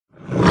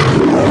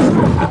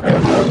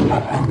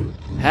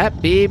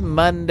Happy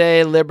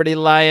Monday, Liberty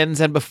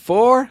Lions. And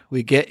before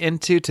we get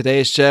into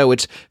today's show,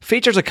 which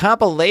features a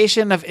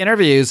compilation of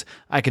interviews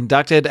I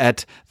conducted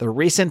at the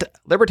recent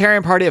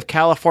Libertarian Party of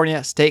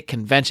California State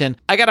Convention,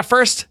 I gotta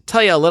first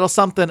tell you a little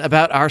something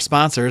about our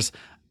sponsors,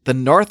 the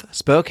North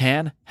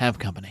Spokane Hemp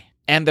Company,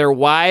 and their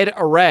wide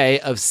array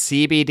of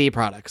CBD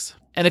products.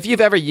 And if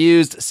you've ever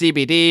used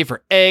CBD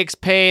for aches,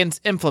 pains,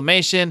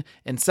 inflammation,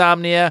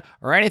 insomnia,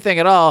 or anything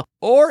at all,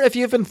 or if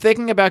you've been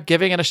thinking about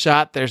giving it a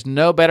shot, there's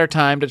no better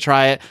time to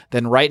try it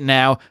than right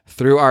now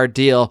through our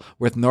deal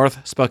with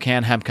North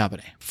Spokane Hemp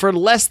Company. For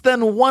less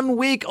than 1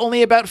 week,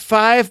 only about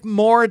 5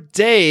 more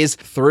days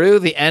through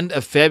the end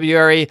of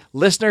February,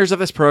 listeners of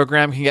this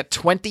program can get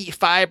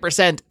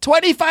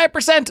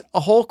 25%, a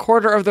whole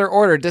quarter of their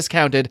order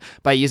discounted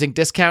by using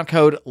discount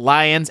code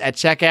LIONS at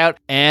checkout.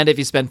 And if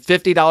you spend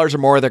 $50 or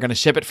more, they're going to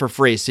ship it for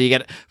free. So you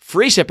get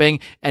free shipping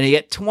and you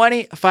get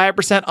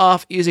 25%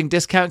 off using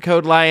discount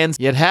code LIONS.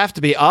 You'd have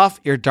to be off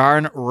your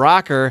darn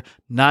rocker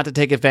not to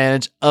take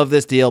advantage of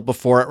this deal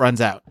before it runs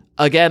out.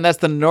 Again, that's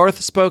the North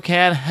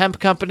Spokane Hemp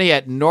Company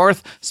at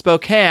North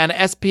Spokane,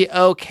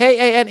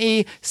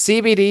 SPOKANE,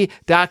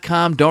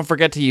 CBD.com. Don't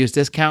forget to use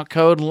discount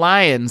code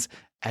LIONS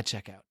at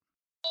checkout.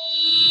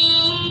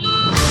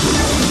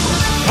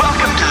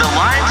 Welcome to the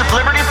Lions of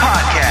Liberty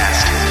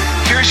podcast.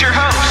 Here's your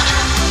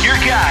host, your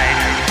guide,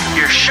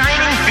 your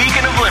shining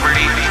beacon of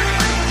liberty,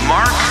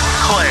 Mark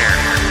Claire.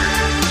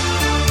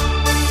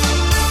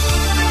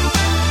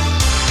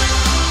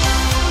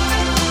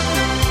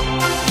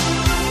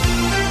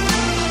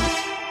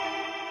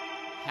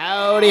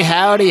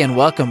 Howdy, and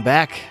welcome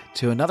back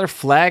to another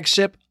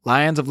flagship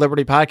Lions of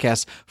Liberty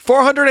podcast.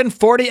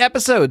 440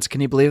 episodes.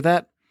 Can you believe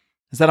that?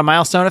 Is that a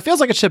milestone? It feels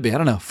like it should be. I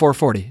don't know.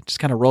 440. Just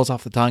kind of rolls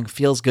off the tongue.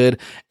 Feels good.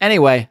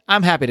 Anyway,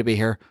 I'm happy to be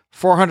here.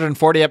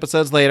 440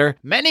 episodes later.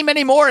 Many,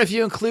 many more if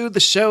you include the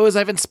shows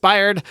I've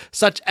inspired,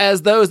 such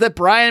as those that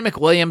Brian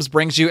McWilliams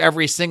brings you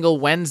every single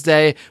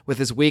Wednesday with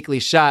his weekly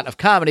shot of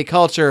comedy,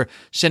 culture,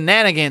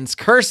 shenanigans,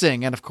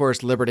 cursing, and of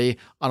course, liberty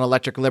on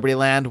Electric Liberty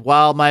Land,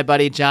 while my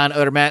buddy John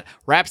Odermatt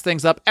wraps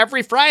things up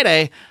every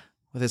Friday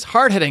with his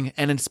hard-hitting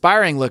and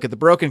inspiring look at the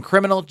broken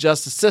criminal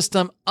justice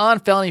system on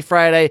Felony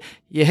Friday.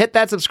 You hit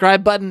that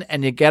subscribe button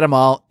and you get them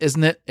all.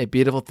 Isn't it a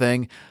beautiful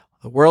thing?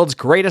 The world's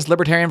greatest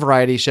libertarian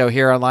variety show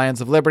here on Lions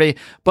of Liberty.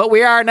 But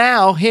we are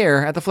now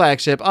here at the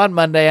flagship on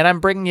Monday, and I'm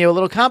bringing you a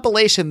little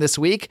compilation this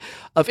week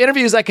of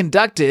interviews I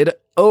conducted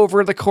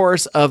over the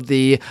course of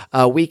the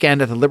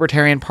weekend at the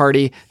Libertarian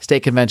Party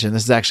State Convention.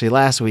 This is actually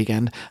last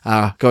weekend,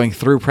 going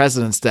through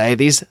President's Day.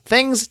 These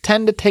things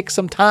tend to take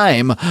some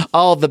time,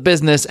 all the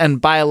business and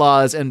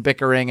bylaws and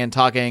bickering and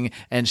talking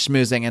and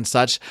schmoozing and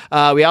such.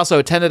 We also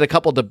attended a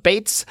couple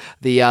debates,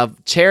 the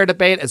chair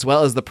debate as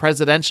well as the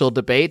presidential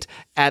debate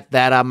at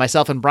that.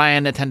 Myself and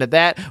Brian attended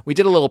that. We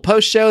did a little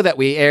post show that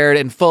we aired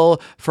in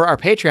full for our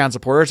Patreon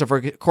supporters.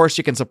 Of course,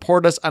 you can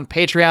support us on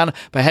Patreon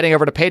by heading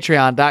over to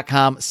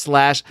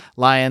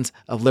patreon.com/Lions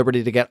of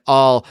Liberty to get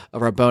all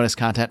of our bonus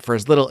content for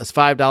as little as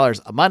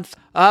 $5 a month.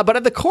 But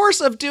in the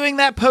course of doing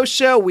that post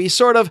show, we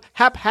sort of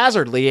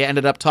haphazardly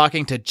ended up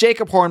talking to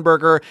Jacob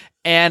Hornberger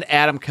and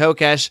Adam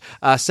Kokesh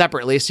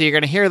separately. So you're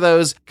going to hear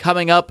those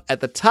coming up at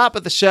the top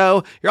of the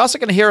show. You're also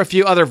going to hear a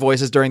few other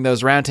voices during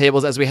those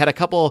roundtables as we had a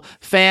couple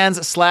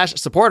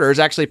fans/supporters,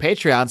 actually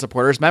Patreon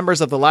supporters,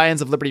 members of the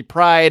Lions of Liberty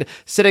Pride,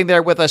 sitting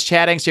there with us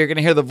chatting. So you're going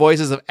to hear the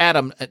voices of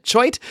Adam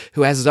Choate,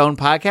 who has his own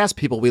podcast,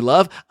 People We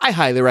Love. I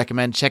highly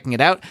recommend checking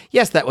it out.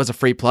 Yes, that was a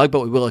free plug,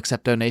 but we will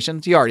accept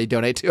donations. You already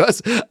donate to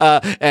us,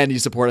 and you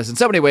support us in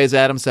so many ways,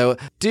 Adam. So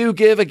do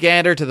give a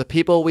gander to the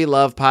People We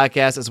Love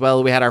podcast as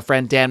well. We had our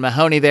friend Dan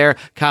Mahoney there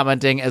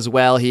commenting as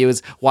well. He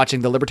was watching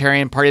the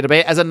Libertarian Party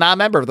debate as a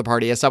non-member of the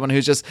party, as someone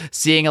who's just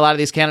seeing a lot of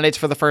these candidates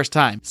for the first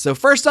time. So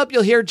first up,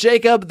 you'll hear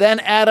Jacob, then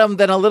Adam,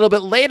 then a little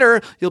bit later,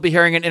 you'll be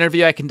hearing an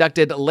interview I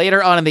conducted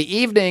later on in the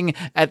evening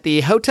at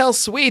the hotel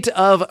suite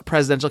of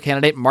presidential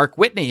candidate Mark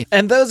Whitney.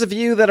 And those of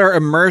you that are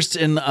immersed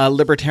in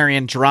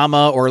libertarian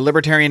drama or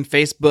libertarian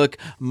Facebook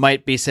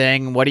might be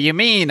saying, what do you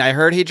mean? I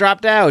heard he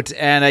dropped out.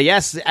 And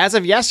yes, as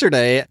of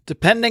yesterday,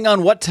 depending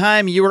on what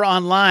time you were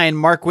online,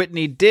 Mark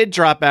Whitney did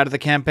drop out of the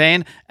campaign,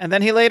 and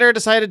then he later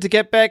decided to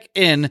get back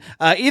in.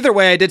 Either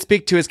way, I did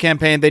speak to his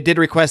campaign. They did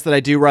request that I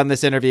do run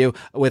this interview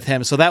with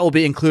him, so that will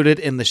be included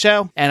in the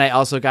show. And I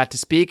also got to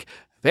speak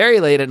very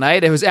late at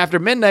night. It was after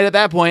midnight at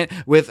that point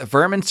with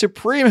Vermin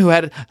Supreme, who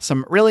had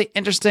some really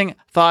interesting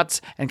thoughts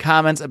and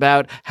comments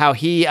about how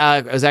he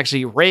was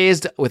actually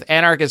raised with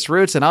anarchist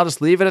roots, and I'll just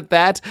leave it at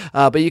that.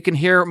 But you can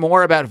hear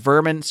more about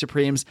Vermin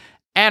Supreme's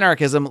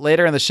anarchism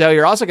later in the show.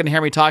 You're also going to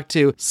hear me talk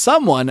to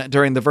someone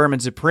during the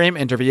Vermin Supreme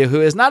interview who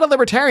is not a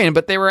libertarian,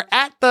 but they were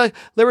at the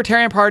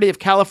Libertarian Party of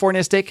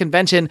California State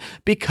Convention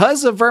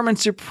because of Vermin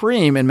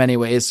Supreme in many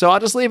ways. So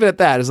I'll just leave it at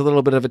that as a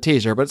little bit of a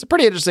teaser, but it's a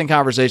pretty interesting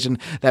conversation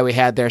that we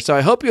had there. So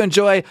I hope you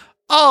enjoy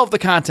all of the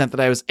content that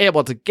I was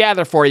able to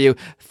gather for you.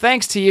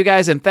 Thanks to you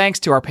guys, and thanks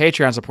to our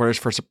Patreon supporters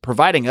for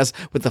providing us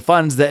with the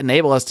funds that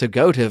enable us to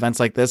go to events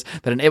like this,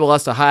 that enable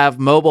us to have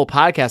mobile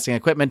podcasting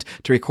equipment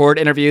to record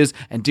interviews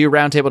and do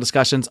roundtable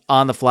discussions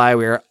on the fly.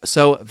 We are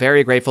so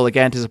very grateful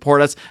again to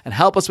support us and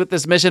help us with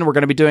this mission. We're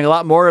going to be doing a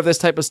lot more of this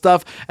type of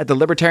stuff at the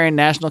Libertarian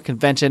National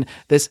Convention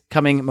this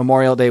coming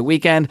Memorial Day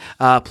weekend.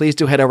 Please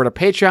do head over to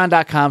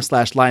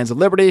patreon.com/Lions of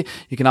Liberty.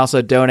 You can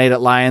also donate at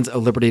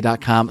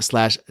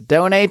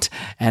lionsofliberty.com/donate.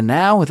 And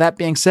now, with that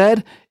being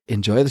said,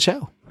 enjoy the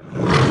show. All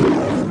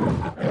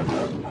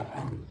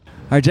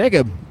right,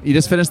 Jacob, you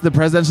just finished the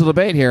presidential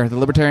debate here, the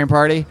Libertarian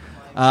Party.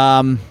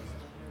 How'd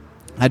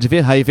you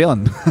feel? How you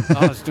feeling?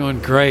 I was doing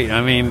great.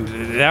 I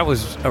mean, that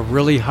was a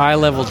really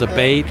high-level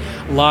debate,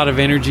 a lot of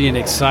energy and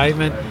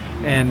excitement,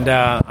 and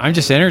I'm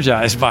just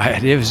energized by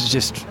it. It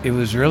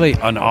was really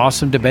an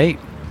awesome debate.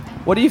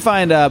 What do you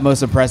find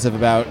most impressive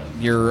about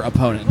your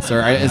opponents?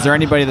 Or is there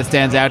anybody that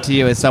stands out to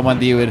you as someone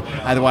that you would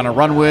either want to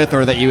run with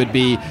or that you would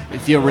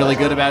feel really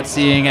good about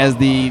seeing as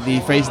the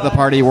face of the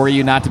party were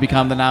you not to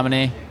become the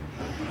nominee?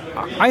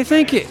 I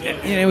think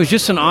it was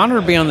just an honor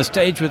to be on the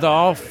stage with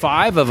all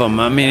five of them.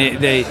 I mean,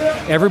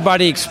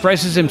 everybody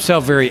expresses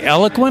himself very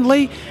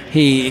eloquently.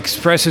 He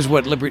expresses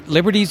what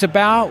liberty's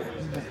about.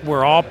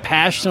 We're all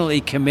passionately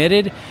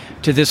committed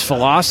to this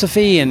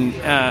philosophy, and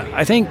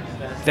I think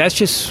that's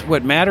just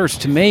what matters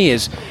to me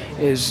is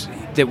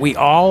that we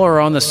all are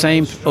on the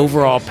same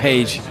overall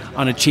page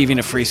on achieving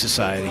a free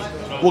society.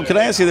 Well, can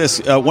I ask you this?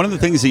 One of the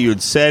things that you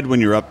had said when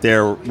you were up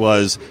there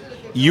was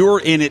you're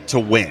in it to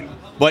win,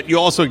 but you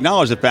also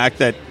acknowledge the fact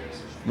that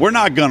we're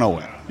not going to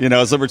win.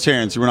 As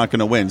libertarians, we're not going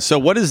to win. So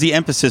what is the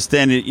emphasis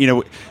then?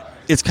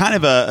 It's kind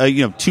of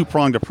a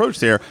two-pronged approach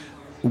there.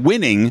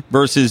 Winning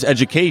versus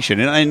education.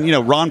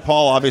 And Ron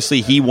Paul,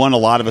 obviously, he won a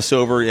lot of us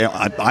over.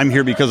 I'm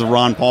here because of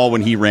Ron Paul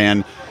when he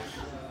ran.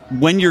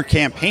 When you're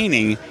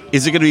campaigning,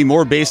 is it going to be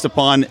more based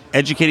upon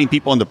educating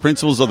people on the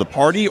principles of the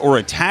party or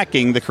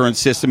attacking the current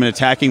system and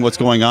attacking what's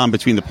going on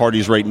between the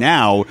parties right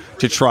now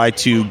to try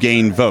to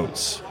gain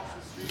votes?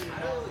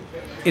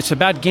 It's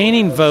about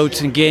gaining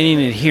votes and gaining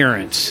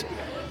adherence.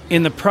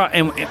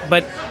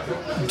 But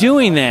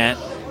doing that,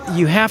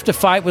 you have to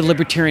fight with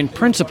libertarian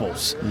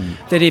principles.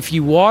 That if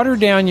you water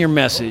down your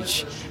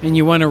message and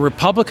you want a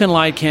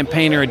Republican-like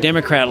campaign or a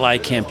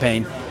Democrat-like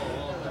campaign,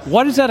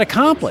 what does that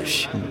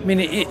accomplish? I mean,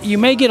 you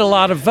may get a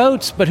lot of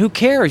votes, but who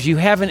cares? You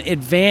haven't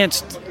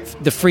advanced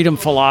the freedom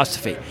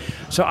philosophy.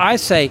 So I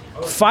say,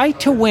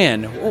 fight to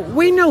win.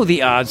 We know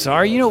the odds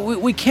are.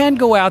 We can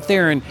go out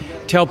there and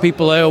tell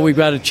people, oh, we've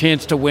got a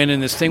chance to win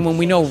in this thing, when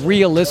we know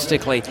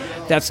realistically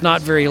that's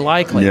not very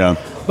likely. Yeah.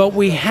 But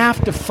we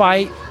have to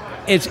fight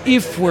as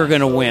if we're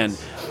going to win.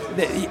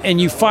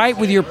 And you fight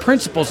with your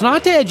principles,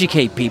 not to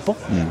educate people,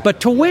 but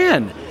to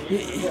win.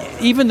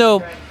 Even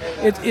though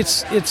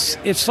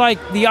it's like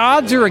the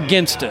odds are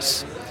against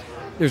us.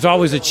 There's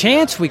always a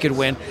chance we could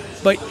win,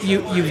 but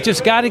you've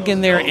just got to get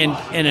in there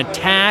and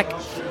attack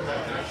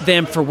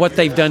them for what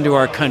they've done to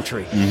our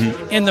country.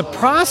 In the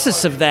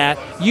process of that,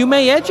 you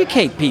may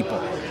educate people.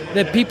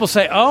 That people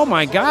say, oh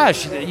my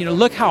gosh,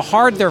 look how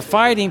hard they're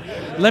fighting.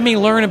 Let me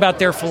learn about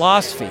their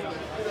philosophy.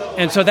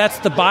 And so that's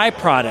the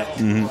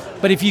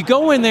byproduct. But if you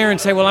go in there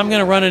and say, well, I'm going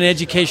to run an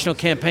educational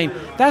campaign,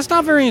 that's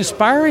not very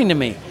inspiring to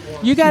me.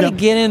 You got to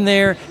get in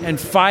there and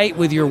fight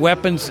with your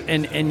weapons,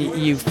 and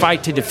you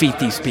fight to defeat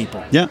these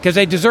people. Yeah, because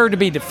they deserve to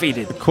be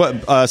defeated.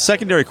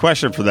 Secondary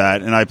question for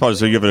that, and I apologize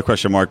for giving it a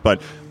question mark,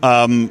 but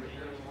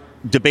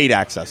debate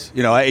access.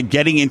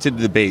 Getting into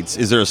the debates.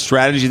 Is there a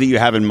strategy that you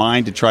have in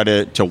mind to try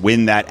to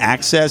win that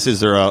access?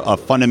 Is there a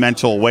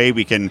fundamental way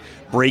we can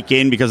break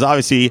in? Because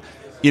obviously,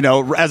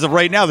 as of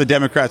right now, the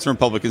Democrats and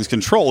Republicans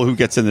control who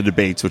gets in the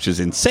debates, which is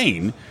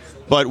insane.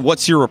 But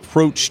what's your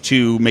approach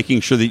to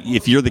making sure that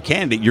if you're the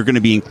candidate, you're going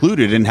to be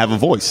included and have a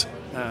voice?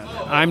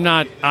 I'm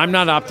not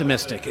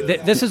optimistic.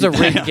 This is a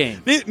rigged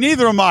game.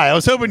 Neither am I. I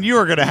was hoping you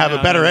were going to have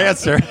a better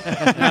answer.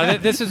 No,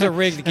 this is a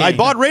rigged game. I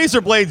bought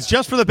razor blades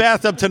just for the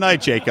bathtub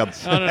tonight, Jacob.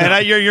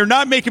 And you're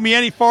not making me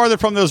any farther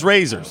from those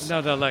razors. No,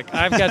 look,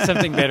 I've got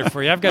something better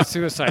for you. I've got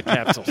suicide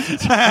capsules.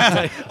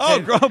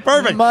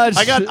 Perfect.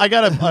 I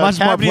got a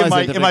cavity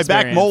in my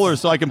back molar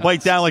so I can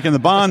bite down like in the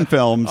Bond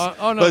films.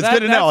 But it's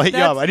good to know. I'll hit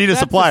you up. I need a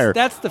supplier.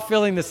 That's the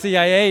feeling the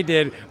CIA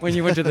did when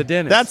you went to the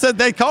dentist.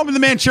 They called me the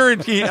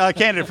Manchurian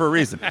candidate for a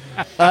reason.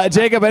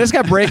 Jacob, I just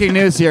got breaking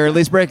news here, at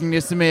least breaking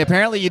news to me.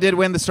 Apparently you did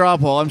win the straw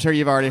poll. I'm sure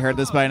you've already heard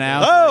this by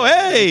now. Oh,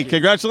 hey,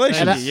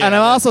 congratulations. And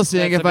I'm also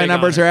seeing, if my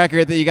numbers are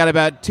accurate, that you got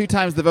about 2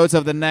 times the votes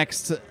of the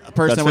next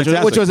person,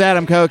 which was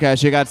Adam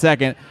Kokesh, who got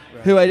second,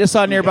 who I just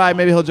saw nearby.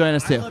 Maybe he'll join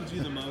us too. I loved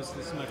you the most.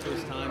 This is my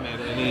first time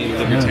at any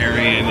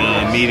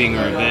libertarian meeting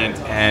or event,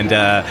 and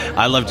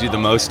I loved you the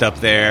most up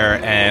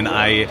there, and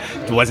I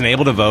wasn't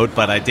able to vote,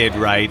 but I did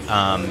write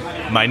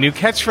my new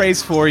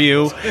catchphrase for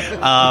you.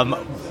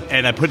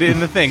 And I put it in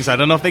the things. I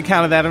don't know if they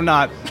counted that or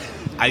not.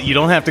 You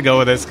don't have to go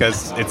with this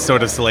because it's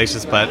sort of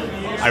salacious, but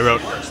I wrote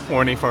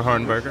horny for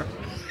Hornberger.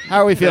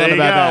 How are we feeling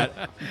about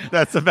that?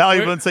 That's the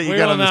valuable insight you we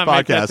got will on this not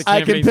make that podcast. the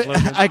campaign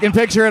slogan. I can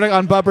picture it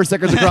on bumper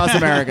stickers across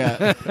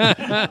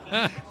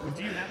America.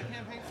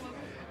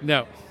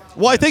 No.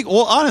 Well, I think,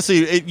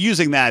 honestly,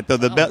 using that, though,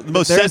 the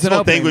most There's an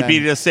sensible thing opening would be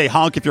then. to just say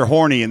honk if you're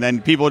horny, and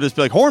then people would just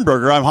be like,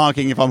 Hornberger, I'm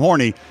honking if I'm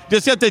horny.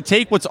 Just have to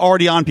take what's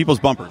already on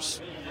people's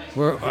bumpers.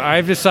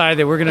 I've decided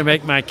that we're going to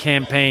make my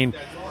campaign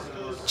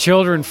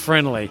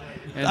children-friendly.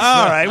 And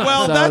All right,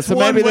 well, that's so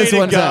one maybe way this to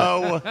one's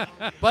go.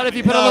 But if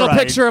you put a All little right.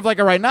 picture of like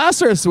a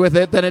rhinoceros with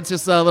it, then it's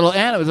just a little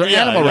animal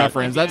Yeah.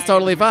 reference. That's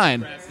totally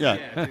fine. Yeah.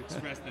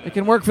 It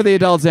can work for the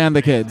adults and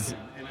the kids.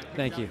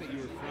 Thank you.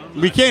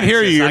 We can't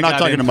hear you. You're not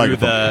talking to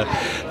microphone.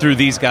 Through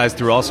these guys,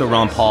 through also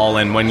Ron Paul,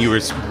 and when you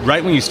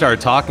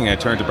started talking, I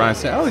turned to Brian and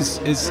said, "Oh,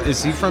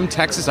 is he from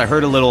Texas?" I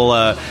heard a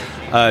little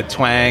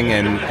twang,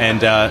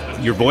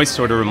 and your voice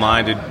sort of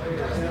reminded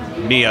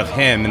me of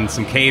him and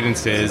some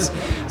cadences.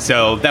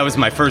 So that was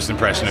my first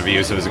impression of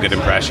you. So it was a good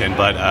impression.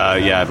 But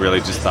I really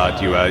just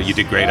thought you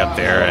did great up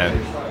there.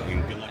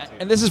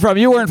 And this is from,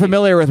 you weren't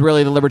familiar with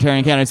really the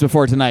Libertarian candidates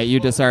before tonight. You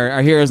just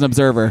are here as an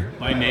observer.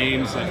 My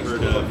name's I've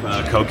heard of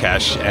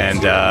Kokesh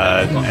and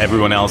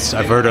everyone else.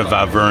 I've heard of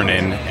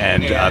Vernon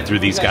and through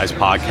these guys'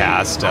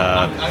 podcast.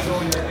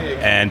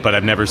 But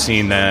I've never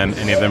seen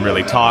any of them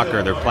really talk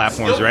or their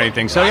platforms or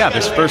anything. So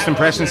this first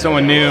impression,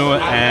 someone new,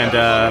 and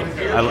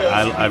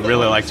I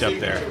really liked you up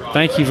there.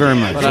 Thank you very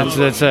much.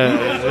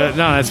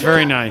 That's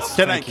very nice.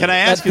 Can I ask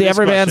That's you the this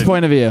everyman's question?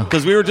 point of view.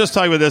 Because we were just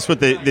talking about this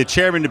with the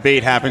chairman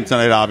debate happened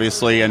tonight,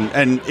 obviously, and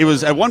it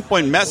was at one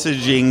point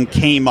messaging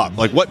came up.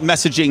 Like, what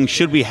messaging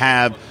should we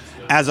have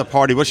as a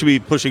party? What should we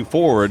be pushing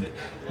forward?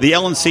 The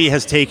LNC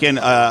has taken,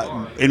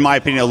 in my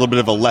opinion, a little bit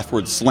of a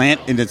leftward slant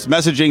in its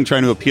messaging,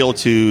 trying to appeal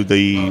to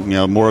the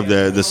more of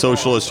the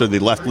socialists or the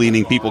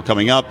left-leaning people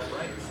coming up.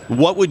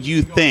 What would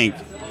you think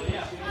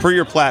for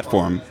your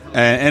platform?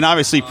 And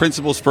obviously,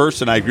 principles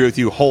first, and I agree with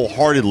you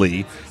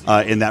wholeheartedly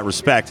in that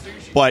respect.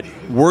 But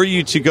were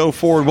you to go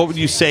forward, what would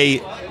you say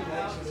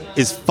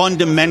is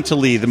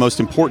fundamentally the most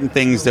important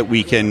things that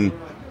we can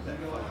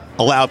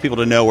allow people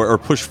to know or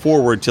push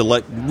forward to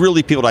let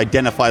really people to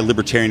identify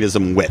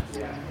libertarianism with?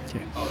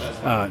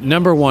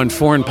 Number one,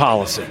 foreign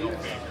policy.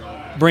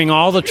 Bring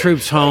all the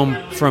troops home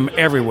from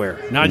everywhere,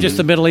 not just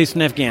the Middle East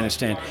and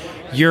Afghanistan.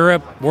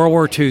 Europe, World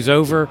War II's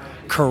over,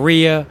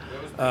 Korea,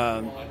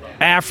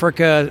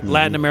 Africa,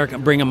 Latin America,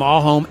 bring them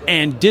all home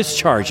and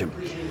discharge them.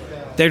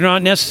 They're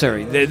not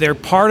necessary. They're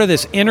part of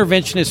this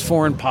interventionist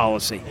foreign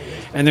policy,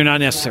 and they're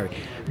not necessary.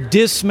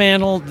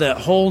 Dismantle the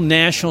whole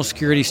national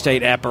security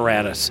state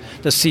apparatus,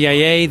 the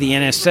CIA, the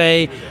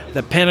NSA,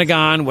 the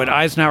Pentagon, what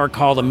Eisenhower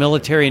called the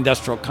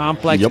military-industrial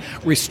complex. Yep.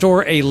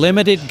 Restore a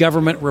limited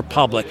government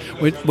republic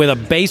with a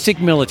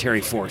basic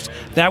military force.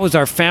 That was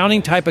our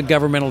founding type of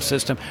governmental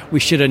system. We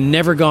should have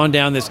never gone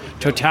down this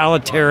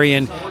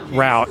totalitarian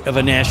route of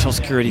a national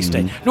security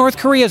state. North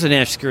Korea is a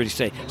national security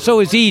state.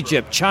 So is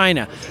Egypt,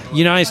 China. The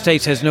United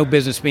States has no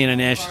business being a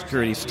national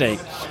security state.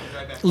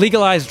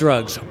 Legalize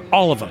drugs,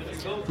 all of them.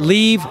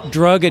 Leave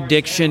drug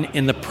addiction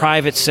in the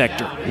private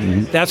sector.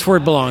 That's where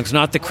it belongs,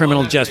 not the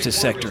criminal justice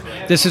sector.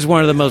 This is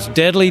one of the most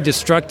deadly,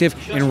 destructive,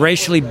 and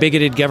racially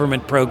bigoted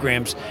government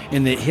programs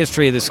in the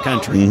history of this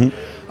country.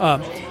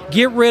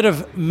 Get rid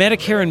of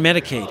Medicare and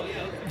Medicaid.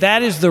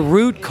 That is the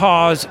root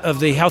cause of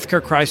the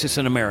healthcare crisis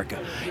in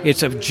America.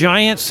 It's a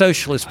giant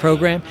socialist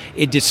program.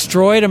 It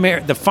destroyed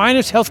the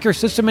finest healthcare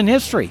system in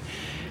history.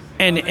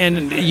 And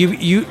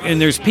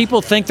there's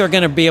people think they're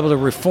going to be able to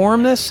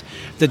reform this.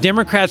 The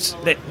Democrats,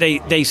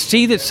 they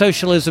see that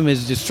socialism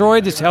has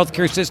destroyed this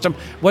healthcare system.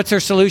 What's their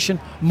solution?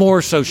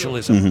 More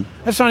socialism.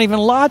 That's not even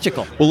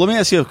logical. Well, let me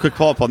ask you a quick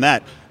follow-up on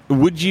that.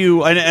 Would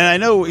you, and I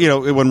know,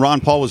 when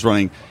Ron Paul was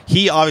running,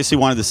 he obviously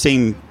wanted the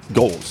same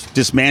goals,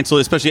 dismantle,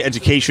 especially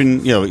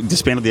education,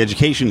 dismantle the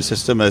education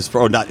system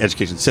not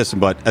education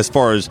system, but as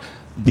far as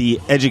the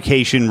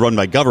education run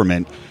by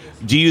government.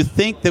 Do you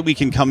think that we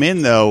can come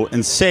in, though,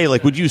 and say,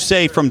 would you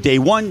say from day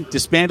one,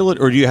 dismantle it,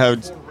 or do you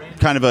have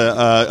kind of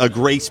a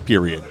grace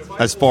period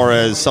as far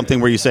as something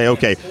where you say,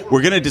 okay,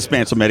 we're going to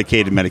dismantle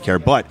Medicaid and Medicare,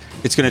 but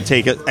it's going to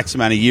take X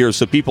amount of years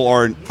so people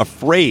aren't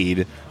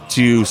afraid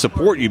to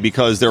support you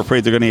because they're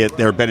afraid they're going to get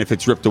their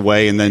benefits ripped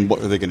away, and then what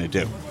are they going to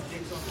do?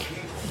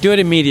 Do it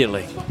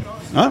immediately.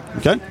 Oh,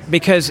 okay.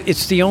 Because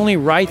it's the only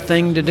right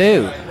thing to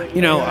do.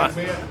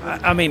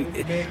 I mean,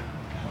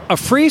 a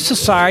free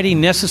society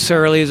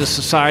necessarily is a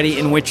society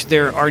in which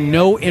there are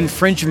no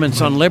infringements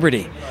on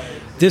liberty.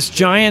 This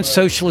giant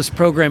socialist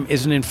program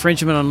is an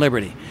infringement on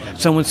liberty.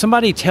 So when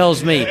somebody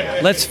tells me,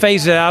 let's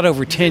phase it out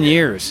over 10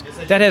 years,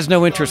 that has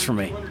no interest for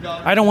me.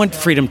 I don't want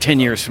freedom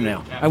 10 years from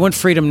now. I want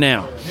freedom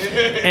now.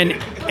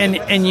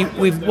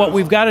 What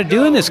we've got to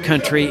do in this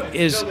country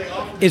is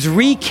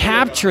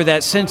recapture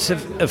that sense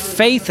of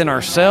faith in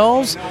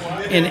ourselves,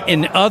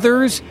 in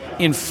others,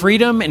 in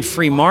freedom, in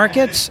free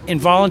markets, in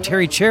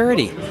voluntary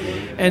charity.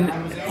 And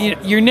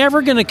you're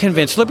never going to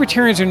convince,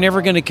 libertarians are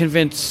never going to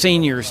convince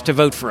seniors to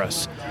vote for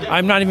us.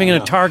 I'm not even going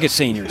to target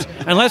seniors.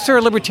 Unless they're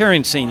a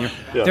libertarian senior,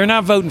 they're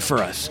not voting for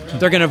us.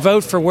 They're going to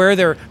vote for where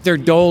their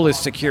dole is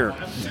secure.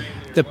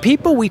 The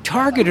people we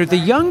target are the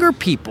younger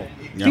people.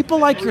 Yep. People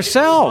like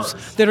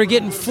yourselves that are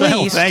getting fleeced.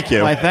 Well, thank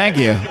you. Why, thank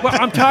you. Well,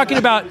 I'm talking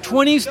about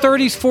 20s,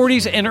 30s,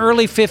 40s, and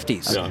early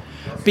 50s. Yeah.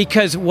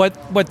 Because what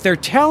they're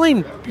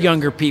telling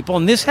younger people,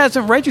 and this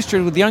hasn't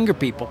registered with younger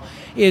people,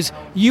 is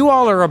you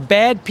all are a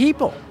bad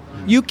people.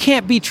 You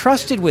can't be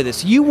trusted with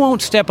this. You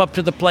won't step up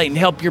to the plate and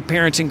help your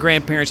parents and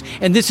grandparents,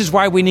 and this is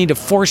why we need to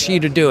force you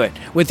to do it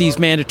with these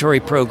mandatory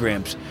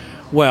programs.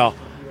 Well,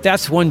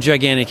 that's one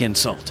gigantic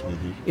insult.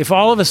 If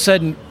all of a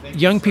sudden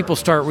young people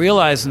start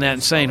realizing that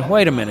and saying,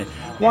 wait a minute,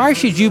 why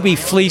should you be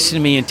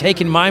fleecing me and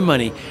taking my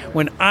money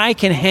when I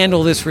can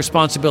handle this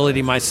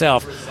responsibility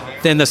myself,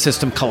 then the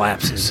system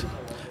collapses.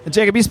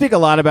 Jacob, you speak a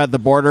lot about the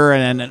border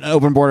and an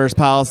open borders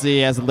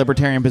policy as a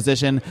libertarian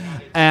position.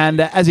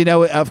 And as you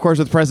know, of course,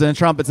 with President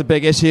Trump, it's a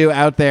big issue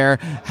out there.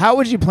 How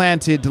would you plan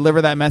to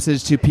deliver that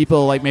message to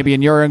people like maybe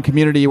in your own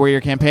community where you're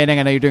campaigning?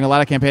 I know you're doing a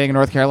lot of campaigning in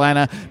North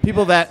Carolina.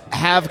 People that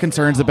have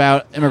concerns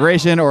about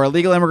immigration or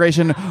illegal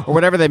immigration or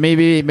whatever they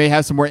may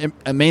have some more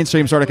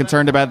mainstream sort of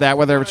concern about that,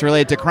 whether it's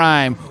related to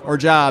crime or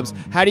jobs.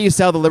 How do you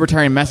sell the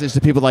libertarian message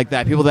to people like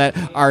that? People that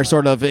are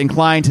sort of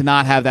inclined to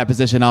not have that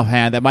position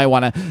offhand, that might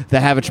want to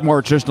have a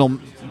more traditional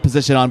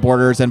position on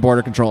borders and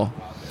border control.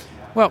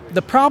 Well,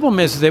 the problem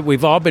is that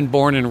we've all been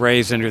born and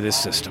raised under this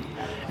system.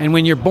 And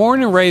when you're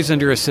born and raised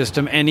under a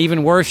system, and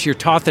even worse, you're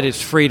taught that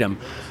it's freedom,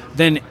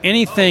 then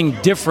anything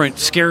different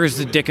scares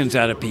the dickens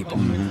out of people.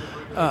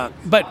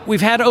 But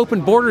we've had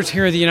open borders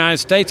here in the United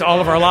States all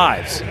of our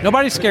lives.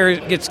 Nobody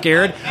gets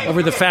scared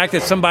over the fact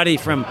that somebody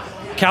from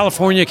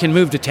California can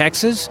move to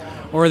Texas,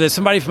 or that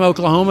somebody from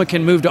Oklahoma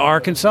can move to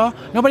Arkansas.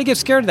 Nobody gets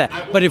scared of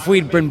that. But if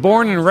we'd been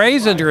born and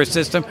raised under a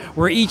system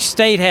where each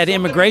state had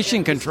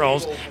immigration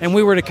controls and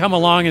we were to come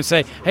along and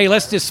say, hey,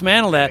 let's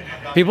dismantle that,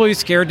 people would be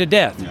scared to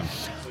death. Yeah.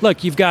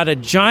 Look, you've got a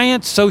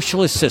giant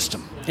socialist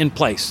system in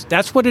place.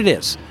 That's what it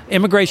is,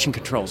 immigration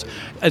controls.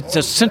 It's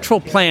a central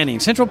planning.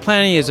 Central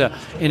planning is an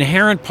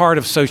inherent part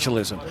of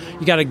socialism.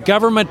 You got a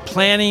government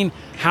planning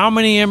how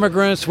many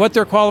immigrants, what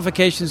their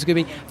qualifications could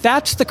be.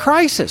 That's the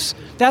crisis.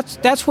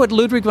 That's what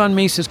Ludwig von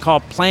Mises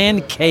called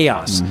planned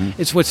chaos.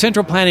 It's what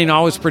central planning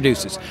always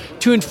produces.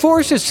 To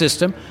enforce a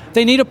system,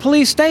 they need a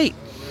police state.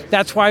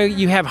 That's why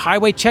you have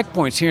highway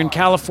checkpoints here in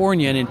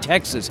California and in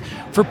Texas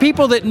for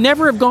people that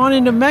never have gone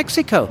into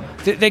Mexico.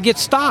 They get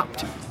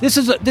stopped. This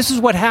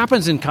is what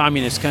happens in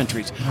communist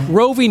countries.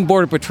 Roving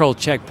Border Patrol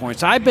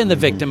checkpoints. I've been the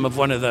victim of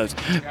one of those.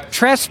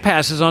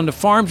 Trespasses onto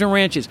farms and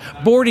ranches.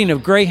 Boarding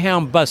of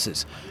Greyhound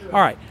buses. All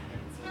right.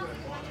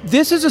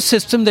 This is a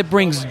system that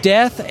brings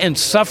death and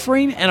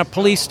suffering and a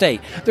police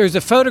state. There's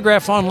a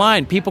photograph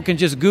online. People can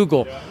just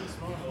Google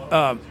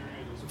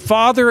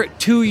father,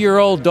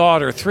 2-year-old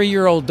daughter,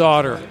 3-year-old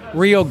daughter,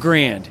 Rio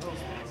Grande.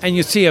 And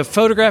you see a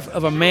photograph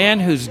of a man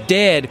who's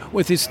dead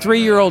with his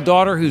 3-year-old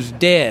daughter who's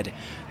dead.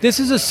 This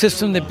is a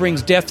system that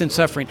brings death and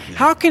suffering.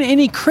 How can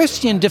any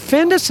Christian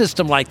defend a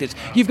system like this?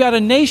 You've got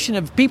a nation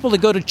of people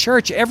that go to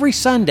church every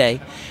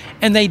Sunday,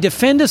 and they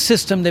defend a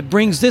system that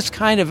brings this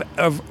kind of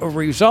a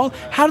result.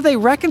 How do they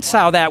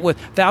reconcile that with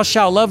thou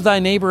shalt love thy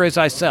neighbor as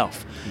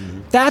thyself?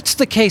 That's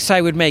the case I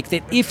would make,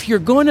 that if you're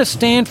going to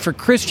stand for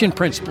Christian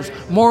principles,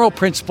 moral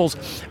principles,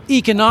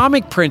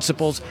 economic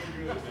principles,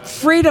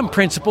 freedom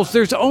principles,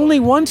 there's only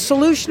one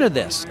solution to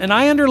this, and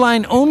I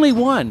underline only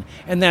one,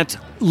 and that's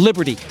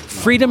liberty,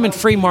 freedom and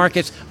free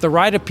markets, the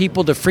right of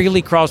people to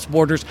freely cross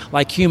borders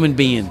like human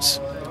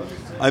beings.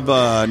 I have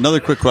another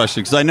quick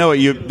question, because I know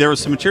there was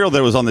some material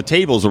that was on the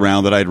tables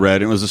around that I'd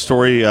read. It was a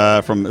story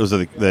from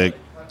the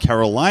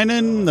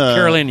Carolinian.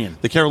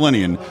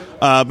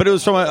 But it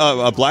was from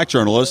a black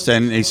journalist,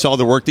 and he saw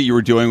the work that you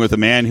were doing with a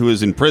man who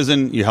was in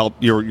prison.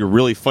 You're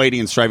really fighting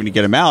and striving to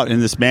get him out.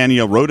 And this man,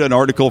 wrote an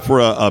article for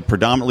a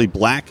predominantly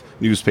black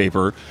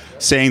newspaper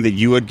saying that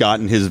you had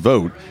gotten his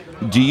vote.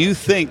 Do you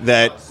think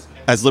that,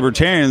 as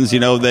libertarians,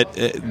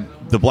 that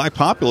the black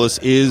populace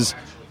is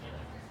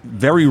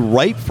very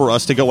ripe for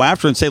us to go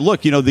after and say,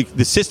 look,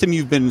 the system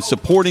you've been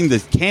supporting, the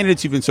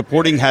candidates you've been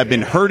supporting have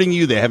been hurting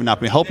you. They have not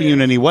been helping you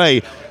in any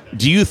way.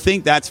 Do you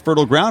think that's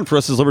fertile ground for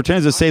us as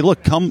libertarians to say,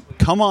 look, come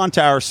on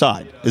to our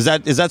side? Is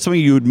that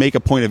something you would make a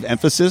point of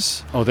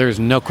emphasis? Oh, there's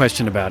no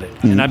question about it.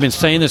 And I've been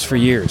saying this for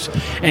years.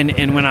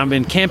 And when I've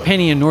been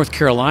campaigning in North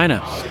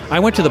Carolina,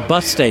 I went to the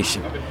bus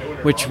station,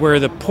 which were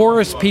the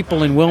poorest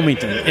people in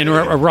Wilmington, in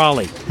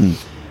Raleigh.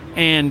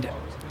 And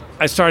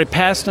I started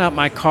passing out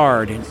my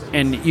card,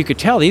 and you could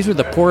tell these were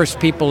the poorest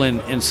people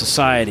in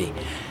society.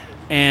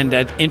 And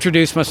I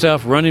introduced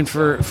myself, running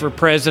for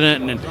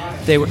president, and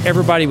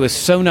everybody was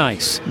so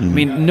nice. I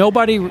mean,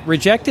 nobody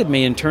rejected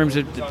me in terms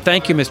of,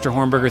 thank you, Mr.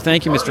 Hornberger,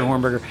 thank you, Mr.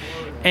 Hornberger.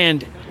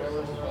 And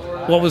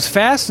what was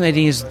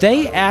fascinating is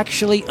they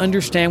actually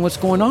understand what's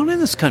going on in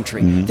this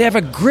country. They have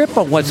a grip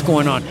on what's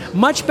going on,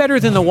 much better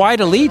than the white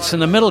elites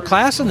and the middle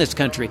class in this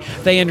country.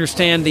 They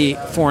understand the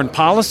foreign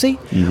policy.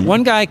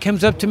 One guy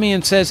comes up to me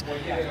and says,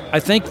 I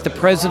think the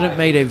president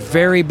made a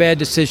very bad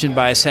decision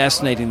by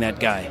assassinating that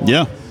guy.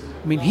 Yeah.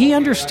 I mean, he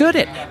understood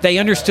it. They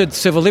understood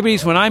civil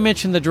liberties. When I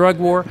mentioned the drug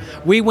war,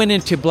 we went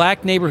into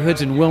black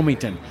neighborhoods in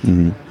Wilmington.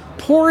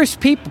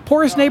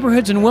 poorest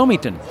neighborhoods in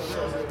Wilmington.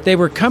 They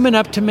were coming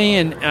up to me,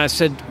 and I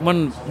said,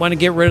 want to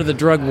get rid of the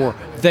drug war.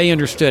 They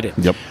understood it.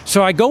 Yep.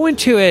 So I go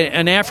into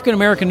an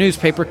African-American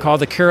newspaper called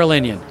the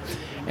Carolinian,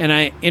 and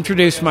I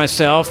introduced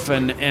myself,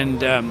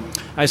 and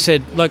I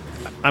said, look,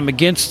 I'm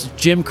against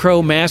Jim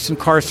Crow mass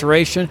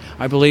incarceration.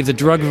 I believe the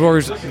drug war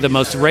is the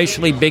most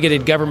racially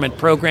bigoted government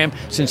program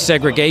since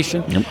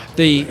segregation. Yep.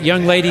 The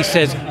young lady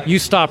says, you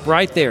stop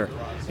right there.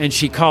 And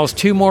she calls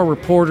 2 more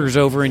reporters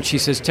over, and she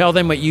says, tell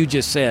them what you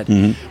just said.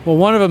 Mm-hmm. Well,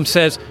 one of them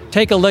says,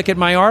 take a look at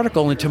my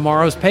article in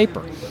tomorrow's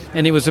paper.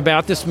 And it was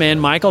about this man,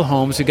 Michael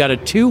Holmes, who got a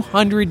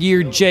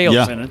 200-year jail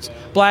sentence,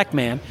 black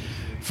man,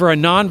 for a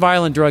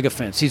nonviolent drug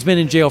offense. He's been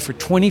in jail for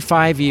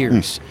 25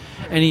 years.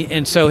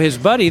 And so his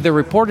buddy, the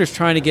reporter's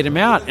trying to get him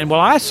out. And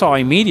I saw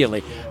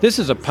immediately, this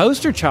is a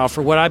poster child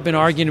for what I've been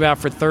arguing about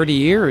for 30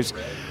 years.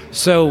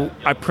 So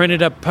I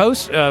printed up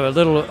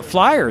little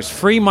flyers,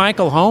 free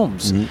Michael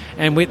Holmes,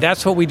 and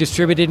that's what we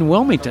distributed in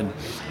Wilmington.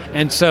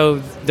 And so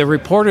the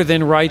reporter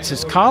then writes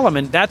his column,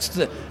 and that's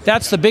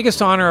the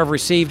biggest honor I've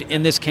received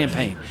in this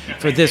campaign,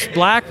 for this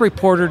black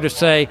reporter to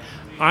say,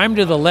 I'm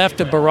to the left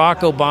of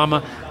Barack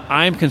Obama,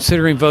 I'm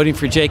considering voting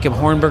for Jacob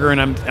Hornberger,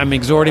 and I'm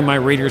exhorting my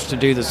readers to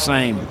do the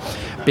same,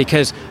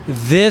 because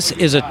this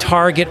is a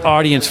target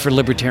audience for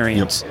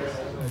libertarians. Yep.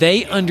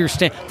 They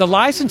understand the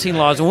licensing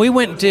laws. When we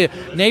went into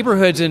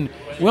neighborhoods in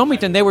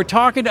Wilmington, they were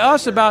talking to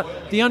us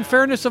about the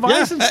unfairness of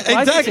licensing.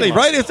 Exactly,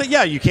 right? It's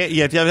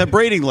you have to have a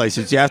braiding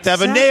license. You have to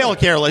have a nail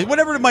care license,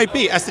 whatever it might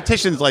be,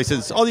 esthetician's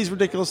license, all these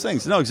ridiculous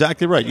things. No,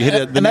 exactly right. You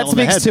hit the nail on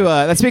the head.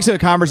 That speaks to a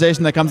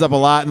conversation that comes up a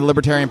lot in the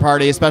Libertarian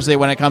Party, especially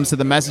when it comes to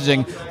the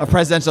messaging of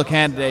presidential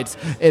candidates.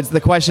 It's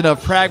the question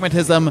of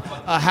pragmatism,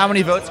 how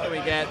many votes can we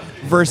get,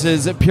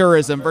 versus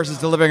purism, versus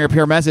delivering a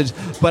pure message.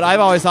 But I've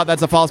always thought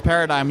that's a false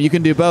paradigm. You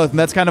can do both, and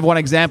that's kind of one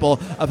example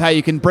of how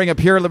you can bring a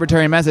pure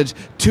libertarian message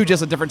to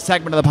just a different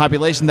segment of the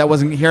population that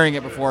wasn't hearing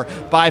it before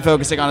by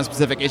focusing on a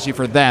specific issue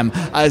for them.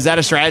 Is that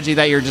a strategy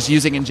that you're just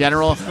using in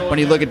general when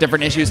you look at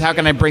different issues? How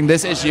can I bring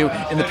this issue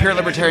in the pure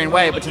libertarian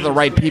way, but to the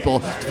right people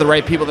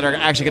that are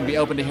actually going to be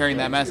open to hearing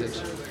that message?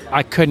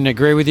 I couldn't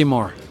agree with you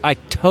more. I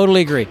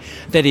totally agree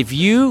that if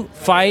you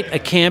fight a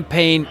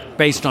campaign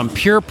based on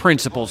pure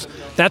principles,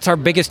 that's our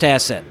biggest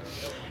asset,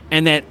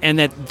 and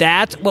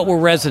that's what will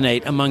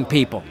resonate among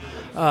people.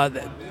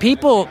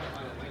 People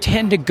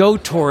tend to go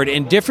toward,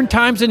 in different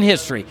times in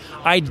history,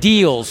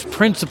 ideals,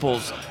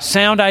 principles,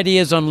 sound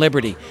ideas on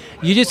liberty.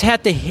 You just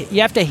have to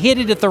hit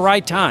it at the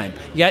right time.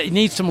 You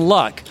need some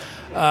luck.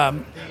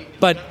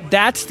 But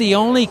that's the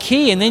only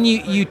key. And then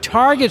you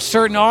target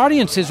certain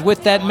audiences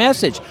with that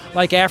message,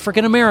 like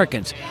African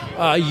Americans,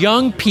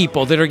 young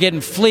people that are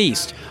getting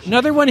fleeced.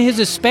 Another one is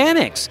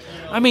Hispanics.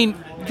 I mean,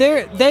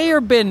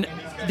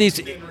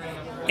 these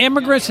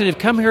immigrants that have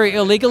come here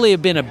illegally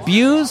have been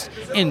abused,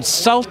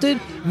 insulted,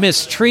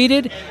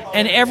 mistreated,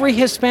 and every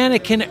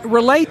Hispanic can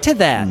relate to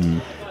that.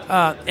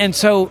 And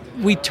so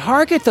we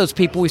target those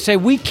people. We say,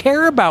 we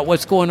care about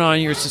what's going on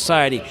in your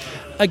society.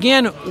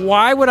 Again,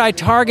 why would I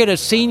target a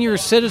senior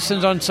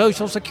citizens on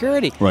Social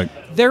Security? Right.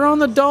 They're on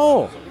the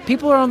dole.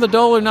 People who are on the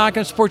dole are not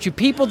going to support you.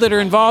 People that are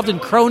involved in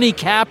crony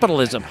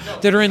capitalism,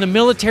 that are in the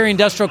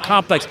military-industrial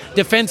complex,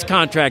 defense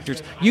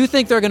contractors, you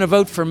think they're going to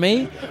vote for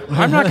me?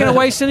 I'm not going to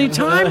waste any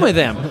time with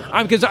them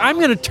because I'm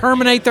going to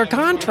terminate their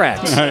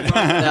contracts.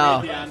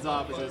 No.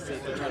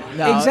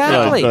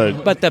 Exactly.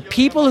 But the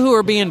people who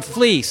are being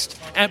fleeced,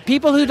 and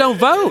people who don't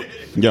vote,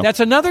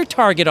 that's another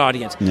target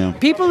audience. Yeah.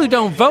 People who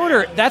don't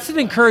vote, that's an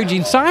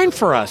encouraging sign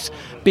for us,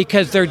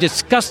 because they're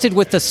disgusted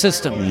with the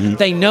system. Mm-hmm.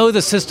 They know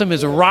the system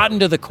is rotten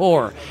to the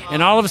core.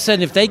 And all of a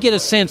sudden, if they get a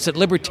sense that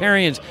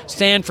libertarians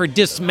stand for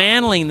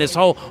dismantling this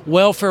whole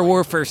welfare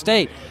warfare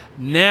state,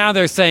 now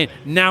they're saying,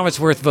 now it's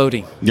worth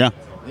voting. Yeah.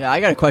 Yeah, I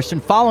got a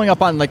question. Following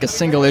up on like a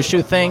single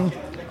issue thing,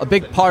 a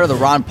big part of the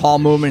Ron Paul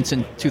movements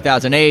in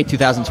 2008,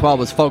 2012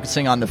 was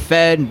focusing on the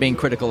Fed and being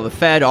critical of the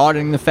Fed,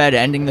 auditing the Fed,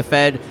 ending the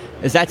Fed.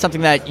 Is that something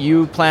that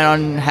you plan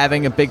on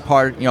having a big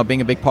part,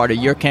 being a big part of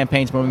your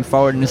campaigns moving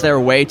forward? And is there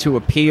a way to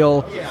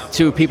appeal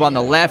to people on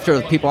the left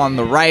or people on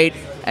the right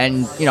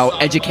and,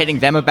 educating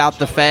them about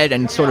the Fed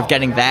and sort of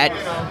getting that,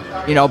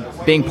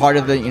 being part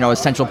of the,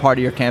 essential part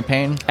of your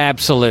campaign?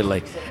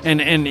 Absolutely.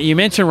 And you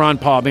mentioned Ron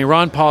Paul. I mean,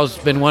 Ron Paul's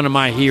been one of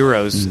my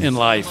heroes in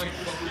life.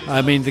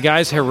 I mean, the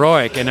guy's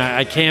heroic, and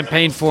I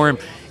campaigned for him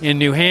in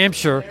New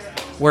Hampshire,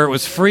 where it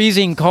was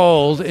freezing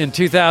cold in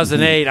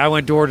 2008. I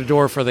went door to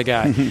door for the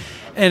guy,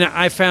 and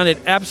I found it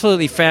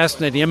absolutely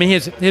fascinating. I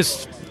mean,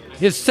 his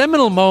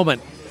seminal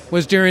moment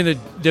was during the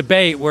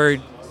debate where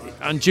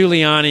on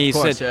Giuliani he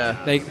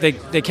said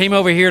they came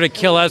over here to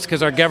kill us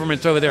because our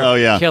government's over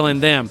there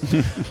killing them.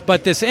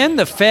 But this end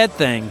the Fed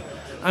thing,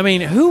 I mean,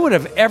 who would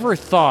have ever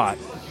thought?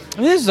 I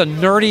mean, this is the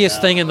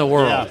nerdiest thing in the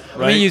world. Yeah,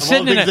 right? I mean, you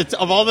sitting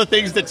of all the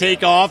things to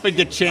take off and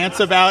get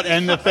chants about,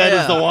 and the Fed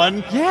is the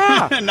one.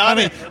 Yeah.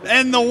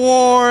 End the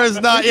war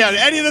is not. Yeah,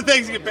 any of the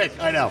things you pick.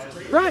 I know.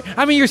 Right.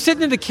 I mean, you're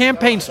sitting in the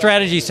campaign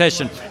strategy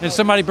session, and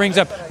somebody brings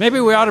up, maybe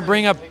we ought to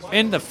bring up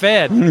in the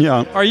Fed.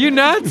 Yeah. Are you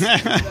nuts?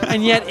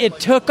 And yet it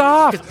took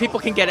off. Because people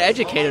can get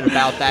educated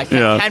about that.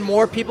 Can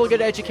more people get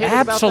educated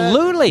about that?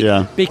 Absolutely.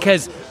 Yeah.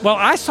 Because, well,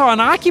 I saw an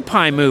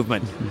Occupy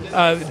movement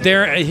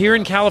here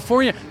in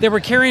California. They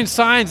were carrying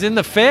signs in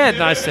the Fed,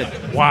 and I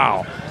said,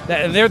 wow,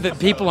 they're the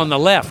people on the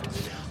left.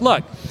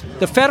 Look,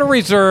 the Federal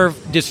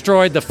Reserve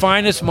destroyed the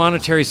finest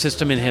monetary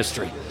system in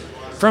history.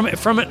 From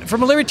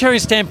a libertarian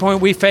standpoint,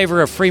 we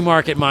favor a free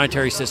market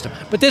monetary system.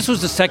 But this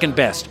was the second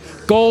best.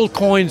 Gold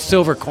coins,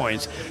 silver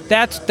coins.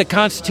 That's the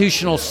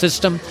constitutional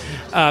system.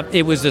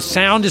 It was the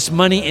soundest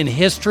money in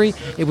history.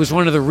 It was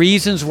one of the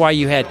reasons why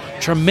you had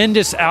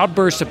tremendous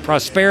outbursts of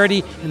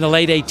prosperity in the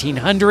late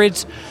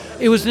 1800s.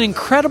 It was an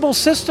incredible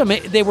system.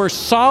 They were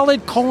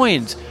solid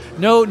coins.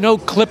 No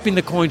clipping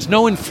the coins,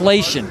 no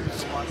inflation.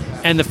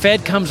 And the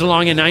Fed comes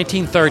along in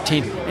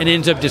 1913 and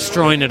ends up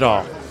destroying it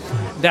all.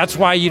 That's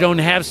why you don't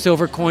have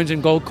silver coins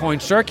and gold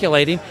coins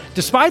circulating,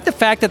 despite the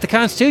fact that the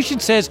Constitution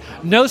says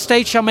no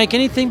state shall make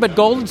anything but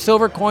gold and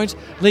silver coins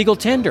legal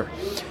tender.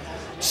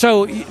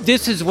 So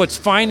this is what's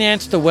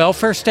financed the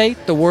welfare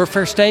state, the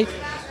warfare state.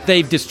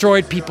 They've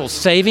destroyed people's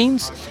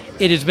savings.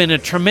 It has been a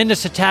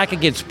tremendous attack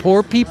against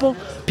poor people,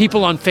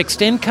 people on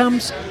fixed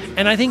incomes.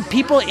 And I think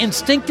people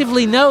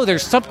instinctively know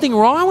there's something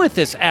wrong with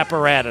this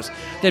apparatus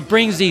that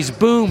brings these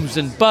booms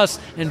and busts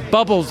and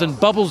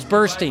bubbles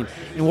bursting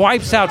and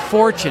wipes out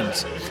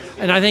fortunes.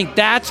 And I think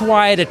that's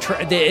why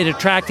it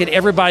attracted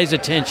everybody's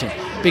attention,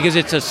 because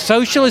it's a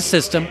socialist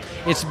system.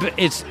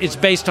 It's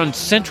based on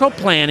central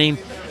planning,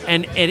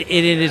 and it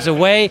is a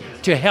way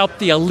to help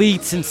the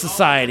elites in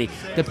society,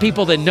 the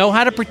people that know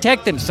how to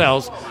protect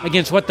themselves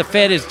against what the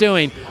Fed is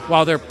doing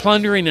while they're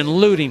plundering and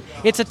looting.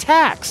 It's a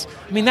tax.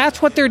 I mean, that's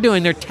what they're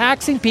doing. They're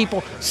taxing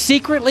people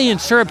secretly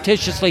and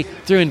surreptitiously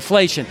through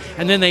inflation.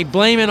 And then they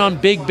blame it on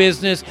big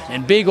business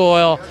and big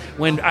oil,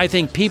 when I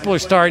think people are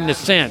starting to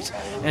sense.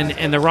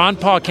 And the Ron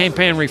Paul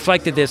campaign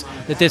reflected this,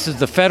 that this is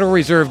the Federal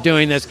Reserve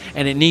doing this,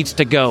 and it needs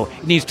to go.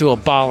 It needs to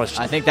abolish.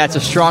 I think that's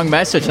a strong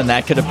message, and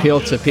that could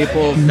appeal to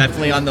people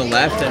definitely on the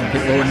left and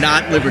people who are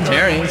not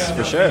libertarians,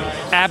 for sure.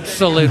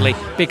 Absolutely,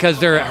 because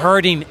they're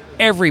hurting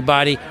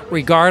everybody,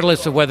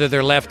 regardless of whether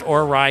they're left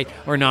or right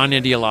or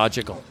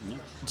non-ideological.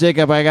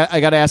 Jacob, I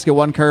got to ask you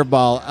one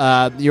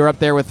curveball. You're up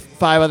there with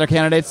 5 other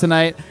candidates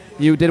tonight.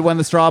 You did win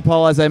the straw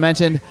poll, as I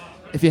mentioned.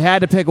 If you had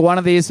to pick one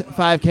of these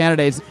 5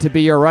 candidates to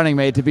be your running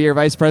mate, to be your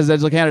vice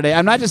presidential candidate,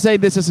 I'm not just saying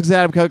this is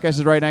Adam Kokesh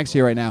is right next to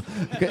you right now,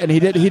 and he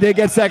did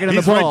get second in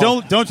the poll.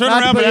 Right. Don't turn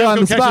not around, to put but you on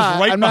Adam the Kokesh spot.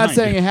 is right I'm not behind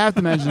saying you have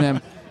to mention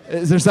him.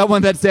 Is there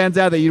someone that stands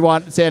out that you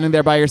want standing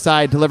there by your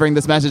side, delivering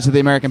this message to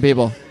the American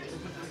people?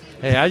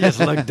 Hey, I just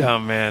look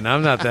dumb, man.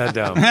 I'm not that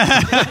dumb.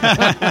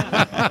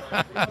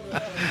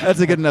 That's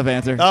a good enough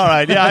answer. All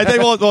right. Yeah, I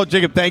think, well,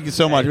 Jacob, thank you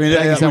so much. I mean,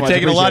 Thank you so we're much.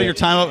 taking a lot of Appreciate your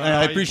time up, and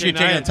I appreciate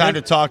taking the time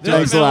to talk to This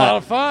us. has been a lot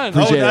of fun.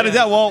 Appreciate Without a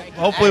doubt. Well,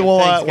 hopefully we'll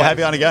have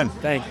you on again.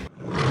 Thank you.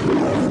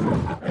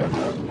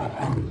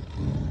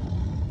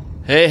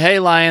 Hey,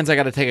 Lions, I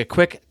got to take a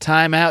quick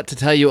time out to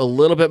tell you a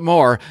little bit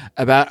more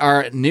about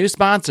our new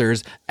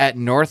sponsors at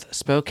North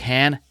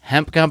Spokane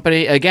Hemp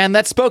Company. Again,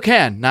 that's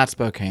Spokane, not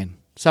Spokane.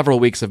 Several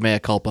weeks of mea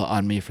culpa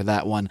on me for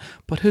that one,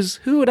 but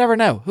who would ever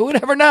know? Who would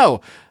ever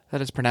know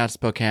that it's pronounced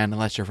Spokane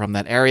unless you're from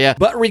that area?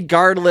 But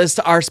regardless,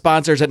 our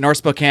sponsors at North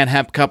Spokane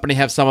Hemp Company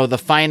have some of the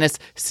finest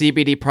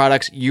CBD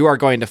products you are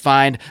going to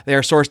find. They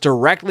are sourced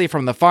directly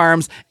from the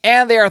farms,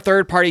 and they are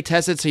third-party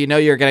tested, so you know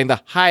you're getting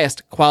the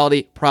highest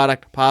quality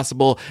product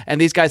possible. And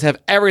these guys have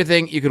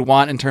everything you could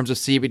want in terms of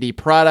CBD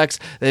products.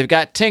 They've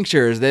got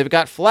tinctures, they've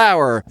got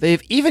flour,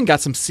 they've even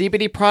got some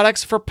CBD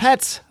products for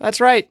pets.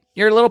 That's right.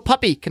 Your little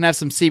puppy can have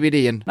some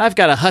CBD. And I've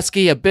got a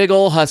husky, a big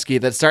old husky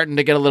that's starting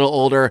to get a little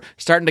older,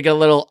 starting to get a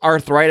little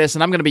arthritis,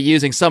 and I'm going to be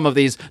using some of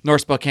these North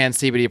Spokane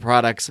CBD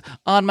products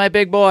on my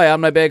big boy, on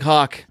my big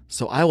hawk.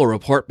 So I will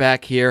report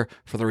back here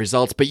for the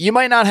results, but you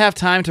might not have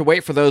time to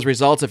wait for those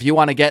results if you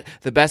want to get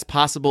the best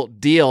possible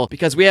deal,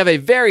 because we have a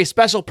very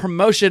special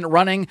promotion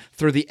running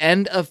through the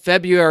end of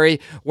February,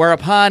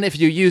 whereupon if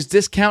you use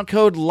discount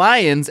code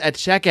LIONS at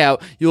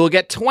checkout, you will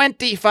get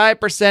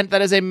 25%.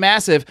 That is a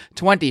massive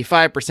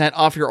 25%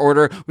 off your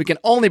order. We can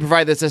only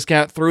provide this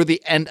discount through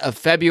the end of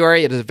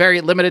February. It is a very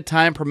limited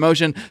time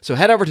promotion, so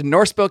head over to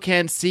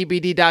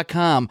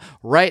NorthSpokaneCBD.com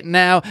right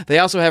now. They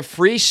also have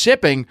free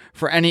shipping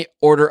for any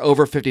order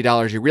over $50.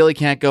 You really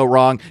can't go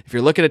wrong. If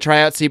you're looking to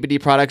try out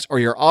CBD products or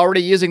you're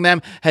already using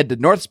them, head to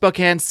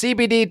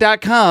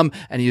NorthSpokaneCBD.com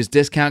and use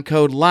discount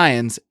code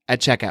LIONS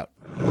at checkout.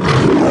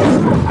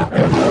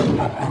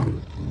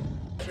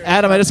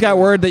 Adam, I just got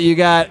word that you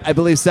got, I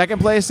believe, second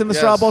place in the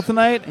straw poll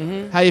tonight.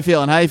 Mm-hmm. How you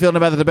feeling? How you feeling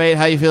about the debate?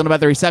 How you feeling about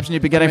the reception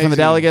you've been getting from the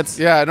delegates?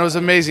 Yeah, it was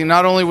amazing.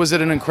 Not only was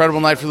it an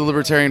incredible night for the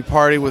Libertarian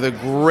Party with a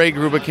great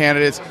group of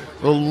candidates,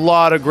 a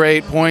lot of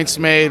great points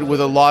made,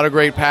 with a lot of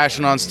great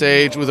passion on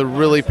stage, with a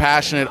really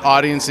passionate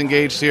audience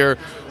engaged here,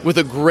 with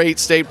a great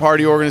state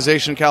party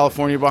organization in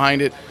California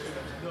behind it.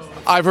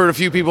 I've heard a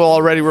few people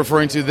already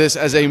referring to this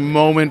as a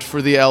moment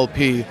for the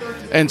LP.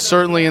 And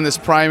certainly in this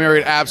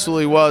primary it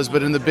absolutely was,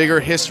 but in the bigger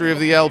history of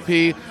the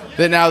LP,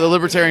 that now the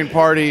Libertarian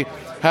Party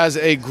has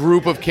a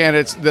group of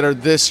candidates that are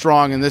this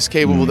strong and this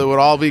capable that would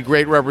all be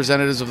great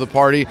representatives of the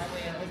party.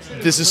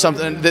 This is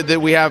something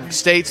that we have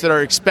states that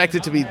are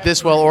expected to be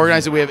this well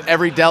organized, that we have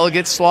every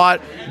delegate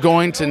slot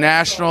going to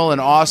national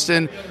and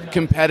Austin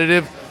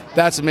competitive.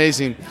 That's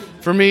amazing.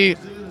 For me,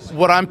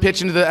 what I'm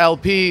pitching to the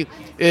LP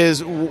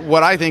is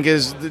what I think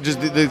is just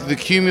the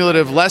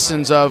cumulative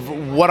lessons of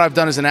what I've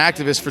done as an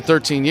activist for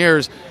 13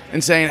 years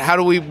and saying, how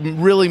do we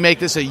really make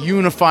this a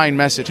unifying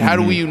message? How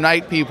do we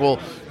unite people,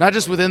 not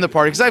just within the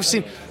party? Because I've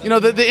seen,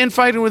 the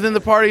infighting within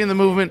the party and the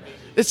movement,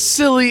 it's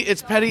silly,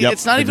 it's petty,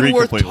 it's not even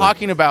worth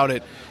talking about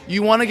it.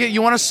 You want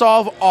to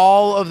solve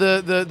all of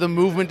the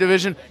movement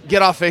division,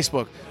 get off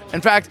Facebook.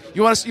 In fact,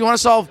 you want to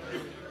solve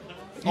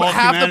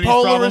half the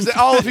polarization,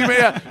 all of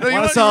humanity. No, you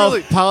want to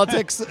solve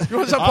politics? You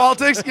want to solve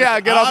politics? Yeah,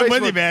 get off Facebook. I'm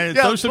with you, man.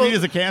 Yeah, social media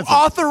is a cancer.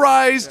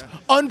 Authorized,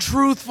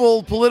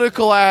 untruthful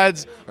political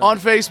ads on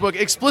Facebook.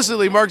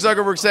 Explicitly, Mark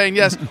Zuckerberg saying,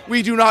 yes,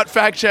 we do not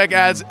fact-check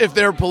ads if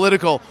they're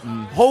political.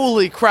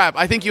 Holy crap.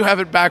 I think you have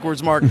it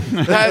backwards, Mark.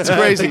 That's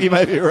crazy. I think you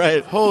might be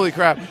right. Holy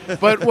crap.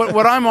 But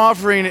what I'm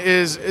offering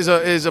is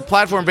a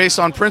platform based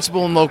on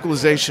principle and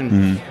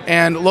localization.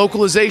 And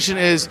localization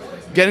is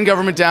getting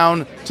government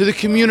down to the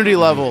community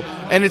level,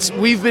 and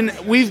we've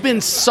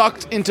been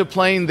sucked into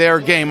playing their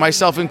game,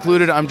 myself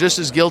included. I'm just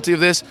as guilty of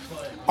this.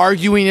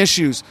 Arguing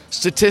issues,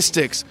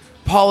 statistics,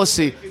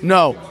 policy.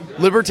 No,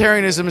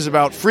 libertarianism is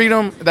about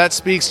freedom. That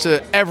speaks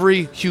to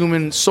every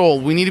human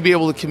soul. We need to be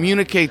able to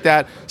communicate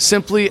that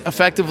simply,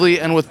 effectively,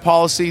 and with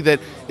policy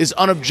that is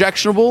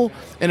unobjectionable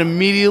and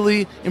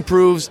immediately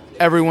improves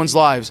everyone's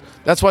lives.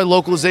 That's why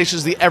localization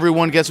is the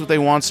everyone gets what they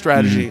want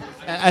strategy.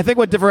 I think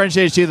what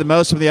differentiates you the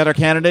most from the other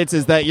candidates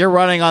is that you're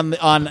running on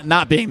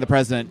not being the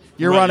president.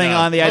 You're running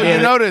on the idea.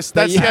 You noticed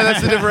that's the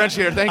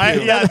differentiator.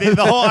 Thank you.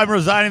 The whole "I'm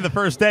resigning" the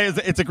first day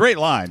it's a great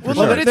line. Well,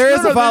 there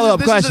is a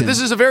follow-up question. This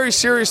is a very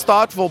serious,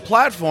 thoughtful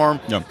platform,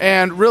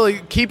 and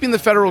really keeping the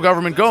federal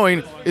government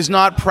going is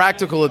not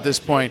practical at this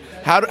point.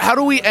 How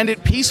do we end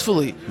it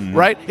peacefully?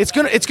 Right? It's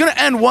gonna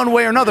end one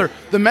way or another.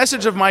 The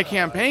message of my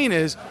campaign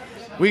is,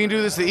 we can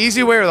do this the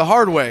easy way or the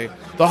hard way.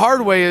 The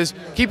hard way is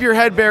keep your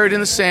head buried in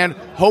the sand,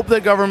 hope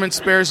that government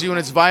spares you in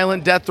its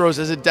violent death throes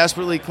as it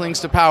desperately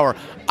clings to power.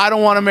 I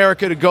don't want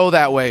America to go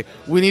that way.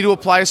 We need to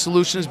apply a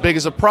solution as big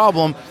as a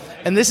problem.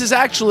 And this is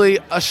actually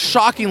a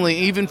shockingly,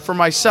 even for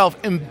myself,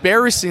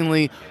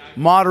 embarrassingly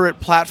moderate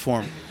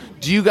platform.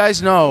 Do you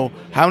guys know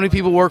how many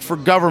people work for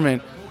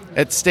government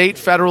at state,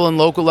 federal, and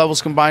local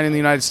levels combined in the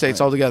United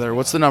States altogether?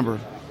 What's the number?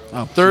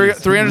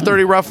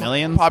 330 rough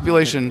millions?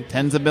 Population.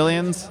 Tens of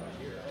billions?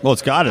 Well,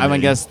 it's got to be. I'm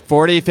going to guess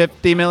 40,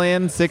 50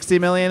 million, 60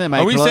 million. Am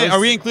I close? Are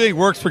we including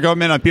works for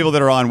government on people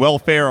that are on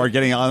welfare or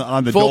getting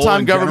on the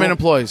full-time government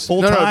employees?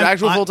 Full-time? No,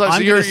 actual full-time. So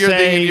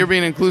you're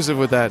being inclusive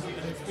with that.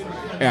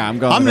 Yeah, I'm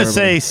going. I'm going to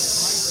say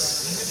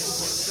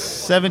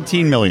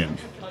 17 million.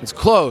 It's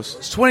close.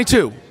 It's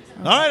 22. All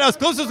right, I was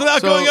closest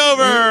without going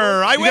over.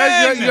 I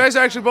win. You guys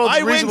are actually both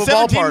reasonable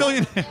ballpark.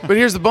 Million. But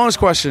here's the bonus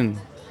question: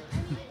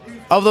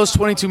 of those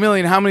 22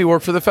 million, how many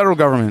work for the federal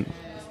government?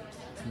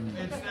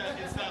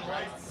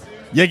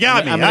 You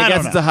got me. I'm going to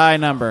guess it's a high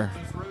number.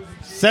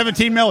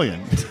 17 million.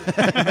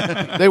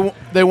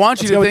 They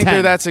want you to think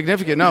they're that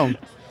significant. No,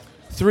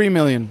 3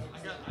 million.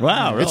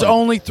 Wow, really? It's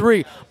only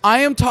 3. I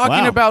am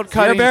talking about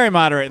cutting. You're very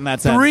moderate in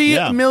that sense.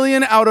 3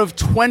 million out of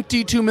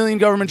 22 million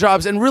government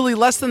jobs, and really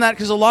less than that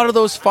because a lot of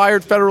those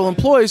fired federal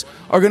employees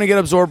are going to get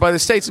absorbed by the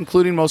states,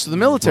 including most of the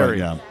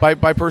military,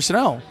 by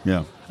personnel.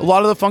 Yeah. A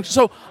lot of the functions.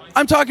 So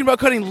I'm talking about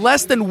cutting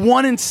less than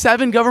 1 in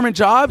 7 government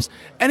jobs.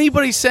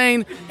 Anybody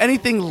saying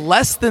anything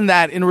less than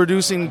that in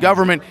reducing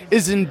government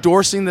is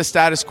endorsing the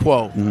status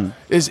quo,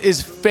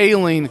 is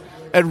failing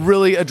at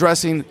really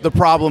addressing the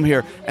problem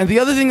here. And the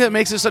other thing that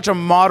makes it such a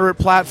moderate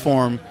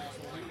platform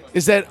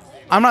is that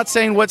I'm not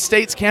saying what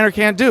states can or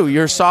can't do.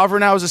 You're sovereign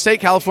now as a state.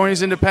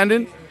 California's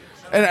independent.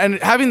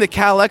 And having the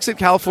Exit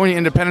California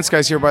Independence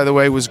guys here, by the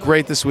way, was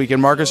great this week.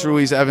 And Marcus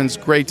Ruiz Evans,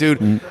 great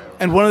dude.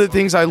 And one of the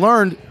things I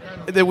learned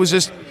that was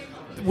just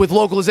with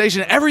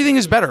localization, everything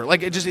is better.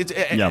 Like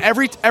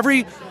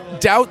every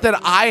doubt that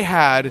I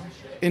had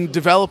in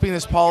developing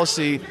this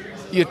policy,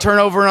 you turn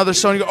over another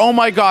stone, you go, oh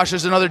my gosh,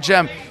 there's another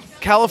gem.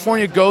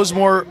 California goes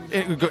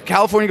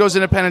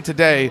independent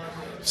today.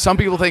 Some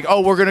people think,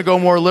 oh, we're going to go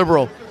more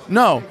liberal.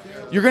 No,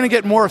 you're going to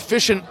get more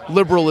efficient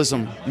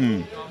liberalism.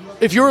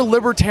 If you're a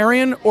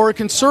libertarian or a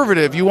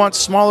conservative, you want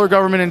smaller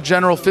government in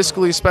general,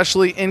 fiscally,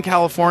 especially in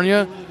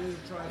California,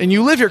 and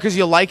you live here because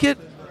you like it,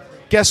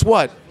 guess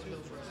what?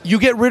 You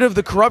get rid of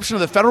the corruption of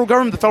the federal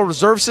government, the Federal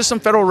Reserve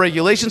System, federal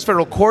regulations,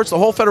 federal courts, the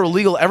whole federal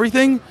legal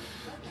everything.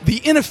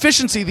 The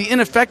inefficiency, the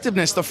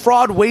ineffectiveness, the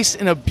fraud, waste,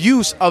 and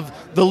abuse of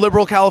the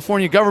liberal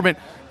California government,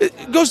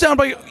 it goes down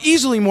by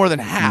easily more than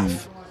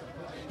half.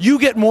 You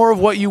get more of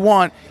what you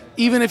want,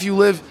 even if you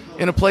live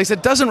in a place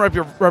that doesn't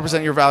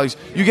represent your values.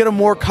 You get a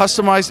more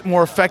customized,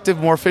 more effective,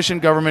 more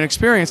efficient government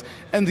experience.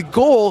 And the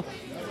goal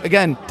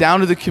again,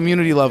 down to the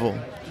community level,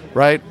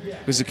 right?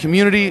 Because the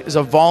community is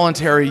a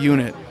voluntary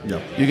unit.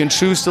 Yep. You can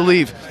choose to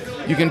leave.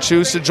 You can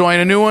choose to join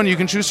a new one. You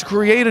can choose to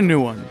create a new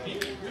one.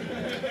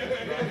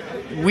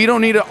 We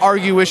don't need to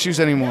argue issues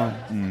anymore.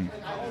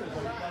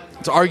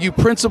 To argue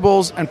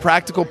principles and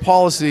practical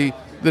policy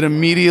that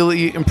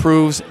immediately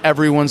improves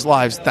everyone's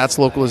lives. That's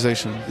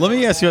localization. Let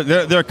me ask you,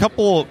 there are a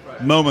couple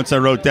moments I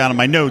wrote down in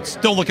my notes.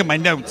 Don't look at my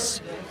notes.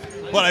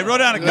 But I wrote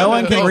down a couple No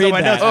one can things read on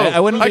my that. notes. I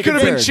wouldn't be I could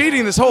have been concerned.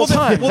 cheating this whole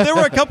time. Well, there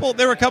were a couple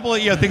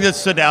things that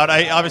stood out.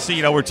 I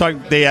obviously, we're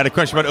talking. They had a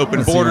question about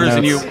open borders,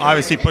 and you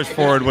obviously pushed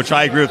forward, which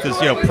I agree with, is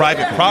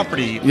private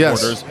property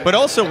Yes. borders. But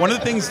also, one of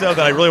the things though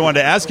that I really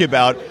wanted to ask you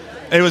about,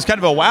 and it was kind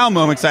of a wow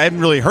moment because I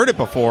hadn't really heard it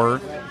before,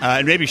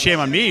 and maybe shame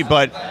on me.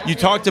 But you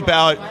talked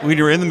about when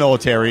you were in the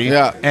military,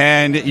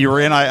 and you were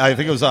in, I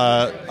think it was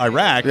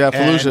Iraq, Yeah,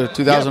 Fallujah,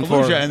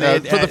 2004. Fallujah,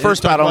 and For the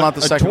first battle, not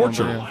the second one,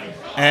 torture. but yeah.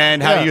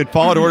 And how Yeah. you had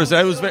followed orders.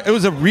 It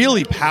was a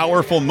really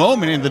powerful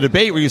moment in the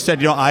debate where you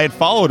said, I had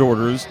followed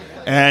orders,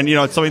 and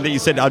it's something that you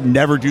said I'd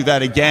never do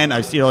that again.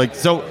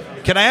 So.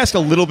 Can I ask a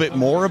little bit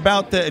more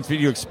about that? Can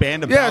you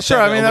expand about that? Yeah, sure.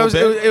 I mean, a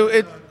little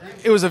bit?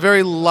 it was a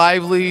very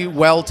lively,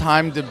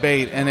 well-timed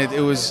debate, and it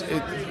was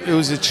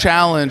a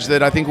challenge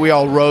that I think we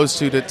all rose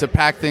to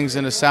pack things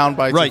into sound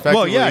bites. Right.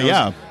 Well, effectively.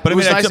 yeah. But it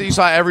was nice that you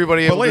saw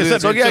everybody But able like to I do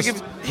said, that. So it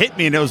just hit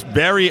me, and it was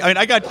very.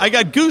 I got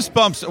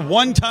goosebumps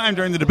one time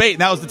during the debate,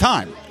 and that was the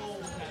time.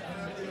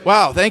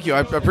 Wow, thank you.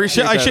 I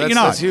appreciate I that. shit you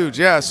That's not. huge.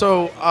 Yeah.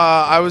 So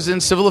I was in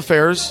civil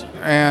affairs,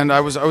 and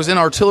I was in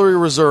artillery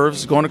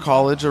reserves, going to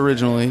college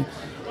originally.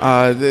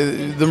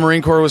 The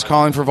Marine Corps was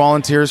calling for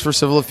volunteers for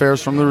civil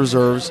affairs from the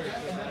reserves.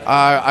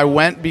 I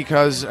went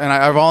because, and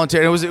I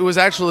volunteered. It was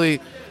actually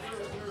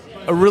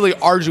a really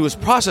arduous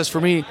process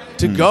for me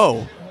to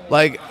go.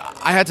 Like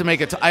I had to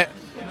make it. I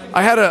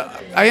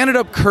ended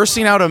up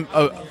cursing out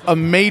a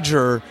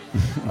major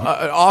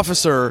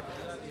officer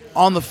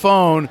on the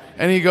phone,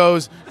 and he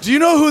goes, "Do you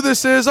know who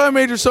this is? I'm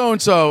Major so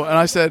and so." And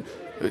I said,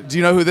 "Do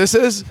you know who this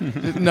is?"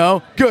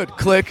 No. Good.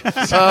 Click.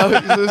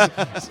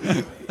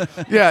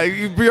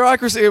 Yeah,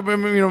 bureaucracy.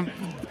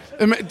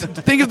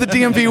 Think of the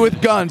DMV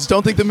with guns.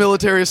 Don't think the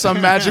military is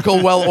some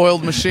magical,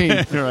 well-oiled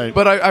machine. Right.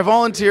 But I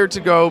volunteered to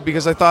go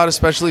because I thought,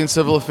 especially in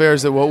civil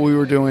affairs, that what we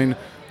were doing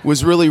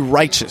was really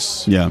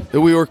righteous. Yeah.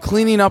 That we were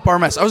cleaning up our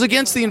mess. I was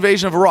against the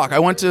invasion of Iraq. I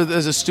went to,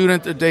 as a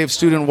student, a day of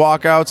student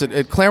walkouts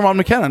at Claremont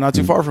McKenna, not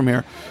too far from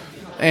here.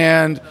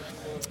 And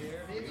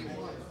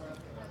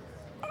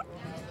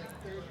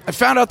I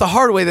found out the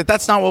hard way that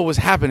that's not what was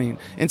happening.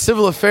 In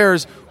civil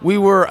affairs, we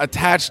were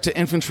attached to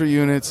infantry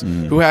units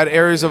who had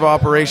areas of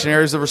operation,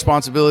 areas of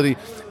responsibility,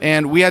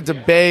 and we had to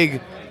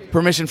beg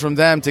permission from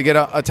them to get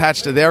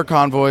attached to their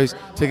convoys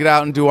to get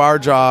out and do our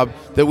job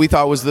that we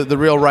thought was the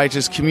real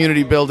righteous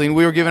community building.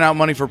 We were giving out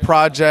money for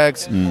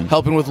projects,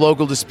 helping with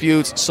local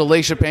disputes,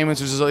 Salacia payments,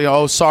 which is,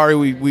 oh, sorry,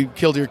 we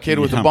killed your kid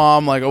with a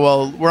bomb. Like,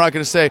 well, we're not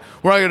going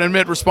to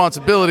admit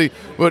responsibility,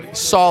 but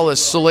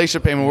solace,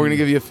 Salacia payment, we're going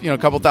to give you a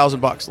couple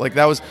 $1,000. Like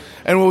that was,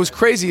 and what was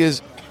crazy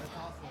is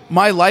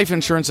my life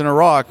insurance in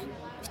Iraq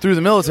through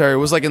the military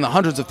was like in the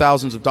hundreds of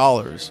thousands of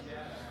dollars.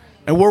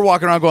 And we're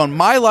walking around going,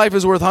 my life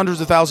is worth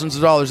hundreds of thousands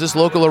of dollars. This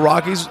local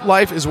Iraqi's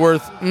life is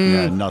worth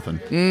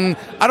nothing.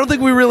 I don't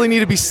think we really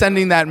need to be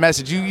sending that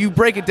message. You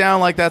break it down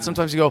like that,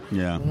 sometimes you go,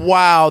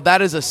 wow,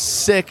 that is a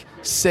sick,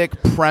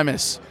 sick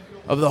premise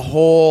of the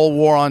whole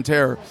war on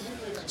terror.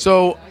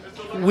 So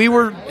we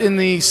were in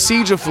the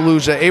siege of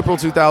Fallujah, April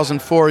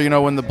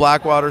 2004, when the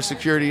Blackwater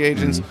security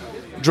agents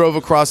drove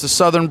across the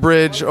southern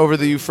bridge over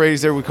the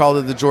Euphrates there. We called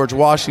it the George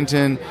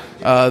Washington.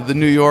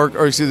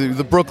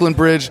 The Brooklyn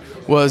Bridge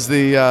was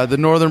the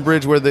northern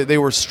bridge where they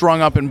were strung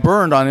up and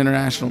burned on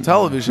international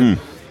television.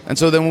 And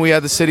so then we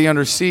had the city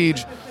under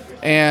siege,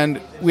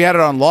 and we had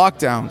it on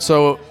lockdown.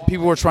 So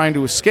people were trying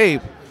to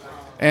escape.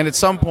 And at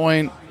some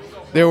point,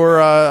 there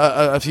were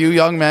a few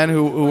young men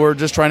who were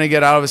just trying to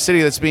get out of a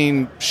city that's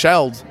being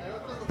shelled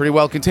pretty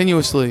well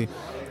continuously,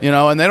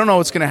 and they don't know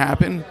what's going to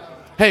happen.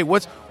 Hey,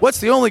 what's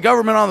the only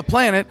government on the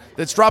planet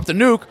that's dropped a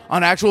nuke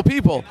on actual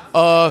people?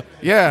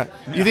 Yeah.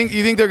 You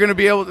think they're going to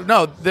be able to?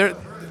 No,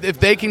 if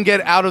they can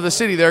get out of the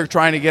city, they're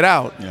trying to get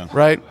out,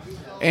 right?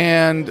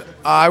 And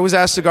I was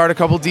asked to guard a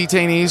couple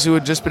detainees who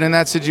had just been in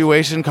that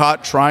situation,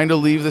 caught trying to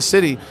leave the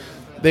city.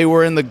 They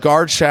were in the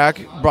guard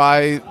shack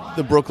by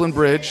the Brooklyn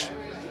Bridge,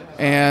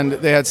 and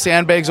they had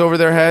sandbags over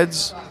their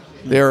heads.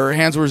 Their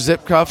hands were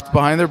zip-cuffed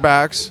behind their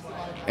backs,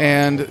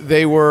 and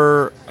they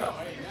were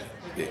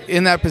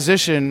in that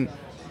position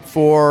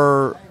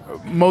for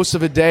most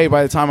of a day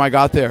by the time I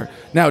got there.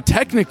 Now,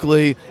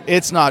 technically,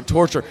 it's not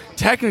torture.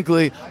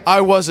 Technically,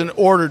 I wasn't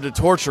ordered to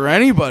torture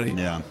anybody.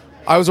 Yeah.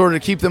 I was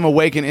ordered to keep them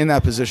awake and in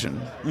that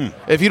position.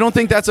 If you don't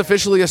think that's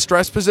officially a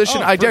stress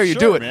position, I dare you,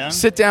 do it. Man.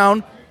 Sit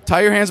down,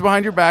 tie your hands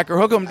behind your back, or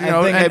hook them,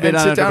 I think I've been and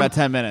on sit it for down about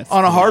 10 minutes.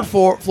 on a hard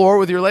floor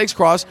with your legs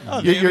crossed.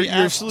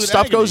 Your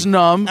stuff goes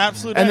numb,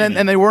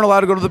 and they weren't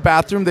allowed to go to the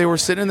bathroom. They were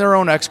sitting in their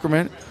own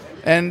excrement,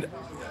 and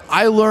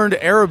I learned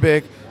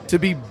Arabic to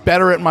be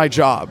better at my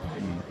job,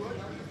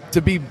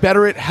 to be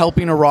better at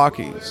helping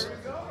Iraqis.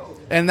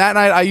 And that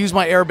night, I used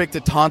my Arabic to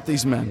taunt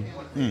these men.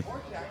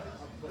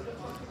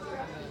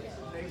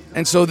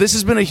 And so this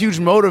has been a huge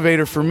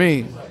motivator for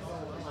me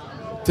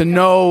to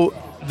know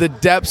the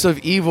depths of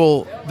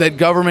evil that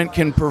government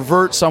can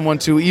pervert someone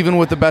to, even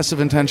with the best of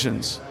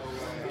intentions.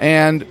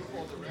 And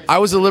I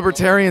was a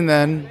libertarian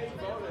then,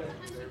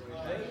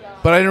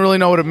 but I didn't really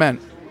know what it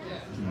meant.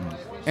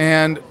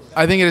 And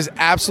I think it is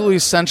absolutely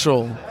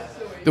essential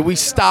that we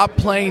stop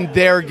playing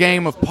their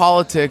game of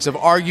politics, of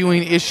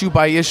arguing issue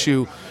by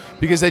issue,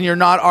 because then you're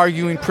not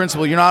arguing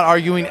principle, you're not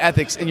arguing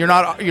ethics, and you're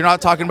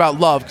not talking about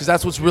love, because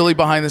that's what's really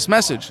behind this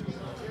message.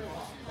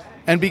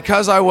 And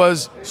because I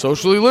was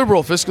socially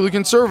liberal, fiscally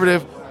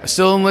conservative, I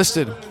still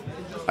enlisted.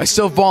 I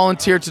still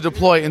volunteered to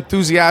deploy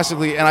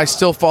enthusiastically, and I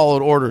still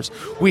followed orders.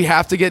 We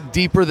have to get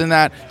deeper than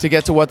that to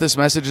get to what this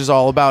message is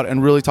all about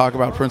and really talk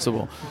about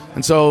principle.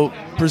 And so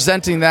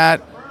presenting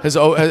that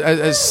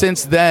has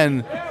since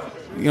then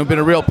been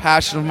a real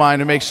passion of mine,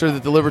 to make sure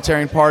that the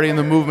Libertarian Party and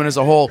the movement as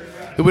a whole,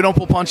 that we don't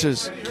pull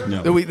punches,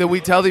 that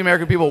we tell the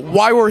American people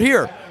why we're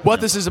here,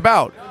 what this is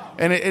about.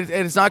 And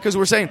it's not because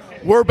we're saying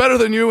we're better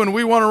than you and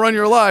we want to run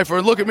your life,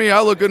 or look at me,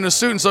 I look good in a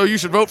suit, and so you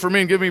should vote for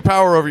me and give me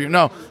power over you.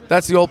 No,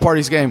 that's the old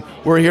party's game.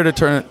 We're here to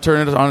turn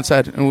it on its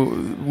head,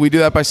 and we do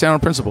that by standing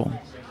on principle.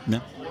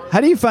 No. How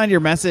do you find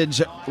your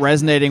message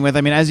resonating with?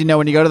 I mean, as you know,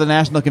 when you go to the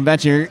national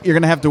convention, you're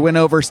going to have to win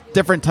over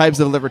different types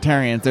of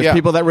libertarians. There's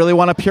people that really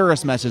want a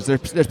purist message.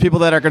 There's people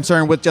that are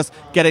concerned with just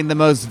getting the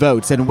most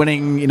votes and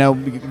winning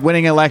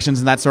elections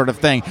and that sort of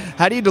thing.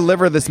 How do you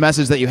deliver this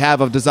message that you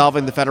have of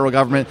dissolving the federal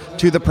government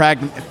to the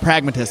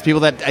pragmatists, people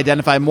that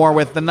identify more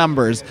with the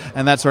numbers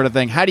and that sort of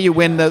thing? How do you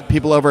win the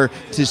people over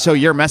to show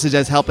your message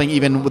as helping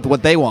even with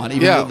what they want,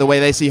 even the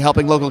way they see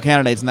helping local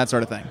candidates and that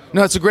sort of thing?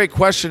 No, it's a great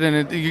question,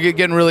 and you're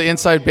getting really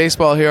inside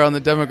baseball here on the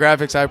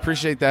demographics. I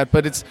appreciate that,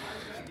 but it's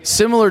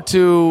similar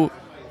to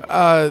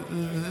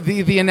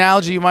the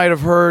analogy you might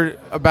have heard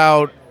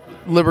about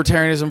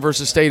libertarianism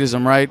versus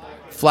statism, right?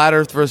 Flat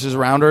Earth versus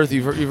round Earth.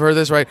 You've heard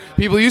this, right?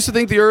 People used to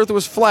think the Earth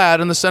was flat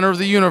in the center of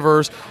the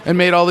universe and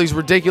made all these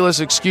ridiculous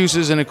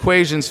excuses and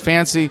equations,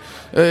 fancy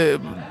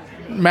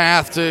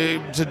math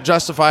to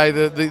justify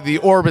the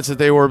orbits that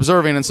they were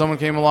observing. And someone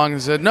came along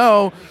and said,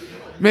 no,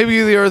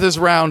 maybe the Earth is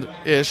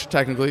round-ish,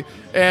 technically,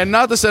 and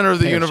not the center of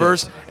the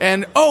universe.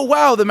 And, oh,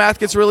 wow, the math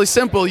gets really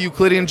simple.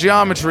 Euclidean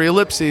geometry,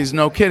 ellipses,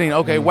 no kidding.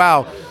 Okay,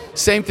 wow.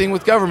 Same thing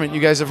with government.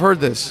 You guys have heard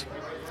this.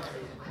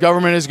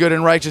 Government is good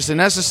and righteous and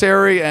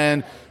necessary,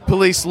 and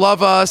police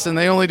love us, and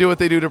they only do what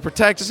they do to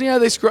protect us. Yeah,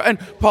 they screw. And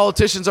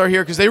politicians are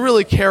here because they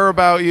really care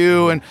about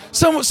you. And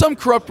some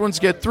corrupt ones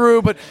get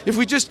through, but if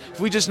we just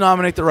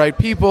nominate the right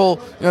people,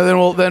 then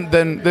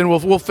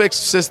we'll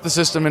fix the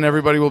system, and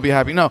everybody will be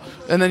happy. No,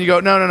 and then you go,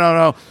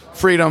 no,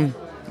 freedom,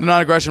 the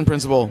non-aggression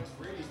principle.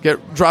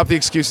 Drop the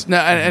excuse.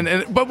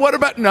 No, but what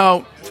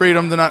about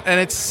freedom? And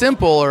it's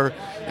simpler.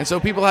 And so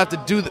people have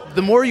to do.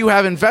 The more you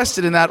have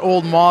invested in that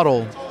old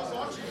model,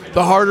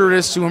 the harder it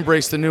is to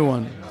embrace the new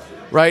one.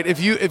 Right? If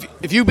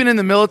you've been in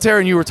the military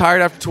and you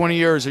retired after 20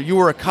 years, or you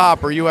were a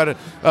cop, or you had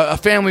a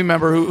family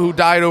member who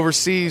died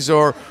overseas,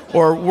 or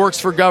works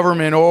for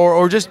government,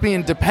 or just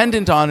being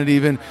dependent on it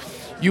even,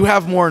 you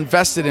have more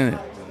invested in it.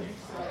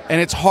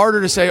 And it's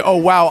harder to say, oh,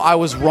 wow, I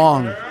was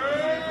wrong.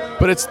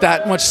 But it's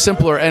that much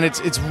simpler, and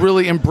it's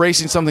really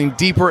embracing something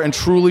deeper and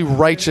truly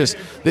righteous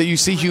that you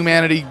see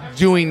humanity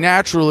doing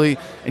naturally,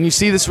 and you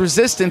see this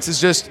resistance is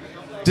just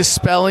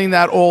dispelling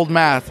that old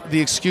math, the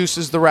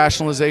excuses, the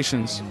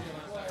rationalizations.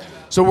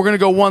 So we're going to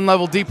go one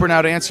level deeper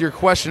now to answer your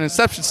question,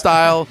 Inception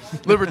style,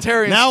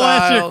 libertarian now style.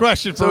 Now answer your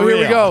question for real. So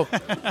here we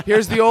go.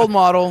 Here's the old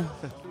model.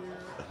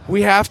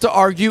 We have to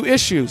argue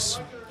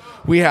issues.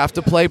 We have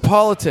to play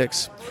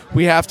politics.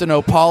 We have to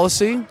know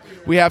policy.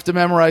 We have to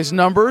memorize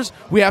numbers.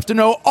 We have to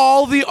know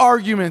all the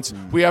arguments.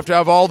 We have to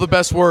have all the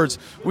best words.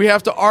 We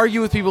have to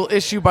argue with people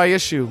issue by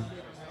issue.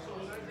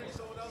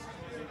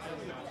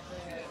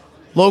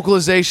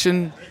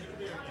 Localization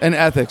and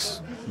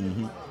ethics.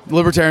 Mm-hmm.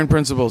 Libertarian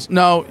principles.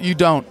 No, you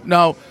don't.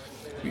 No.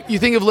 You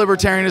think of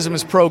libertarianism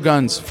as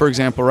pro-guns, for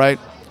example, right?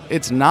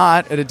 It's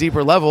not at a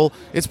deeper level.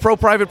 It's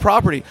pro-private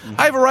property. Mm-hmm.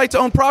 I have a right to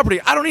own property.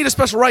 I don't need a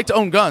special right to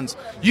own guns.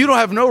 You don't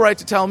have no right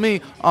to tell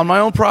me on my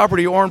own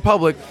property or in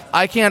public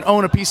I can't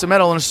own a piece of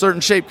metal in a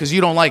certain shape because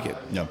you don't like it.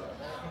 No.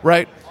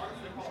 Right?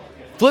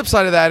 Flip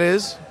side of that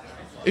is,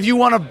 if you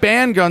want to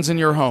ban guns in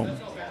your home,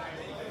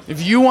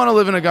 if you want to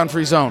live in a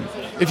gun-free zone,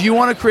 if you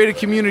want to create a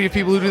community of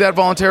people who do that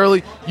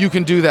voluntarily, you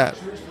can do that.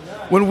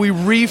 When we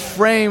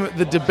reframe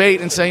the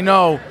debate and say,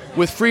 no,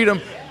 with freedom,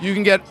 you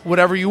can get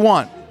whatever you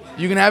want.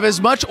 You can have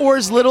as much or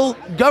as little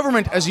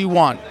government as you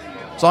want,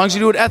 as long as you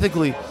do it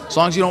ethically, as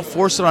long as you don't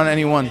force it on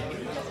anyone.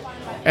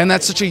 And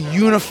that's such a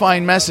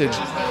unifying message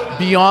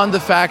beyond the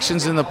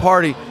factions in the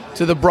party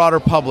to the broader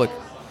public.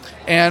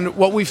 And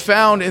what we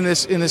found in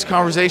this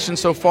conversation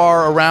so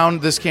far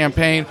around this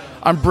campaign,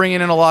 I'm bringing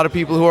in a lot of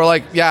people who are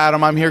like, yeah,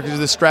 Adam, I'm here because of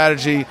this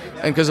strategy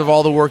and because of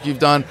all the work you've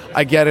done.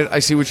 I get it. I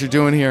see what you're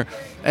doing here.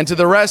 And to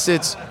the rest, they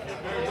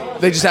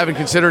just haven't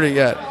considered it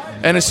yet.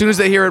 And as soon as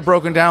they hear it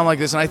broken down like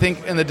this, and I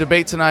think in the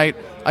debate tonight,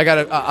 I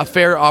got a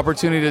fair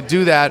opportunity to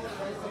do that,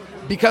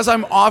 because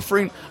I'm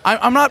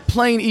not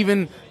playing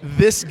even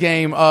this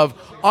game of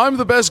I'm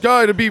the best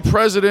guy to be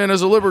president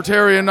as a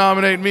libertarian,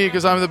 nominate me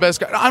because I'm the best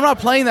guy. I'm not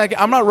playing that game.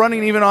 I'm not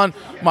running even on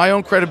my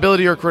own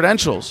credibility or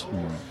credentials.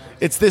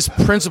 It's this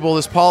principle,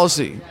 this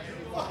policy.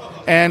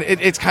 And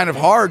it's kind of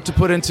hard to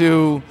put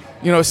into,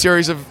 a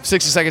series of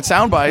 60-second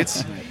sound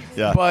bites.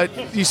 Yeah.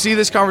 But you see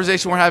this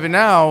conversation we're having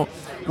now,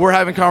 we're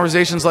having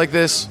conversations like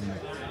this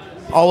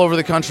all over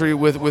the country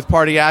with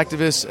party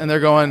activists, and they're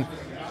going,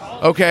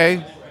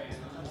 okay,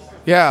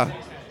 yeah,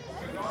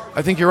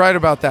 I think you're right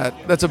about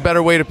that. That's a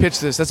better way to pitch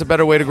this. That's a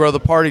better way to grow the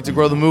party, to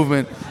grow the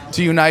movement,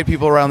 to unite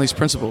people around these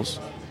principles.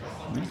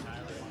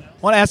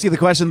 I want to ask you the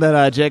question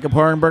that Jacob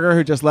Hornberger,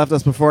 who just left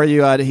us before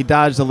you, he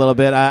dodged a little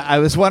bit. I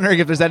was wondering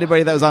if there's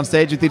anybody that was on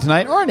stage with you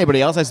tonight, or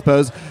anybody else, I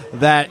suppose,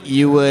 that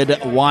you would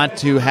want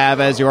to have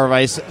as your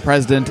vice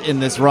president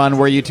in this run,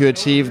 were you to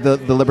achieve the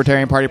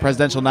Libertarian Party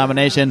presidential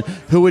nomination.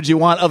 Who would you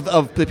want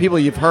of the people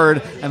you've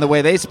heard and the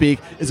way they speak?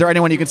 Is there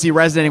anyone you can see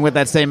resonating with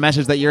that same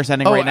message that you're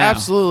sending right now?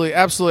 Absolutely.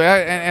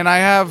 And I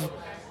have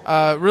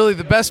really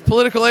the best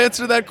political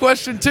answer to that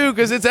question too,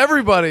 because it's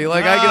everybody.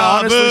 Like I can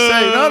honestly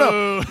say,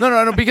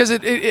 no, because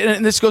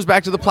and this goes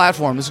back to the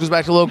platform. This goes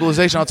back to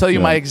localization. I'll tell you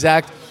my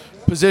exact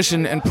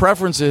position and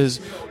preferences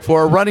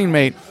for a running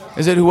mate.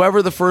 Is that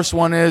whoever the first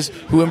one is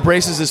who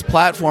embraces this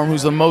platform,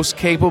 who's the most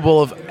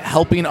capable of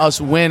helping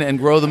us win and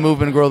grow the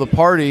movement and grow the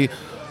party.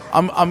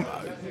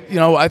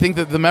 I think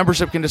that the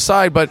membership can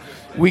decide, but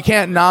we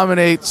can't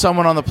nominate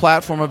someone on the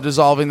platform of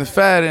dissolving the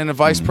Fed and a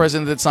vice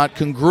president that's not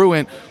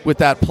congruent with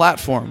that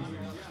platform.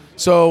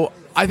 So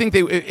I think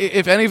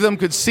if any of them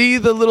could see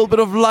the little bit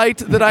of light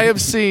that I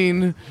have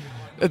seen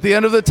at the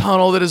end of the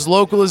tunnel, that is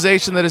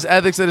localization, that is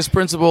ethics, that is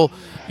principle,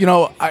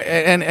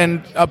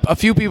 and a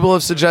few people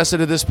have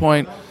suggested at this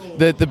point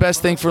that the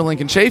best thing for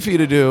Lincoln Chafee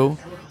to do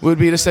would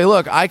be to say,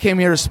 look, I came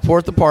here to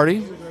support the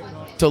party,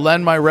 to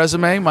lend my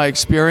resume, my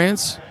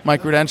experience, my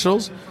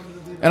credentials,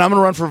 and I'm going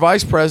to run for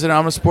vice president.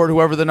 I'm going to support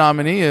whoever the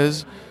nominee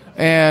is,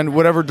 and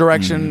whatever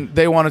direction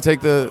they want to take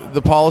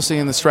the policy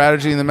and the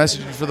strategy and the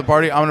messaging for the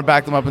party, I'm going to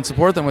back them up and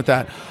support them with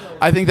that.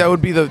 I think that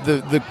would be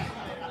the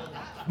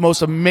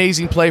most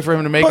amazing play for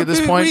him to make at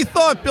this point. We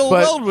thought Bill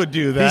Weld would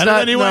do that, and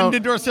then he went and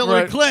endorsed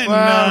Hillary Clinton.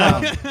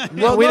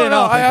 Well, we didn't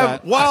know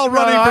that. While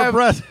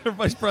running for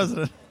vice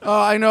president.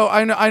 I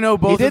know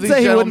both he of did these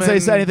say gentlemen. He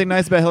wouldn't say anything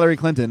nice about Hillary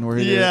Clinton. Where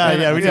he we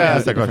didn't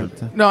ask that question.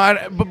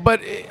 No,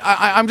 but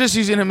I'm just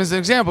using him as an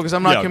example because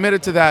I'm not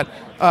committed to that.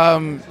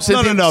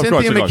 Cynthia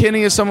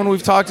McKinney is someone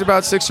we've talked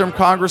about, 6-term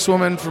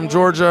congresswoman from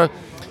Georgia,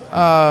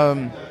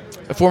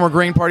 a former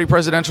Green Party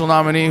presidential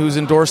nominee who's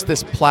endorsed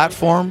this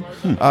platform.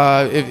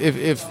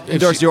 If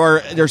endorsed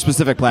your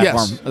specific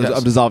platform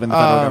of dissolving the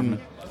federal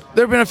government.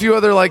 There have been a few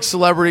other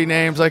celebrity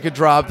names I could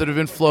drop that have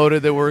been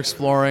floated that we're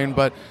exploring,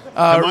 but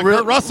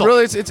Kurt Russell.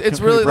 Really, it's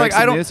really like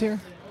I don't.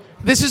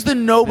 This is the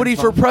nobody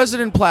for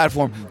president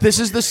platform. This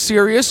is the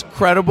serious,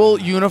 credible,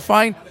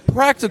 unifying,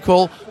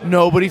 practical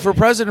nobody for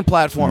president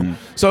platform.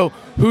 So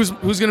who's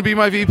going to be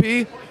my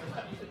VP?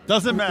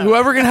 Doesn't matter.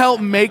 Whoever can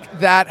help make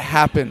that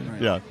happen.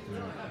 Yeah.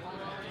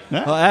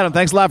 Well, Adam,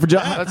 thanks a lot for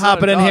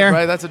hopping in here.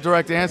 Right, that's a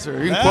direct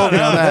answer. You can quote me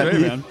on that.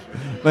 Great, man.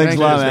 Thanks a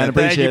lot, man.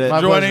 Thank Appreciate you it. for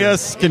joining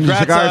us.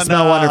 Congrats cigars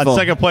smell wonderful. On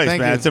second place,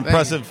 Thank man. you. It's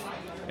impressive.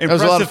 That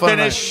was a lot of fun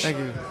finish. tonight.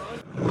 Thank you.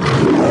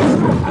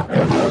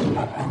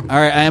 All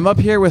right, I am up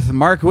here with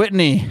Mark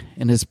Whitney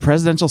in his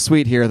presidential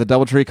suite here at the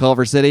Doubletree,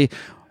 Culver City.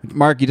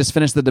 Mark, you just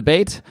finished the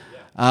debate.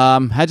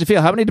 How'd you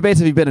feel? How many debates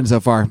have you been in so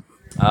far?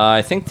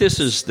 I think this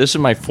is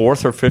my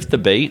fourth or fifth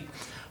debate.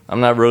 I'm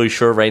not really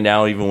sure right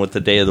now even what the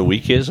day of the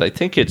week is. I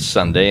think it's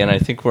Sunday, and I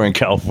think we're in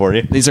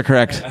California. These are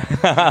correct.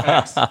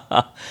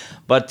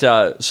 But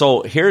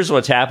so here's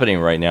what's happening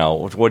right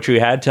now. What you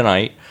had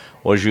tonight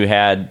was you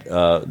had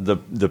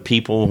the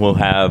people who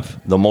have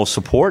the most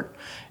support,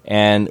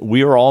 and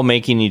we are all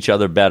making each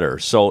other better.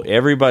 So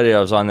everybody I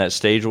was on that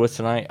stage with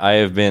tonight, I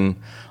have been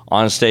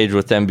on stage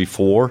with them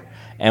before,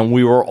 and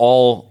we were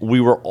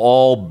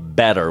all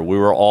better. We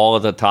were all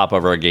at the top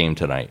of our game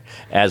tonight,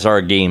 as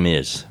our game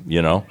is,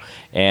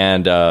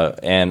 And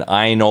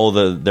I know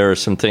that there are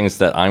some things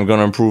that I'm going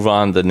to improve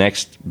on. The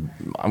next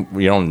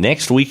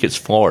week it's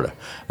Florida,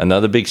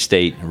 another big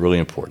state, really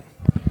important.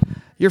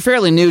 You're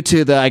fairly new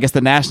to the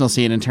national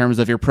scene in terms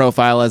of your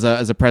profile as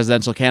a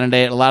presidential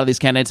candidate. A lot of these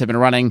candidates have been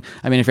running.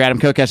 I mean, if you're Adam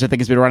Kokesh, I think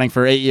he's been running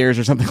for 8 years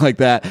or something like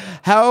that.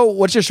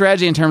 What's your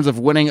strategy in terms of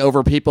winning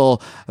over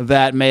people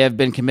that may have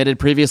been committed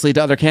previously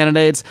to other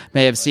candidates,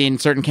 may have seen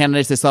certain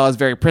candidates they saw as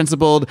very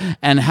principled,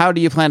 and how do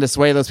you plan to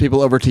sway those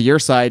people over to your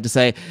side to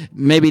say,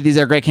 maybe these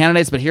are great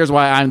candidates, but here's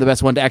why I'm the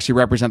best one to actually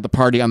represent the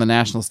party on the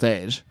national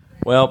stage?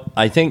 Well,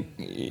 I think,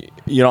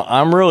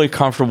 I'm really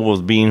comfortable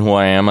with being who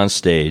I am on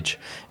stage,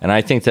 and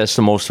I think that's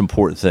the most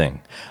important thing.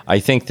 I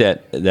think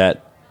that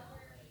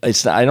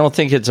I don't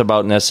think it's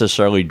about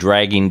necessarily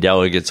dragging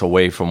delegates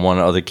away from one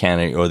other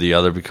candidate or the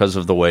other because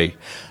of the way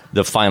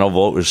the final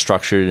vote was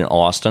structured in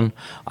Austin.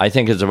 I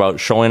think it's about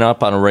showing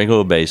up on a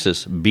regular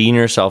basis, being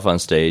yourself on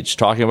stage,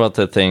 talking about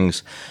the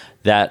things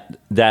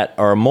that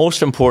are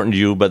most important to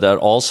you, but that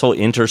also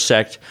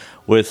intersect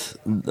with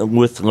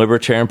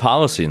libertarian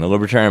policy and the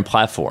libertarian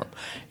platform.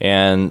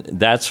 And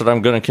that's what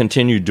I'm going to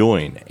continue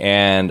doing.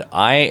 And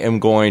I am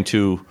going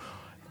to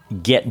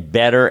get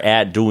better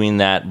at doing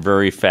that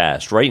very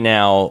fast. Right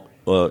now,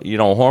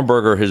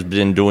 Hornberger has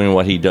been doing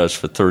what he does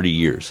for 30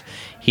 years.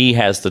 He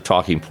has the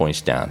talking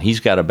points down.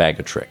 He's got a bag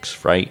of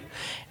tricks, right?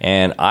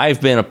 And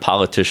I've been a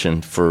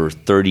politician for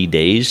 30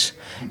 days,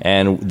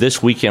 and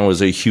this weekend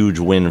was a huge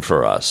win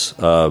for us.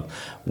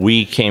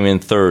 We came in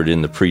third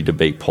in the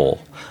pre-debate poll.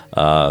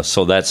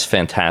 So that's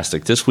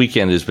fantastic. This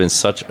weekend has been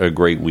such a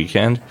great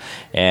weekend,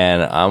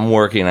 and I'm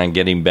working on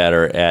getting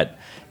better at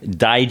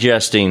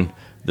digesting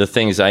the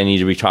things I need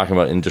to be talking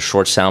about into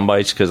short sound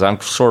bites, because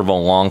I'm sort of a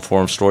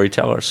long-form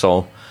storyteller.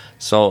 So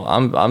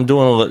I'm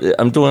doing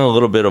a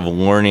little bit of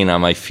learning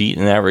on my feet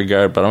in that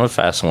regard, but I'm a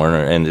fast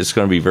learner, and it's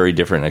going to be very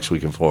different next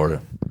week in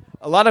Florida.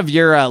 A lot of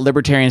your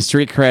libertarian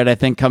street cred, I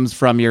think, comes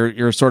from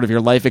your sort of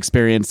your life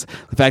experience.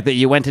 The fact that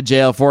you went to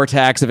jail for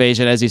tax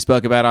evasion, as you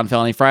spoke about on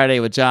Felony Friday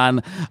with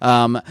John,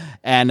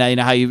 and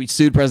how you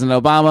sued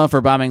President Obama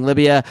for bombing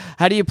Libya.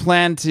 How do you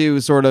plan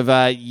to sort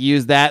of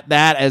use that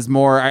as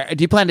more?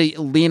 Do you plan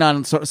to lean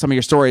on some of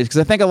your stories? Because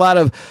I think a lot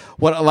of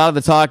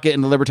the talk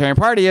in the Libertarian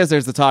Party is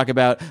there's the talk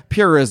about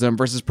purism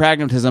versus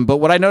pragmatism. But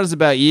what I notice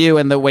about you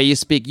and the way you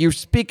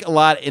speak a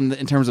lot in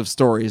terms of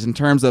stories, in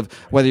terms of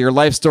whether your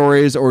life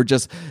stories or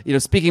just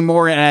speaking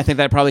more, and I think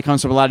that probably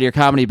comes from a lot of your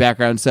comedy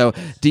background. So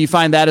do you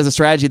find that as a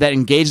strategy that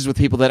engages with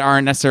people that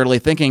aren't necessarily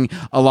thinking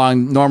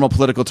along normal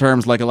political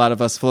terms like a lot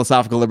of us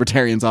philosophical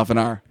libertarians often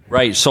are?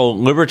 Right. So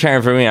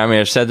libertarian for me,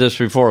 I've said this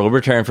before,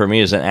 libertarian for me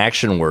is an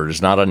action word. It's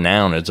not a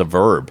noun. It's a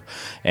verb.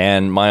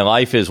 And my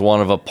life is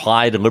one of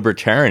applied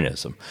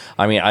libertarianism.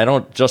 I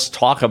don't just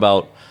talk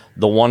about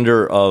the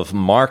wonder of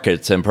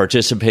markets and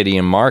participating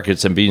in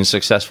markets and being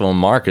successful in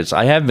markets.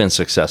 I have been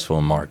successful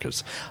in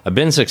markets. I've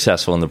been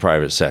successful in the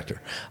private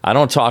sector. I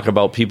don't talk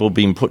about people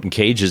being put in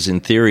cages in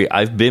theory.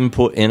 I've been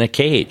put in a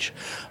cage.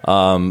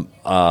 I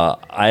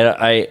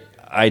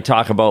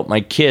talk about my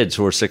kids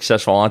who are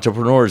successful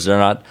entrepreneurs. They're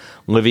not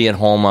living at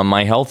home on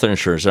my health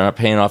insurance. They're not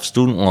paying off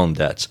student loan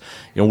debts.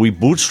 We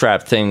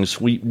bootstrap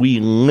things. We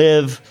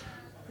live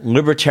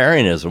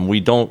libertarianism. We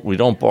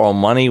don't borrow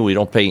money. We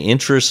don't pay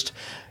interest.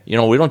 We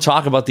don't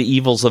talk about the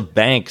evils of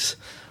banks.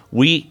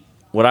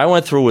 What I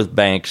went through with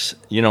banks,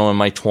 in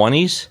my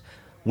 20s,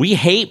 we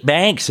hate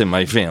banks in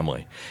my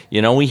family.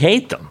 We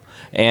hate them.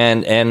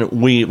 And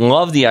we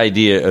love the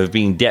idea of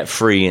being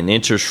debt-free and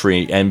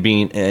interest-free and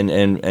being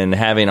and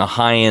having a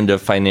high end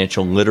of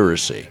financial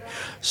literacy.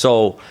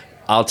 So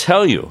I'll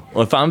tell you,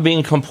 if I'm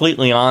being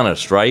completely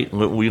honest, right?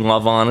 We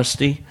love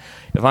honesty.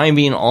 If I'm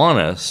being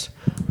honest,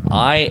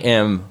 I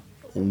am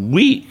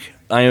weak.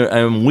 I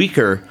am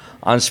weaker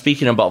on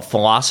speaking about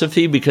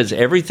philosophy because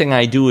everything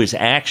I do is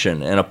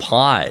action and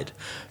applied.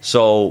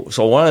 So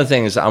one of the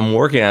things I'm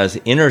working on is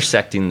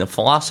intersecting the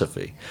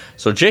philosophy.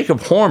 So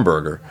Jacob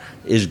Hornberger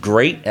is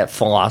great at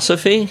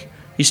philosophy.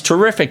 He's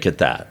terrific at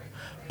that.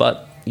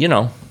 But,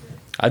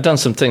 I've done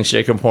some things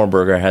Jacob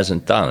Hornberger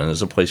hasn't done, and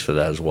there's a place for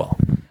that as well.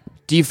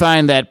 Do you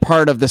find that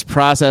part of this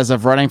process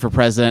of running for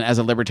president as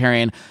a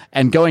libertarian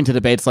and going to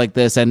debates like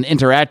this and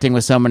interacting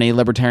with so many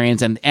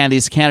libertarians and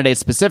these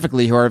candidates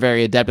specifically who are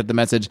very adept at the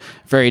message,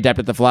 very adept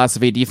at the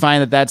philosophy, do you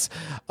find that that's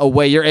a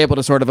way you're able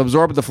to sort of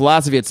absorb the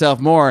philosophy itself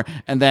more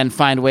and then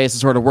find ways to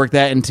sort of work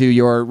that into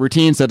your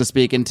routine, so to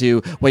speak,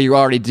 into what you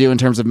already do in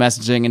terms of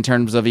messaging, in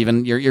terms of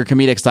even your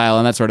comedic style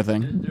and that sort of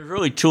thing? There's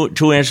really two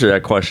answers to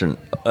that question.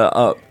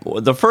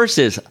 The first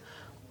is,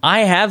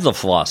 I have the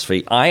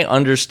philosophy. I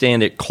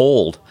understand it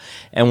cold.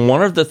 And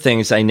one of the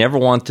things I never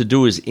want to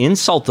do is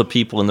insult the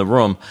people in the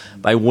room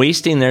by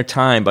wasting their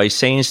time by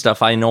saying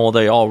stuff I know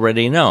they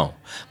already know.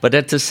 But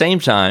at the same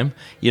time,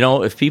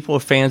 if people are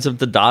fans of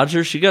the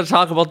Dodgers, you got to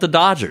talk about the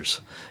Dodgers.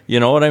 You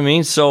know what I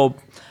mean? So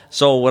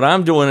what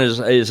I'm doing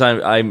is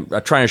I'm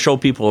trying to show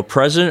people a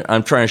president.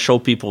 I'm trying to show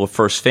people a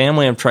first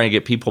family. I'm trying to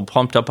get people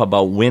pumped up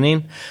about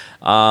winning.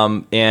 But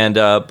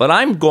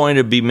I'm going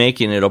to be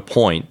making it a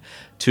point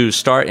to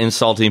start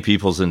insulting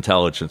people's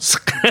intelligence.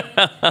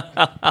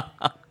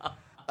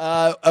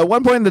 At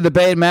one point in the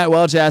debate, Matt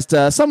Welch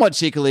somewhat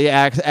cheekily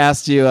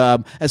asked you,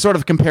 and sort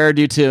of compared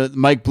you to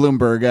Mike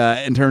Bloomberg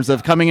in terms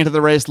of coming into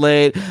the race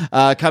late,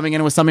 coming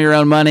in with some of your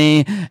own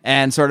money,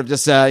 and sort of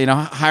just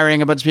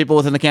hiring a bunch of people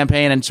within the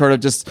campaign and sort of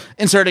just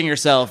inserting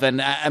yourself.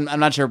 And I'm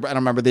not sure, I don't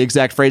remember the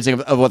exact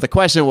phrasing of what the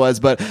question was,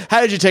 but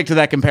how did you take to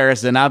that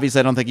comparison? Obviously,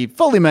 I don't think he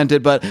fully meant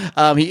it, but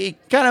he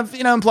kind of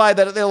implied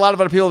that a lot of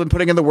other people have been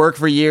putting in the work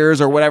for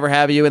years or whatever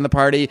have you in the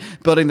party,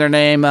 building their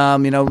name,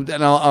 and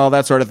all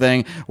that sort of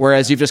thing,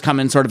 whereas you've just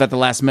come in sort of at the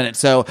last minute.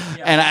 So,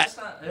 yeah,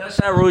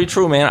 that's not really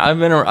true, man. I've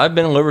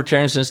been a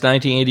libertarian since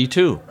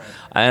 1982,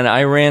 and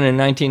I ran in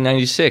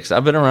 1996.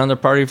 I've been around the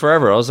party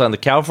forever. I was on the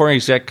California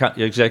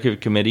Executive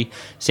Committee,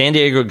 San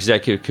Diego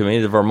Executive Committee,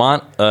 the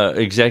Vermont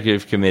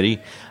Executive Committee.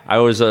 I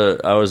was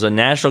a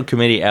national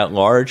committee at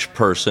large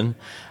person,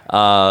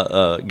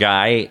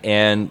 guy,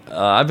 and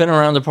I've been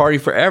around the party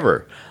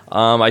forever.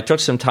 I took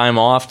some time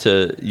off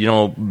to,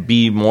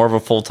 be more of a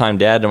full-time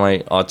dad to my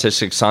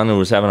autistic son who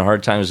was having a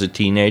hard time as a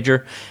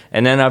teenager.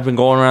 And then I've been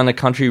going around the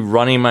country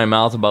running my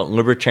mouth about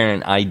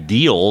libertarian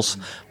ideals,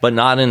 but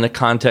not in the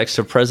context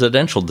of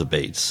presidential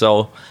debates.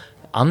 So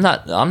I'm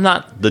not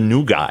the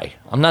new guy.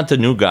 I'm not the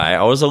new guy.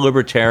 I was a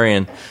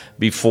libertarian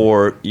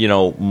before,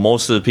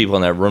 most of the people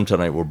in that room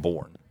tonight were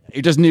born.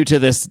 You're just new to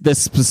this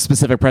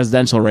specific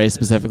presidential race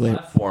specifically.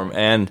 Platform.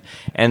 And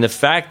the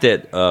fact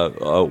that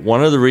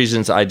one of the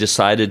reasons I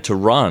decided to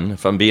run,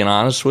 if I'm being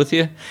honest with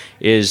you,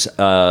 is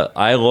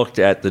I looked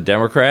at the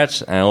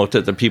Democrats and I looked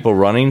at the people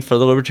running for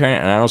the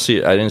Libertarian, and I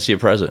didn't see a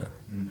president.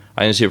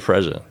 I didn't see a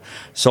president.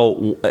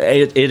 So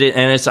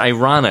it's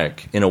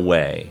ironic in a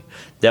way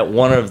that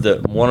one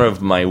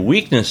of my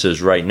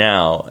weaknesses right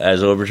now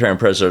as a Libertarian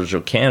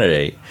presidential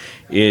candidate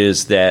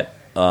is that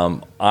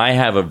I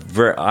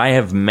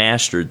have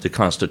mastered the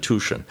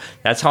Constitution.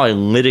 That's how I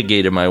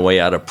litigated my way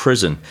out of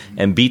prison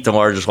and beat the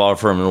largest law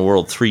firm in the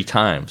world 3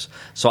 times.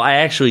 So I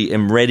actually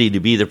am ready to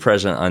be the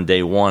president on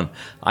day one.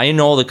 I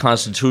know the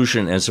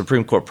Constitution and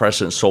Supreme Court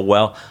precedent so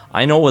well.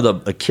 I know where the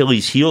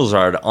Achilles heels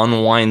are to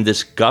unwind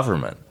this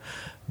government.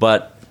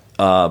 But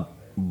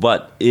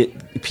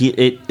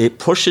it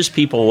pushes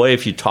people away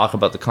if you talk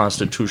about the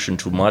Constitution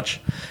too much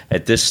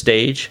at this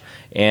stage.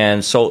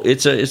 And so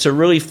it's a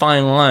really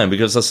fine line,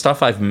 because the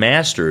stuff I've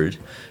mastered,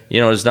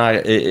 is not.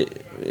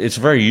 It's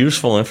very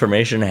useful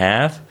information to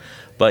have.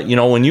 But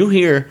when you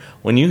hear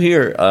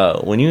Hornberger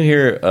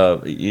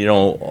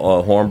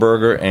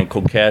and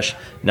Kokesh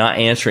not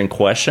answering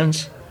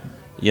questions,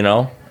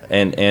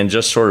 and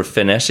just sort of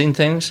finessing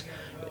things,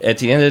 at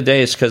the end of the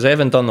day, it's because they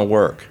haven't done the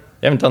work.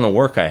 They haven't done the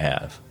work I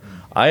have.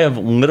 I have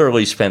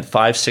literally spent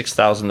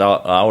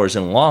 $5,000-6,000 hours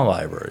in law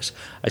libraries.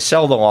 I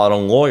sell the law to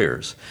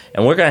lawyers,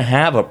 and we're going to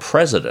have a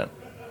president.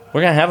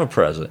 We're going to have a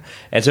president.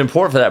 And it's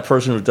important for that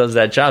person who does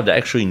that job to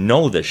actually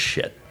know this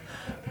shit.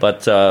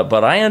 But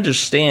I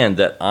understand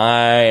that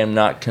I am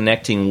not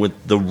connecting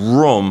with the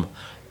room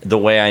the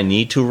way I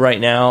need to right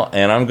now,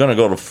 and I'm going to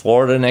go to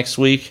Florida next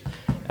week,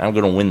 and I'm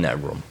going to win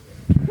that room.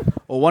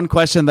 Well, one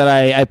question that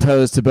I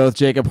posed to both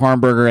Jacob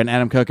Hornberger and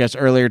Adam Kokesh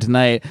earlier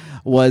tonight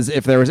was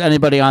if there was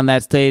anybody on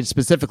that stage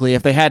specifically,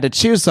 if they had to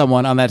choose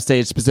someone on that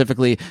stage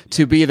specifically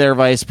to be their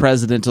vice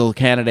presidential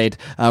candidate,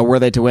 were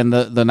they to win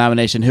the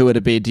nomination, who would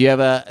it be?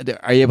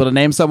 Are you able to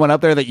name someone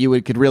up there that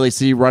you could really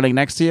see running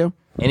next to you?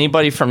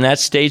 Anybody from that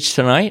stage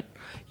tonight?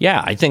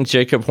 Yeah, I think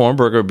Jacob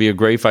Hornberger would be a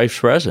great vice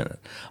president.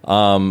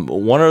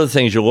 One of the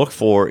things you look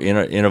for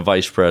in a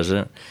vice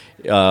president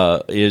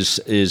is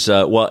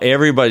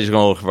everybody's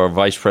going to look for a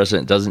vice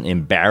president that doesn't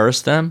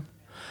embarrass them.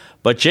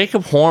 But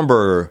Jacob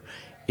Hornberger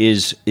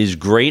is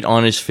great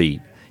on his feet.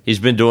 He's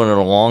been doing it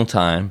a long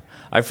time.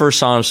 I first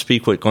saw him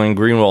speak with Glenn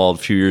Greenwald a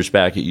few years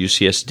back at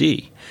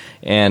UCSD.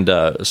 And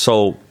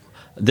so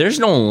there's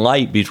no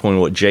light between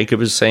what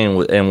Jacob is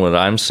saying and what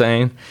I'm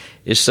saying.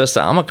 It's just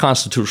that I'm a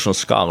constitutional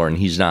scholar and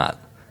he's not.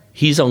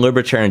 He's a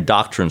libertarian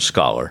doctrine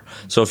scholar.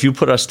 So if you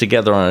put us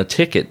together on a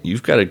ticket,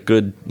 you've got a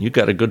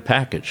good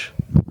package.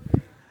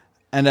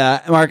 And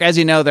Mark, as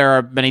you know, there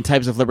are many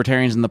types of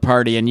libertarians in the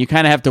party, and you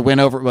kind of have to win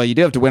over. Well, you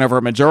do have to win over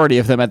a majority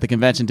of them at the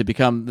convention to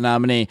become the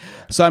nominee.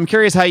 So I'm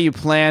curious how you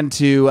plan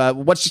to.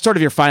 What's sort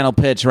of your final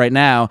pitch right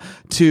now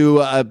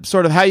to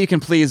sort of how you can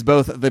please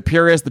both the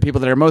purists, the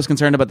people that are most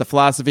concerned about the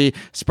philosophy,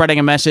 spreading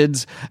a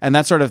message, and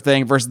that sort of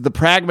thing, versus the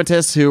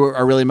pragmatists who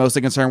are really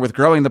mostly concerned with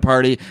growing the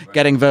party,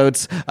 getting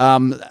votes.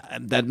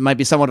 That might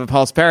be somewhat of a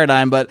false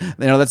paradigm, but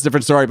that's a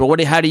different story.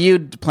 But how do you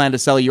plan to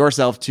sell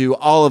yourself to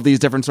all of these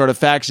different sort of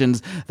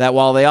factions that,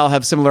 while they all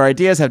have similar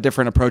ideas, have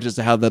different approaches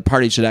to how the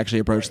party should actually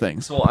approach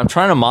things? So I'm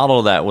trying to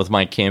model that with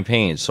my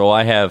campaign. So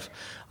I have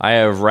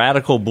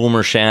radical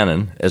Boomer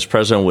Shannon as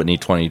President Whitney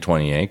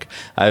 2028.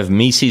 I have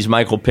Mises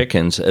Michael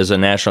Pickens as a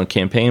national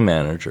campaign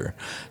manager.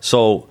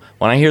 So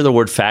when I hear the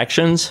word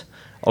factions,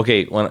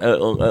 okay, when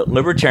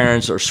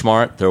libertarians are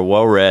smart, they're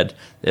well-read,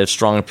 they have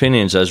strong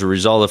opinions as a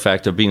result of the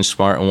fact of being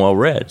smart and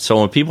well-read.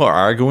 So when people are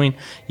arguing,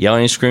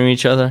 yelling and screaming at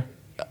each other,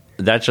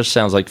 that just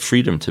sounds like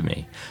freedom to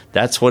me.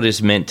 That's what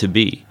it's meant to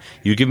be.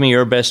 You give me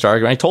your best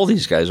argument. I told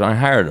these guys when I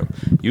hired them,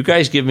 you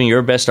guys give me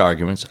your best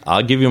arguments,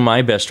 I'll give you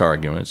my best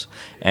arguments,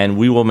 and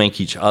we will make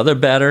each other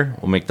better,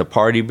 we'll make the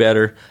party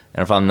better,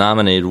 and if I'm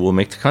nominated, we'll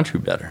make the country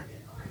better.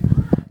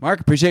 Mark,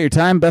 appreciate your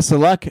time. Best of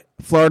luck.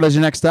 Florida's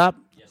your next stop.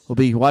 We'll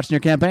be watching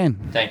your campaign.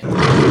 Thank you.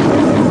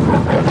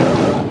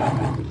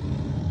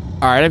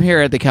 All right, I'm here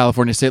at the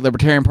California State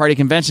Libertarian Party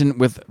Convention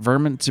with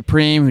Vermin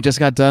Supreme, who just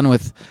got done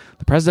with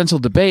the presidential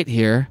debate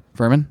here.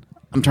 Vermin,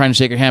 I'm trying to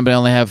shake your hand, but I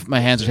only have my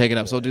hands are taken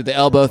up, so we'll do the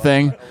elbow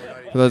thing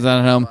for those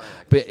not at home.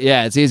 But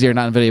yeah, it's easier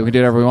not in video. We can do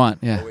whatever we want.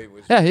 Yeah,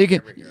 you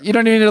can. You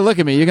don't even need to look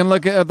at me. You can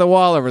look at the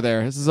wall over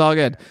there. This is all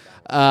good.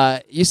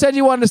 You said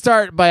you wanted to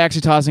start by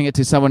actually tossing it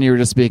to someone you were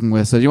just speaking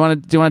with. So do you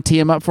want to tee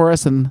him up for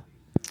us? And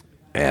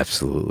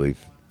absolutely.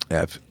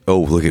 Oh,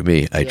 look at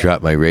me. I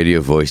dropped my radio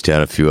voice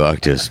down a few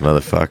octaves,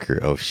 motherfucker.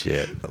 Oh,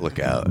 shit. Look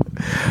out.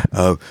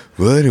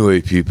 Well,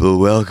 anyway, people,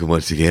 welcome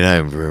once again.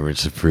 I'm Vermin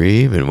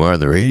Supreme, and we're on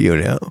the radio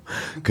now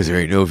because there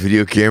ain't no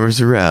video cameras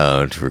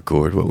around to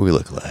record what we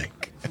look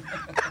like.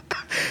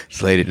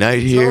 It's late at night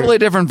here. Totally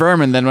different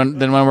Vermin than when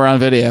we're on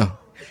video.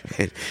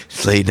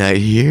 It's late night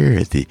here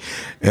at the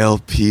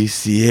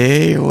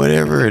LPCA or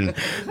whatever, and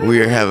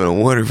we are having a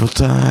wonderful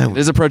time. It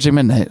is approaching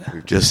midnight.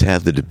 We just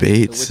had the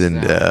debates,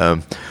 and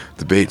the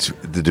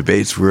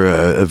debates were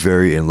a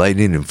very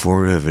enlightening,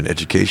 informative, and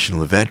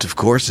educational event, of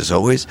course, as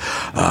always.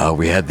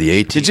 We had the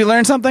 18th. Did you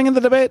learn something in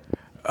the debate?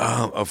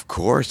 Of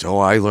course. Oh,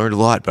 I learned a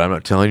lot, but I'm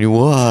not telling you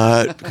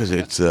what, because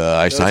it's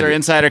Those are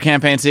insider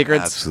campaign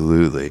secrets?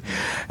 Absolutely.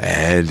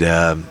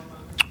 And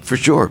for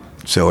sure.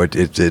 So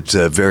it's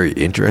a very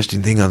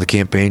interesting thing on the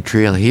campaign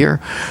trail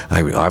here.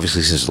 I mean,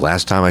 obviously, since the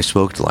last time I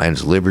spoke to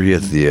Lions of Liberty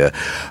at the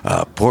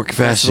Pork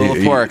Fest,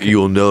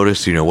 you'll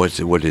notice,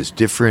 what is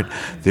different.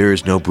 There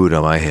is no boot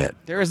on my head.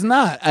 There is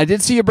not. I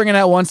did see you bringing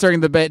out once during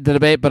the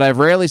debate, but I've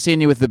rarely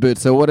seen you with the boot.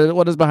 So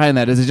what is behind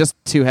that? Is it just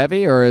too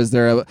heavy, or is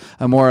there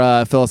a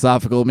more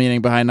philosophical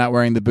meaning behind not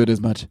wearing the boot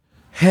as much?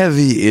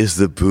 Heavy is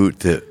the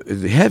boot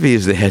heavy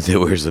is the head that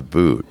wears the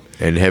boot,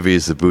 and heavy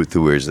is the boot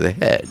that wears the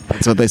head.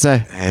 That's what they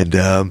say. And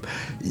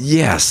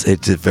yes,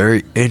 it's a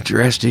very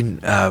interesting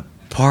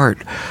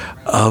part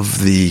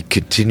of the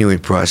continuing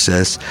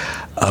process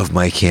of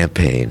my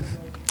campaign.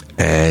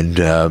 And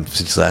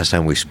since last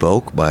time we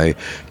spoke, my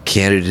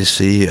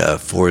candidacy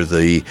for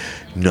the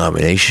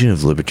nomination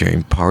of the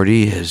Libertarian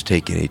Party has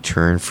taken a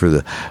turn for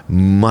the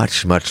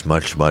much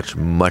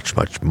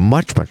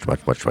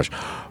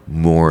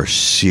more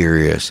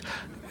serious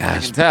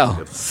aspect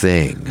of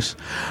things.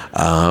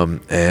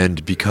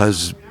 And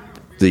because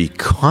the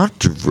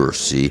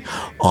controversy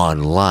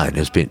online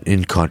has been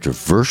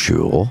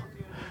incontrovertible.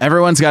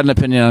 Everyone's got an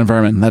opinion on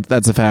Vermin.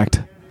 That's a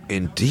fact.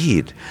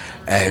 Indeed.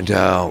 And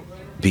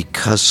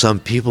because some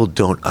people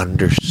don't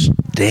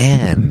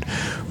understand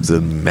the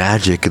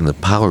magic and the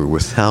power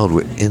withheld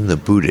within the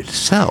boot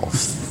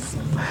itself,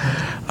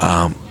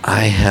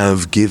 I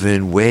have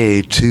given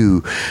way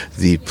to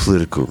the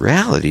political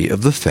reality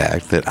of the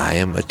fact that I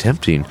am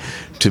attempting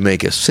to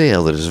make a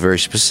sale that is a very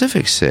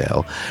specific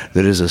sale,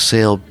 that is a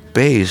sale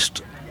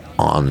based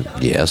on,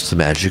 yes, the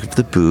magic of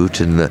the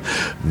boot and the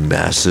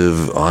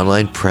massive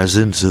online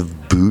presence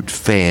of boot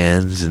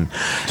fans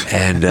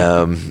and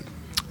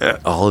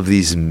all of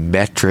these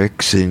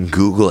metrics in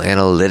Google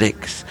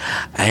Analytics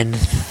and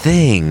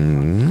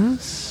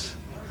things.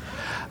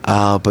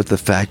 But the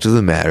fact of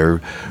the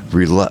matter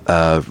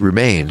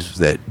remains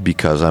that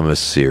because I'm a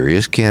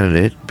serious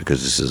candidate,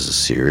 because this is a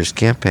serious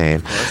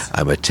campaign,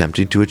 I'm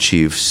attempting to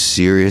achieve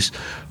serious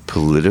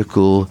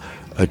political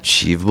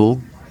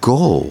achievable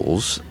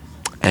goals,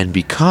 and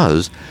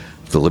because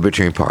the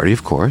Libertarian Party,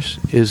 of course,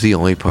 is the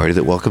only party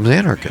that welcomes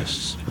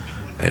anarchists.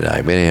 And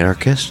I'm an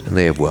anarchist, and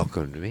they have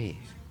welcomed me.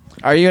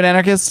 Are you an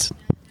anarchist?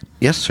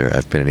 Yes, sir.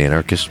 I've been an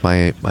anarchist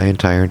my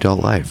entire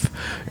adult life.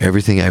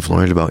 Everything I've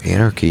learned about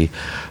anarchy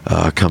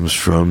comes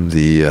from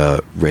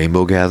the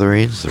rainbow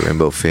gatherings, the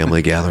rainbow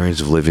family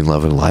gatherings of living,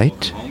 love, and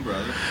light.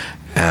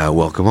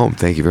 Welcome home.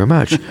 Thank you very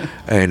much.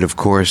 And, of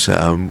course,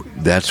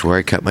 that's where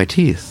I cut my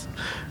teeth.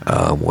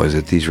 Was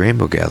at these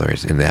rainbow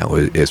gatherings, and that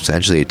was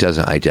essentially, it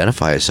doesn't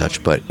identify as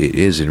such, but it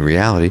is in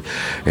reality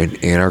an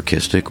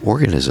anarchistic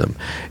organism.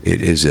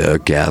 It is a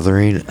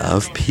gathering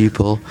of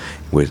people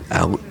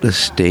without the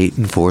state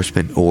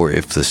enforcement, or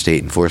if the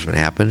state enforcement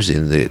happens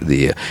in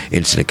the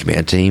incident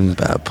command team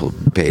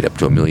paid up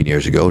to $1 million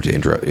years ago to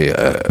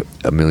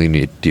 $1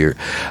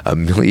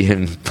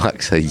 million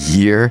bucks a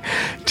year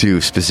to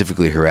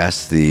specifically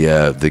harass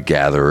the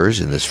gatherers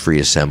in this free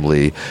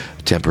assembly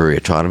temporary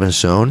autonomous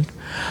zone.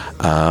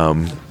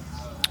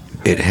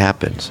 It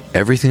happens.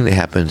 Everything that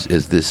happens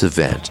is this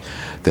event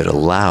that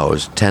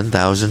allows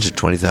 10,000 to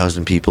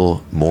 20,000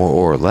 people, more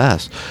or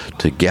less,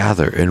 to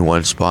gather in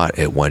one spot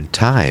at one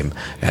time,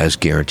 as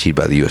guaranteed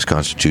by the U.S.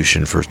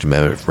 Constitution, First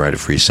Amendment, right of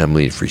free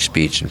assembly, free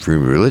speech, and free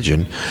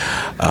religion,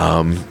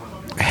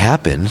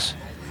 happens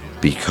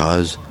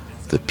because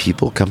the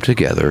people come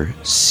together,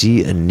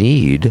 see a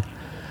need,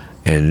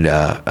 and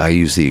I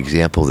use the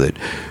example that,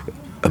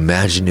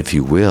 imagine, if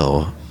you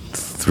will,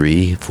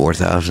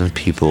 3,000-4,000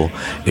 people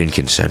in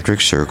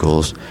concentric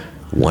circles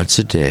once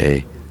a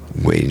day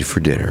waiting for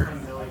dinner.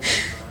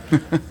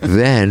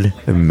 Then,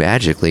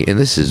 magically, and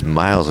this is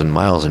miles and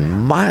miles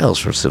and miles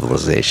from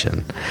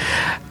civilization,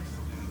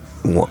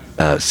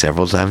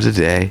 several times a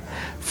day,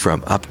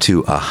 from up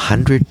to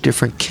 100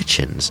 different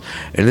kitchens.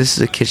 And this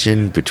is a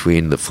kitchen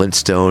between the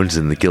Flintstones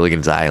and the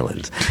Gilligan's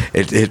Island.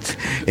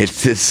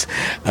 It's this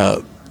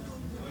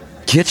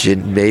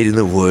kitchen made in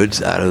the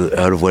woods out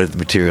of what the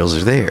materials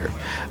are there.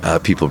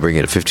 People bring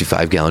in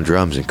 55-gallon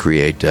drums and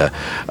create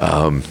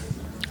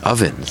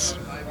ovens.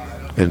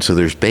 And so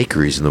there's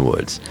bakeries in the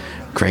woods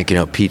cranking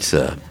out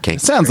pizza.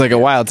 Sounds like a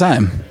wild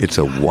time. It's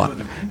a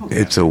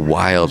It's a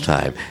wild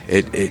time.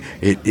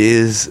 It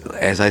is,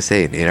 as I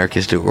say, an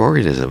anarchistic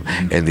organism,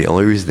 and the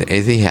only reason that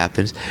anything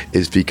happens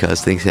is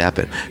because things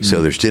happen.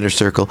 So there's dinner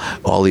circle.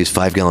 All these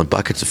 5-gallon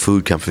buckets of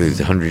food come from these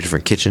 100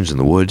 different kitchens in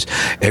the woods.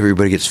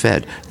 Everybody gets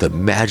fed. The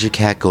magic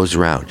hat goes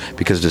around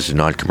because it's a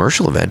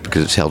non-commercial event,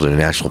 because it's held in a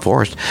national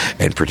forest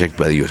and protected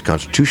by the U.S.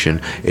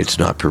 Constitution. It's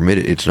not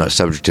permitted. It's not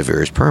subject to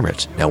various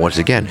permits. Now, once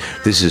again,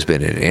 this has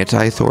been an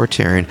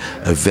anti-authoritarian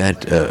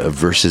event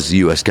versus the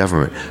U.S.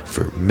 government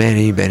for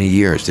many, many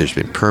years. There's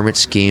been permit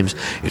schemes.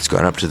 It's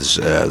gone up to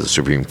the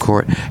Supreme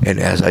Court. And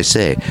as I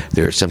say,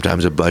 there's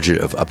sometimes a budget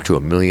of up to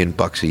 $1 million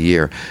a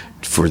year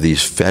for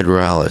these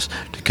federalists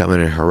to come in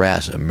and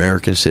harass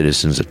American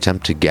citizens,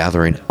 attempt to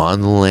gathering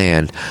on the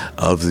land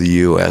of the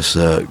U.S.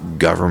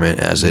 Government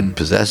as it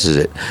possesses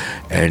it,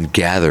 and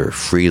gather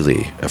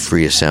freely, a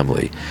free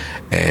assembly.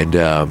 And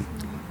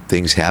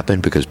things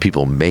happen because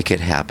people make it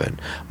happen.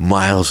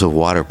 Miles of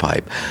water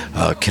pipe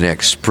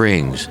connect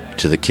springs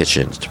to the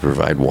kitchens to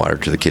provide water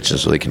to the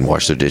kitchens so they can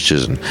wash their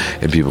dishes and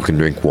people can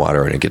drink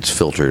water, and it gets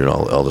filtered and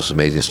all this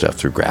amazing stuff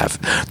through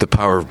the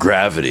power of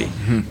gravity.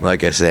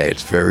 Like I say,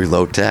 it's very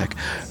low tech,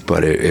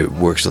 but it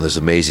works on this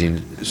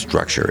amazing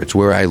structure. It's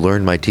where I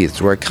learned my teeth.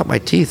 It's where I cut my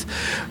teeth,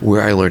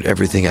 where I learned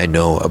everything I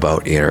know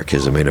about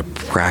anarchism in a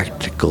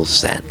practical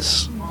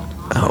sense,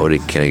 how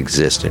it can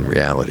exist in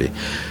reality.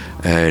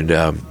 And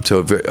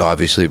so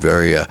obviously a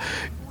very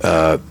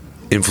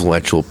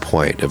influential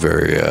point, a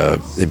very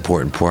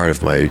important part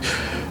of my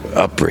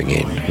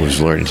upbringing was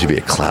learning to be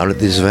a clown at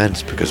these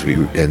events, because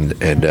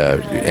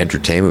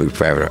entertainment, we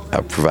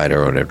provide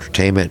our own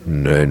entertainment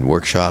and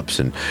workshops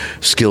and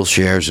skill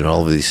shares and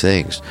all of these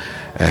things.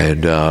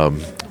 And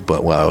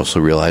but I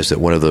also realized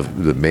that one of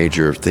the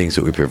major things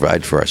that we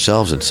provide for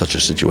ourselves in such a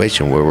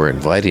situation where we're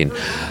inviting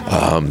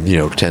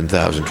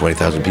 10,000,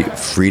 20,000 people,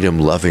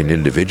 freedom-loving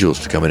individuals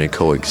to come in and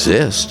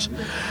coexist,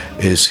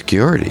 is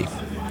security.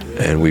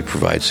 And we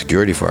provide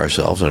security for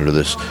ourselves under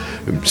this.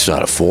 It's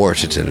not a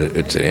force; it's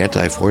an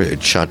anti-force.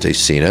 It's Shante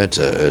Sina. It's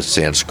a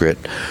Sanskrit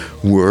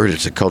word.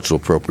 It's a cultural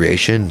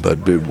appropriation, but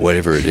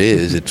whatever it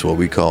is, it's what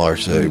we've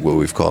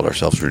called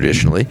ourselves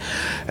traditionally,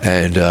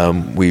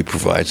 and we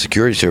provide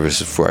security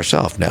services for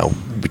ourselves. Now,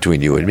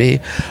 between you and me,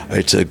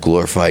 it's a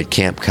glorified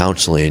camp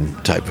counseling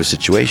type of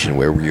situation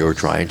where you're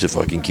trying to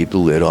fucking keep the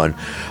lid on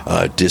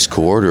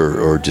discord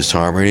or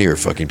disharmony or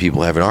fucking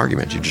people having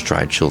arguments. You just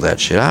try and chill that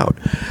shit out,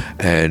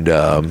 and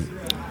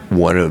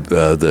one of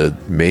the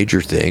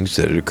major things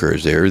that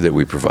occurs there that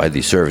we provide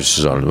these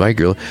services on the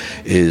regular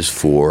is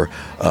for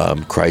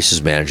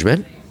crisis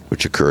management,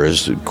 which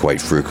occurs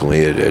quite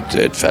frequently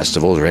at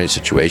festivals or any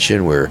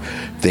situation where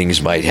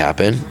things might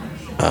happen.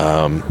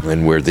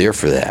 And we're there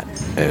for that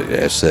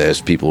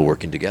as people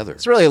working together.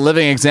 It's really a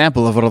living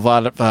example of what a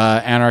lot of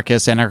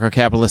anarchists,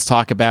 anarcho-capitalists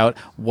talk about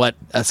what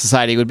a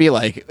society would be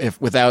like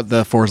if without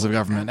the force of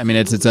government. I mean,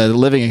 it's a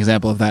living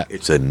example of that.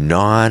 It's a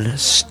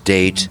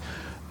non-state,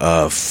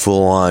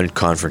 full-on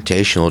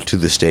confrontational to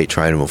the state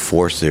trying to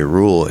enforce their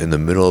rule in the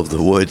middle of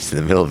the woods, in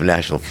the middle of a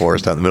national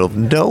forest, out in the middle of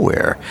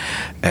nowhere.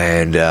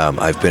 And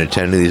I've been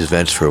attending these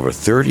events for over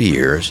 30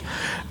 years,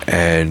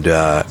 and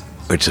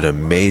it's an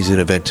amazing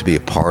event to be a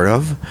part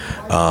of.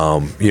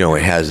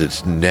 It has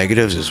its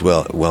negatives as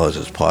well as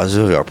its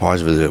positives. Our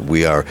positive is that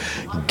we are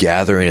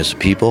gathering as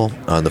people.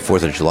 On the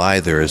 4th of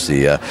July, there is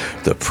the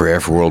prayer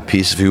for world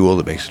peace, if you will,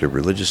 that makes it a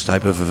religious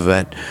type of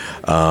event.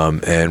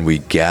 And we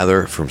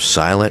gather from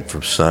sunup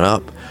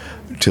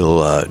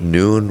till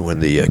noon when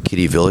the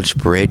Kitty Village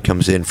parade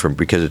comes in,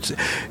 because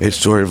it's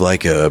sort of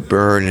like a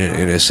burn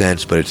in a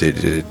sense, but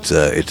it's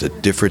a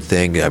different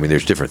thing. I mean,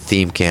 there's different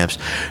theme camps.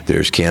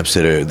 There's camps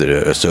that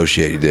are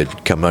associated,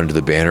 that come under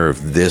the banner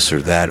of this or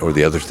that or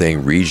the other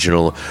thing,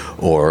 regional,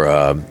 or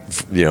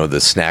the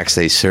snacks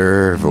they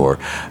serve, or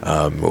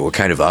what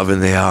kind of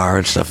oven they are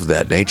and stuff of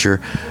that nature.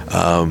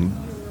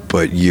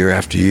 But year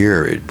after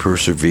year, it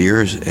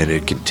perseveres and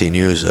it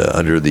continues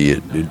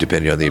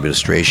depending on the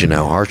administration,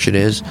 how harsh it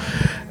is.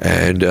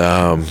 And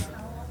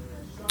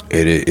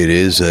it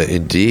is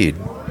indeed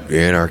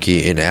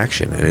anarchy in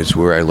action, and it's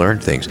where I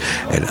learned things.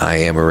 And I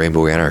am a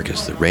rainbow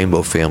anarchist, the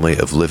rainbow family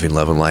of living,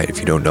 love, and light. If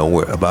you don't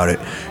know about it,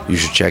 you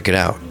should check it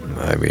out.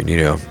 I mean,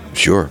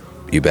 sure,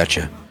 you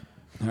betcha.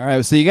 All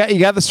right, so you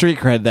got the street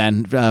cred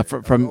then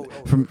from.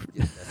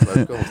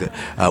 Let's go with it.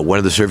 One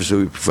of the services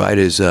we provide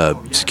is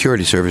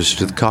security services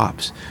to the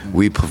cops.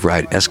 We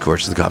provide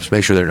escorts to the cops,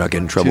 make sure they're not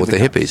getting in trouble with the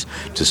hippies,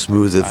 to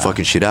smooth the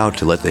fucking shit out,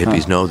 to let the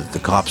hippies know that the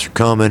cops are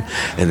coming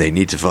and they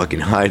need to fucking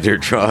hide their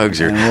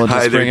drugs or we'll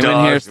hide just their bring dogs.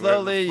 them in here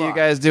slowly. You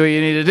guys do what you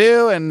need to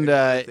do, and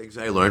things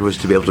I learned was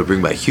to be able to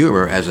bring my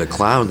humor as a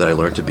clown that I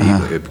learned to be,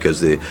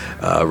 because the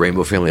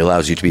Rainbow Family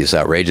allows you to be as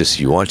outrageous as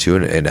you want to,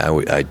 and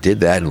I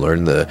did that and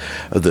learned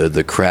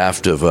the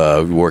craft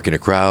of working a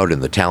crowd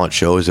and the talent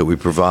shows that we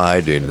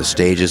provide and the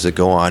stages that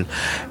go on,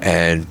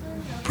 and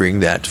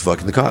bring that to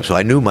fucking the cops. So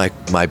I knew my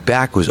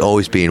back was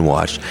always being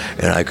watched,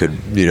 and I could,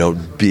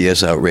 be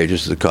as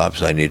outrageous as the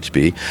cops I needed to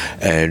be,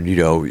 and,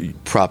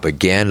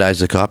 propagandize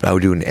the cop. I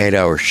would do an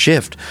 8-hour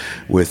shift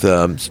with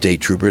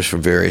state troopers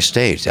from various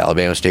states,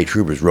 Alabama state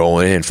troopers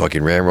rolling in,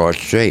 fucking ramrod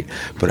straight.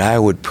 But I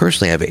would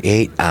personally have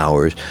 8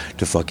 hours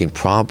to fucking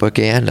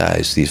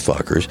propagandize these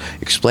fuckers,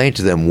 explain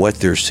to them what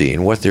they're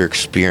seeing, what they're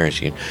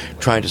experiencing,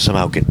 trying to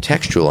somehow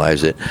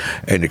contextualize it,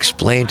 and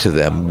explain to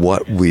them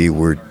what we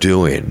were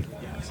doing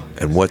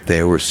and what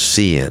they were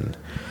seeing.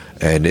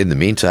 And in the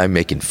meantime,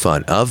 making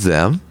fun of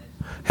them,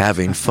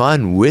 having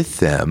fun with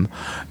them,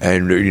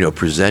 and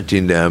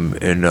presenting them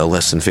in a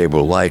less than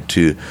favorable light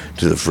to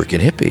the freaking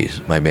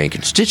hippies, my main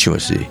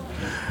constituency.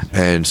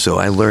 And so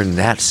I learned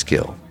that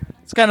skill.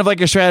 It's kind of like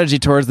your strategy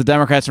towards the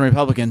Democrats and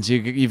Republicans.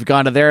 You've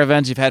gone to their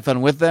events, you've had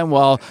fun with them,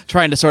 while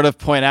trying to sort of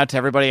point out to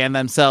everybody and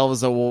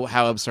themselves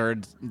how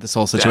absurd this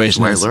whole situation is.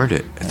 That's where I learned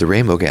it, at the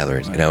Rainbow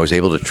Gatherings. And I was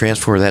able to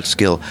transfer that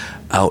skill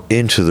out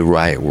into the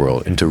riot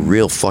world, into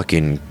real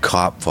fucking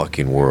cop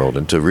fucking world,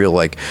 into real,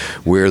 like,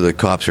 where the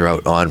cops are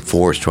out on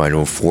force trying to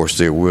enforce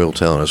their will,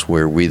 telling us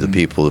where we, the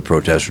people, the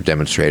protesters,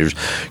 demonstrators,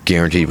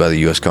 guaranteed by the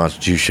U.S.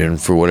 Constitution,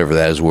 for whatever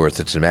that is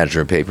worth. It's an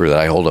imaginary paper that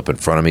I hold up in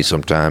front of me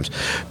sometimes,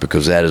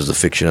 because that is the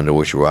fiction under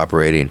which we're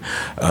operating.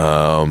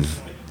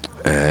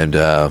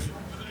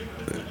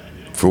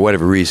 For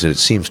whatever reason, it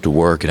seems to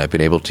work, and I've been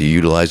able to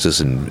utilize this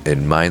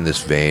and mine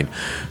this vein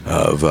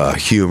of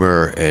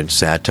humor and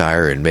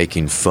satire and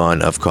making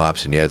fun of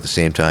cops, and yet at the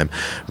same time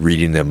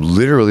reading them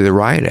literally the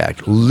riot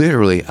act.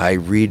 Literally, I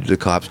read the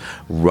cops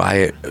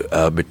riot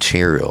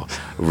material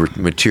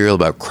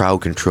about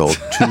crowd control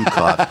to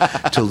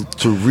cops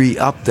to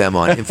re-up them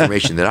on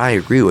information that I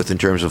agree with in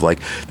terms of, like,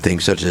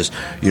 things such as,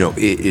 it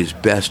is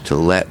best to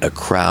let a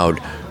crowd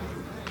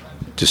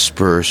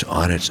disperse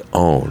on its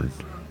own.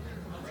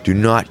 Do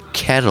not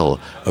kettle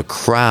a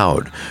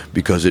crowd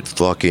because it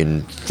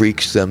fucking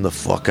freaks them the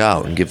fuck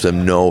out and gives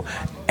them no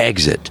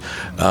exit.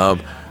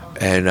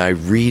 And I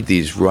read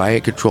these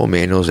riot control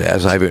manuals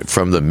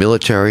from the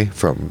military,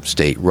 from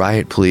state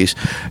riot police,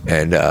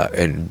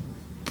 and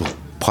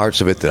parts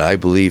of it that I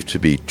believe to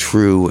be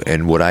true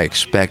and what I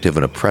expect of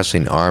an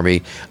oppressing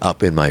army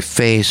up in my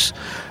face.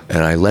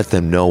 And I let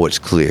them know what's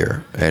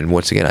clear. And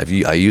once again,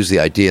 I use the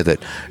idea that,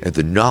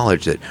 the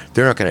knowledge that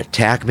they're not going to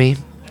attack me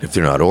if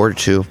they're not ordered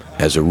to,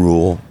 as a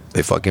rule.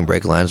 They fucking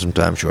break lines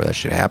sometimes, sure, that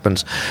shit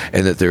happens.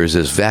 And that there is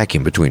this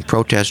vacuum between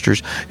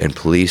protesters and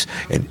police,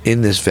 and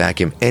in this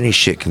vacuum, any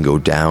shit can go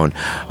down.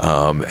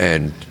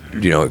 And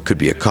it could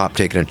be a cop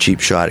taking a cheap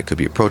shot, it could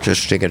be a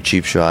protester taking a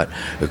cheap shot,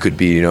 it could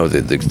be,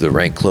 the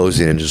rank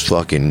closing and just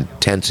fucking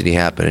intensity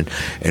happening.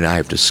 And I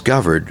have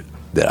discovered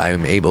that I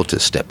am able to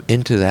step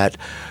into that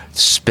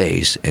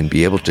space and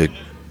be able to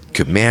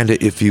command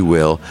it, if you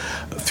will,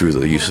 through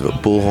the use of a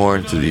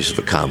bullhorn, through the use of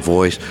a calm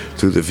voice,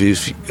 through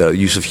the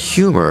use of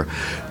humor,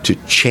 to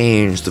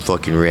change the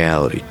fucking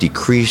reality,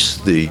 decrease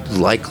the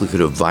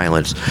likelihood of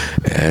violence,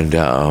 and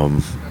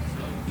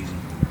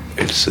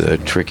it's a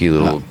tricky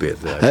little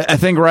bit. I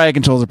think riot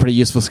control is a pretty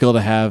useful skill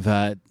to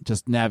have,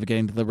 just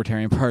navigating the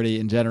Libertarian Party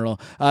in general.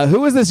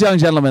 Who was this young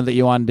gentleman that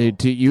you wanted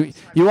to you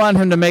want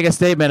him to make a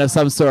statement of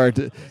some sort?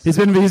 He's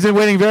been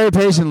waiting very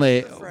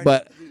patiently,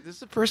 but. This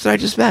is the person I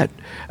just met.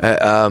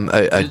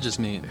 We just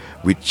meet.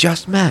 We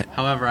just met.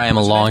 However, I am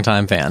a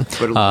longtime fan.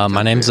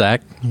 My name's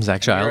Zach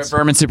Childs. You're a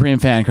Vermin Supreme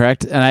fan,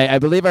 correct? And I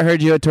believe I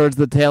heard you towards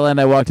the tail end.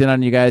 I walked in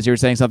on you guys. You were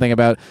saying something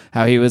about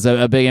how he was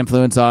a big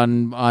influence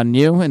on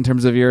you in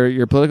terms of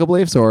your political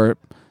beliefs, or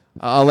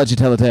I'll let you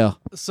tell the tale.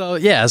 So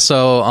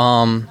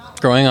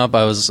growing up,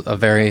 I was a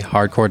very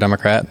hardcore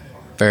Democrat,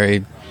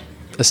 very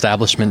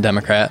establishment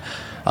Democrat.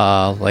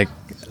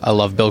 I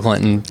love Bill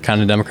Clinton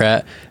kind of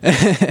Democrat.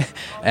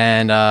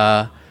 And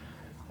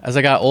as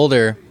I got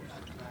older,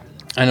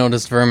 I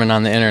noticed Vermin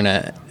on the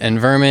internet. And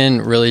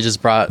Vermin really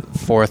just brought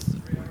forth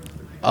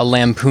a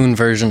lampoon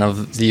version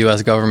of the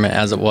U.S. government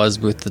as it was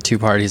with the two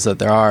parties that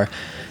there are.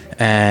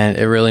 And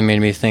it really made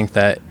me think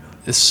that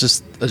it's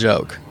just a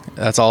joke.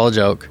 That's all a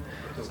joke.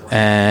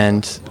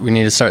 And we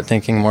need to start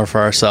thinking more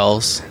for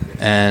ourselves.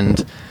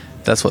 And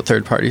that's what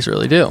third parties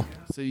really do.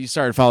 So you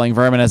started following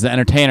Vermin as an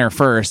entertainer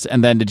first,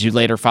 and then did you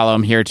later follow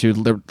him here to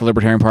the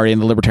Libertarian Party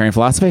and the Libertarian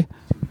philosophy?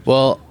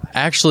 Well,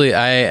 actually,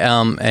 I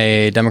am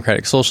a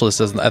Democratic Socialist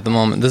at the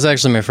moment. This is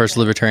actually my first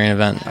Libertarian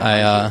event.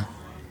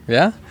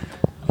 Yeah?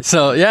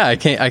 So, yeah, I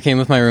came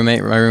with my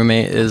roommate. My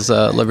roommate is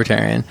a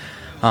Libertarian.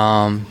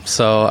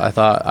 So I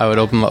thought I would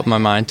open up my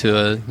mind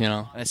to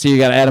I see you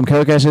got Adam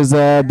Kokesh's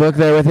book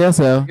there with you,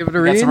 so give it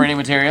a read. Got some reading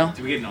material.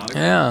 Did we get an autograph?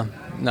 Yeah.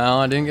 No,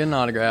 I didn't get an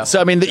autograph. So,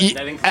 I mean,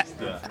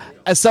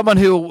 as someone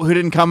who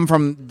didn't come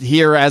from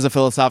here as a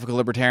philosophical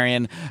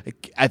libertarian,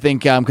 I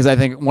think because I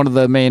think one of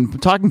the main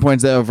talking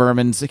points of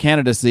Vermin's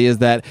candidacy is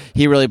that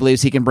he really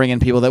believes he can bring in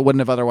people that wouldn't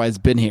have otherwise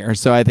been here.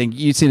 So I think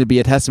you seem to be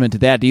a testament to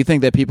that. Do you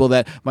think that people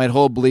that might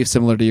hold beliefs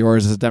similar to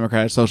yours as a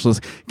democratic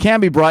socialist can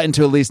be brought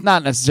into at least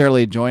not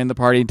necessarily join the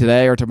party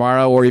today or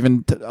tomorrow or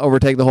even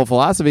overtake the whole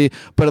philosophy,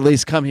 but at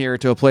least come here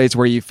to a place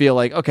where you feel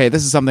like, okay,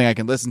 this is something I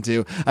can listen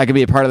to. I can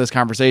be a part of this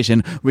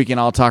conversation. We can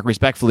all talk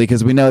respectfully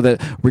because we know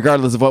that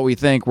regardless of what we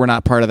think, we're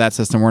not part of that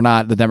system. We're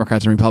not the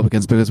Democrats and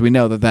Republicans because we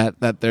know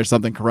that there's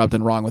something corrupt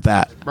and wrong with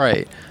that.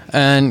 Right.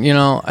 And,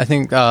 I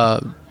think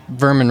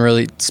Vermin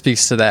really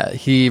speaks to that.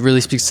 He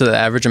really speaks to the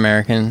average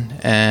American.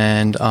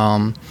 And,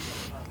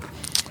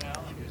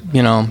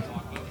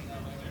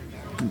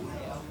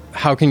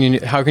 how can you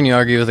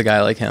argue with a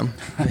guy like him?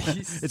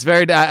 It's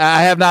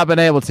I have not been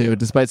able to,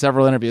 despite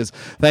several interviews.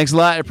 Thanks a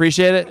lot. I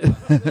appreciate it.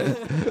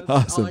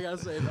 Awesome. All I gotta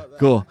say about that.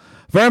 Cool.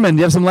 Vermin, do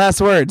you have some last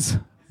words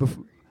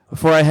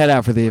before I head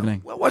out for the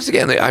evening? Well, once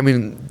again,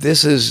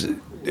 this is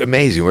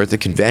amazing. We're at the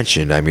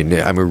convention. I'm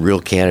a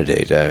real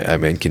candidate.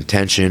 I'm in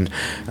contention.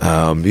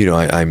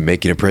 I'm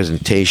making a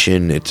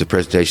presentation. It's a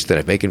presentation that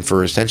I'm making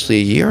for essentially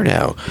a year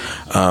now.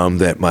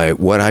 That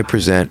what I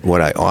present,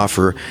 what I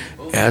offer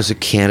as a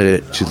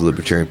candidate to the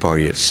Libertarian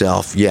Party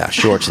itself,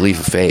 sure, it's a leap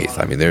of faith.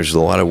 There's a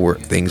lot of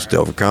things to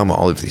overcome,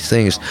 all of these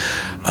things,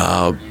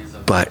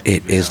 but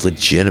it is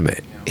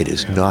legitimate. It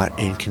is not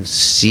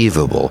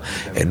inconceivable.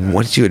 And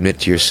once you admit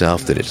to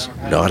yourself that it's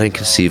not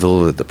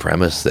inconceivable, that the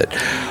premise that,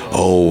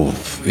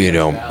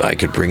 I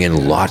could bring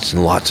in lots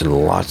and lots and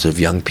lots of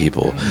young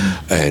people,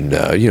 and,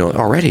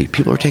 already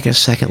people are taking a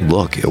second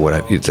look at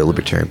the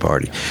Libertarian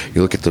Party.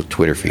 You look at the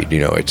Twitter feed,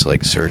 it's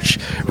like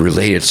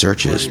related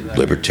searches,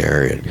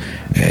 Libertarian.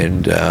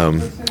 And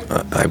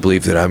I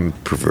believe that I'm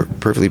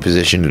perfectly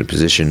positioned in a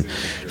position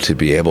to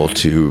be able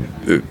to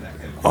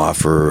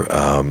offer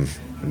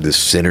this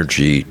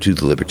synergy to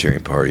the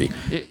Libertarian Party.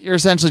 You're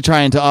essentially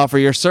trying to offer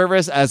your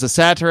service as a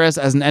satirist,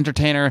 as an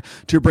entertainer,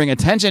 to bring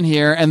attention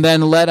here, and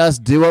then let us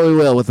do what we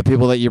will with the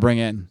people that you bring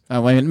in.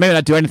 Maybe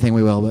not do anything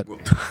we will, but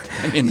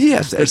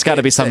yes, there's got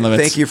to be some limits.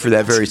 Thank you for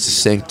that very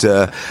succinct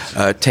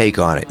take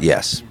on it.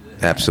 Yes,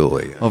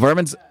 absolutely. Well,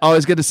 Vermin's,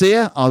 always good to see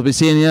you. I'll be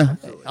seeing you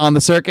on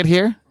the circuit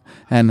here,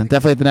 and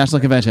definitely at the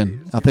National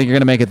Convention. I think you're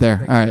going to make it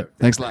there. All right.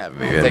 Thanks a lot.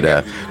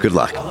 And good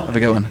luck. Have a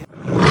good one.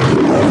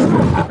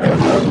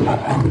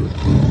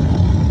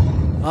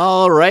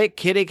 All right,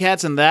 kitty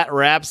cats, and that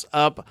wraps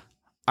up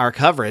our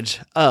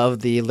coverage of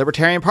the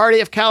Libertarian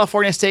Party of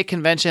California State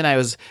Convention. I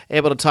was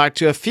able to talk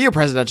to a few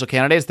presidential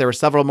candidates. There were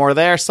several more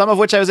there, some of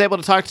which I was able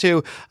to talk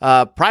to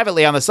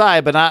privately on the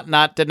side, but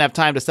didn't have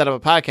time to set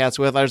up a podcast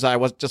with. Others I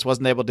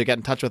wasn't able to get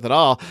in touch with at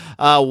all.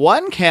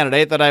 One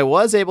candidate that I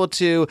was able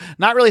to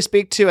not really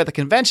speak to at the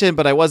convention,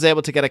 but I was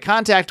able to get a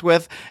contact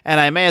with,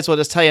 and I may as well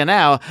just tell you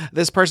now,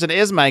 this person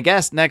is my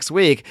guest next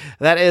week.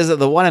 That is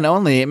the one and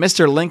only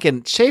Mr.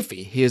 Lincoln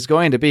Chafee. He is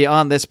going to be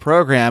on this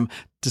program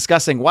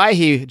discussing why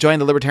he joined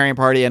the Libertarian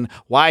Party and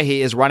why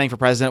he is running for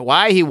president,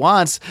 why he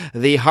wants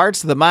the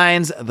hearts, the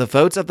minds, the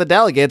votes of the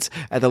delegates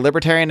at the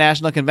Libertarian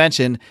National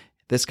Convention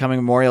this coming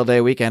Memorial Day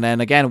weekend.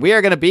 And again, we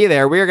are going to be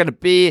there. We are going to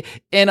be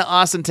in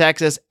Austin,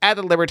 Texas at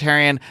the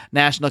Libertarian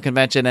National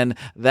Convention. And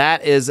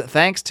that is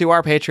thanks to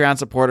our Patreon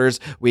supporters.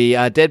 We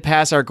did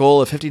pass our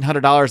goal of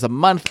 $1,500 a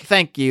month.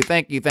 Thank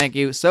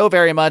you so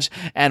very much.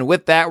 And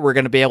with that, we're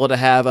going to be able to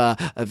have a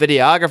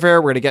videographer.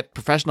 We're going to get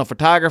professional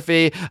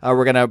photography.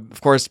 We're going to,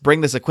 of course,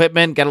 bring this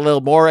equipment, get a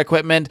little more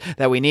equipment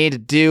that we need to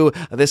do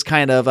this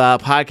kind of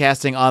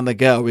podcasting on the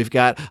go. We've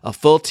got a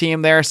full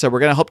team there. So we're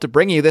going to hope to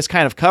bring you this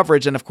kind of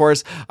coverage. And of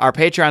course, our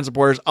Patreon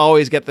supporters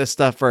always get this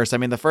stuff first.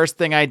 The first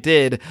thing I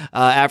did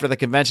after the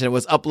convention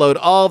was upload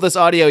all this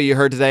audio you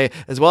heard today,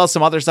 as well as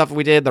some other stuff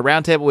we did, the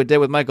roundtable we did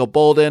with Michael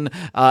Bolden,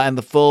 and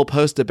the full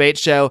post-debate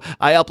show.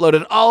 I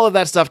uploaded all of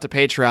that stuff to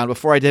Patreon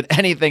before I did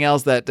anything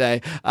else that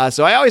day.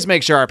 So I always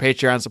make sure our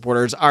Patreon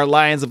supporters, our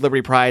Lions of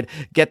Liberty Pride,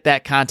 get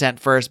that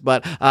content first.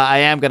 But I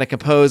am going to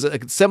compose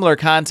similar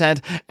content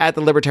at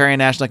the Libertarian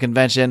National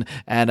Convention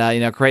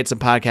and create some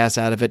podcasts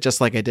out of it, just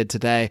like I did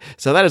today.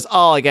 So that is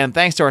all, again,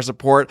 thanks to our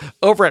support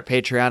over at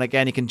Patreon.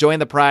 Again, you can join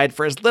the Pride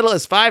for as little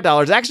as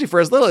 $5. Actually,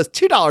 for as little as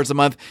 $2 a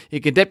month, you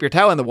can dip your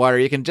toe in the water.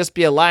 You can just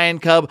be a Lion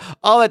Cub.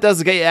 All that does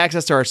is get you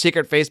access to our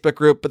secret Facebook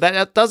group, but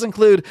that does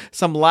include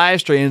some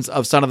live streams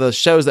of some of the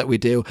shows that we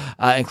do,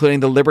 including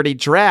the Liberty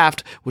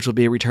Draft, which will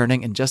be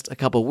returning in just a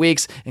couple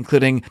weeks,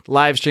 including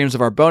live streams of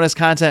our bonus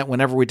content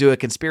whenever we do a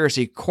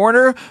Conspiracy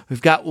Corner.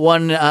 We've got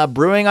one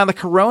brewing on the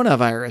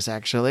coronavirus,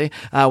 actually.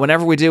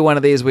 Whenever we do one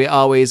of these, we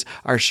always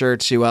are sure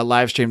to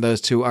live stream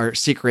those to our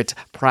secret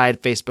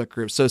Pride Facebook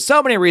group. So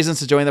so many reasons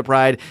to join the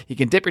Pride. You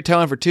can dip your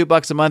toe in for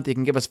 $2 a month. You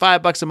can give us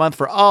 $5 a month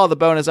for all the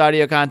bonus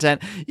audio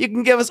content. You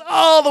can give us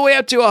all the way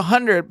up to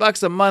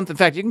 $100 a month. In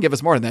fact, you can give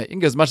us more than that. You can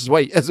give as much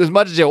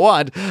as you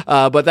want,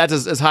 but that's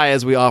as high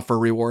as we offer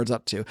rewards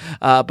up to.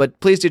 But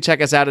please do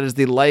check us out. It is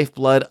the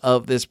lifeblood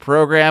of this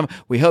program.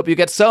 We hope you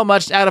get so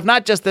much out of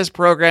not just this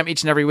program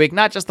each and every week,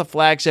 not just the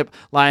flagship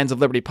Lions of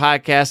Liberty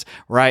podcast,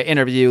 where I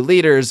interview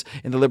leaders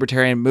in the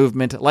libertarian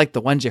movement like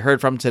the ones you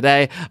heard from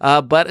today,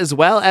 but as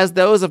well as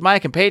those of my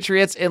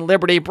compatriots in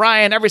liberty.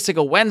 Brian, every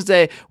single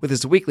Wednesday with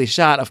his weekly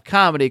shot of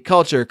comedy,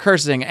 culture,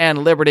 cursing, and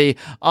liberty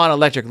on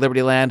Electric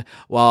Liberty Land,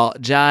 while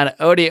John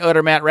Odie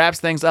Odermatt wraps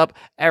things up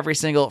every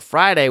single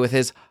Friday with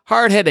his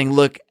hard-hitting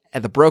look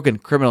at the broken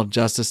criminal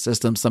justice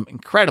system. Some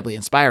incredibly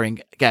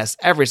inspiring guests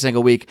every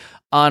single week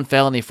on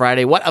Felony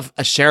Friday. What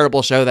a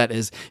shareable show that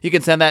is. You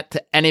can send that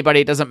to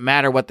anybody. It doesn't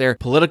matter what their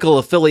political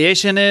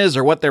affiliation is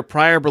or what their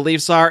prior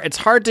beliefs are. It's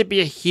hard to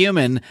be a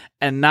human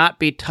and not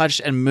be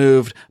touched and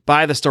moved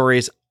by the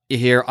stories you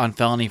hear on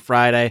Felony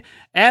Friday.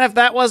 And if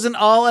that wasn't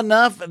all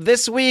enough,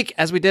 this week,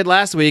 as we did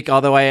last week,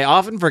 although I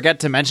often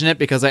forget to mention it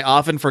because I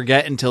often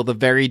forget until the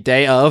very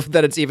day of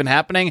that it's even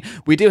happening,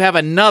 we do have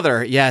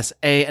another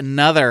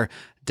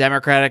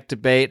Democratic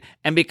debate.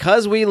 And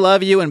because we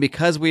love you and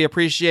because we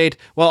appreciate,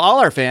 well, all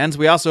our fans,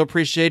 we also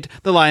appreciate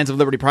the Lions of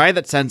Liberty Pride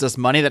that sends us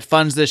money, that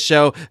funds this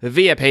show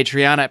via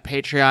Patreon at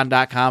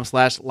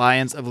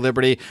patreon.com/Lions of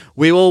Liberty.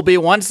 We will be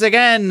once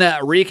again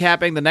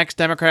recapping the next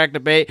Democratic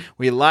debate.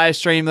 We live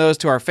stream those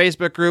to our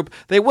Facebook group.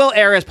 They will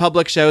air as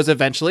public shows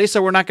eventually,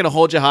 so we're not going to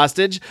hold you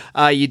hostage.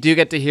 You do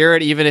get to hear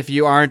it even if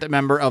you aren't a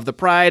member of the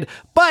Pride.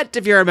 But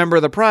if you're a member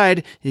of the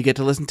Pride, you get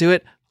to listen to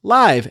it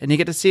live, and you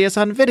get to see us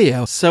on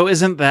video. So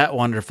isn't that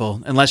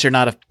wonderful? Unless you're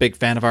not a big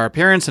fan of our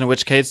appearance, in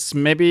which case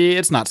maybe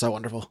it's not so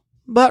wonderful.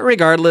 But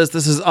regardless,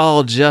 this is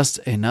all just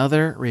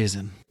another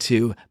reason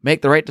to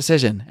make the right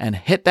decision and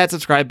hit that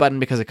subscribe button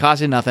because it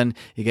costs you nothing.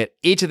 You get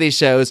each of these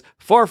shows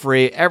for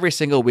free every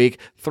single week.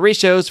 3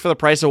 shows for the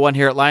price of 1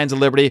 here at Lions of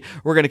Liberty.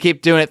 We're going to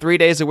keep doing it 3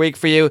 days a week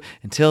for you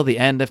until the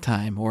end of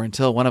time, or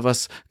until one of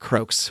us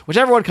croaks,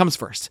 whichever one comes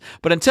first.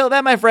 But until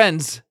then, my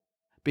friends,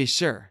 be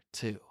sure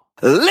to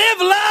live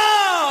long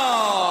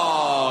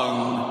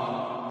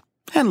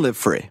and live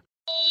free.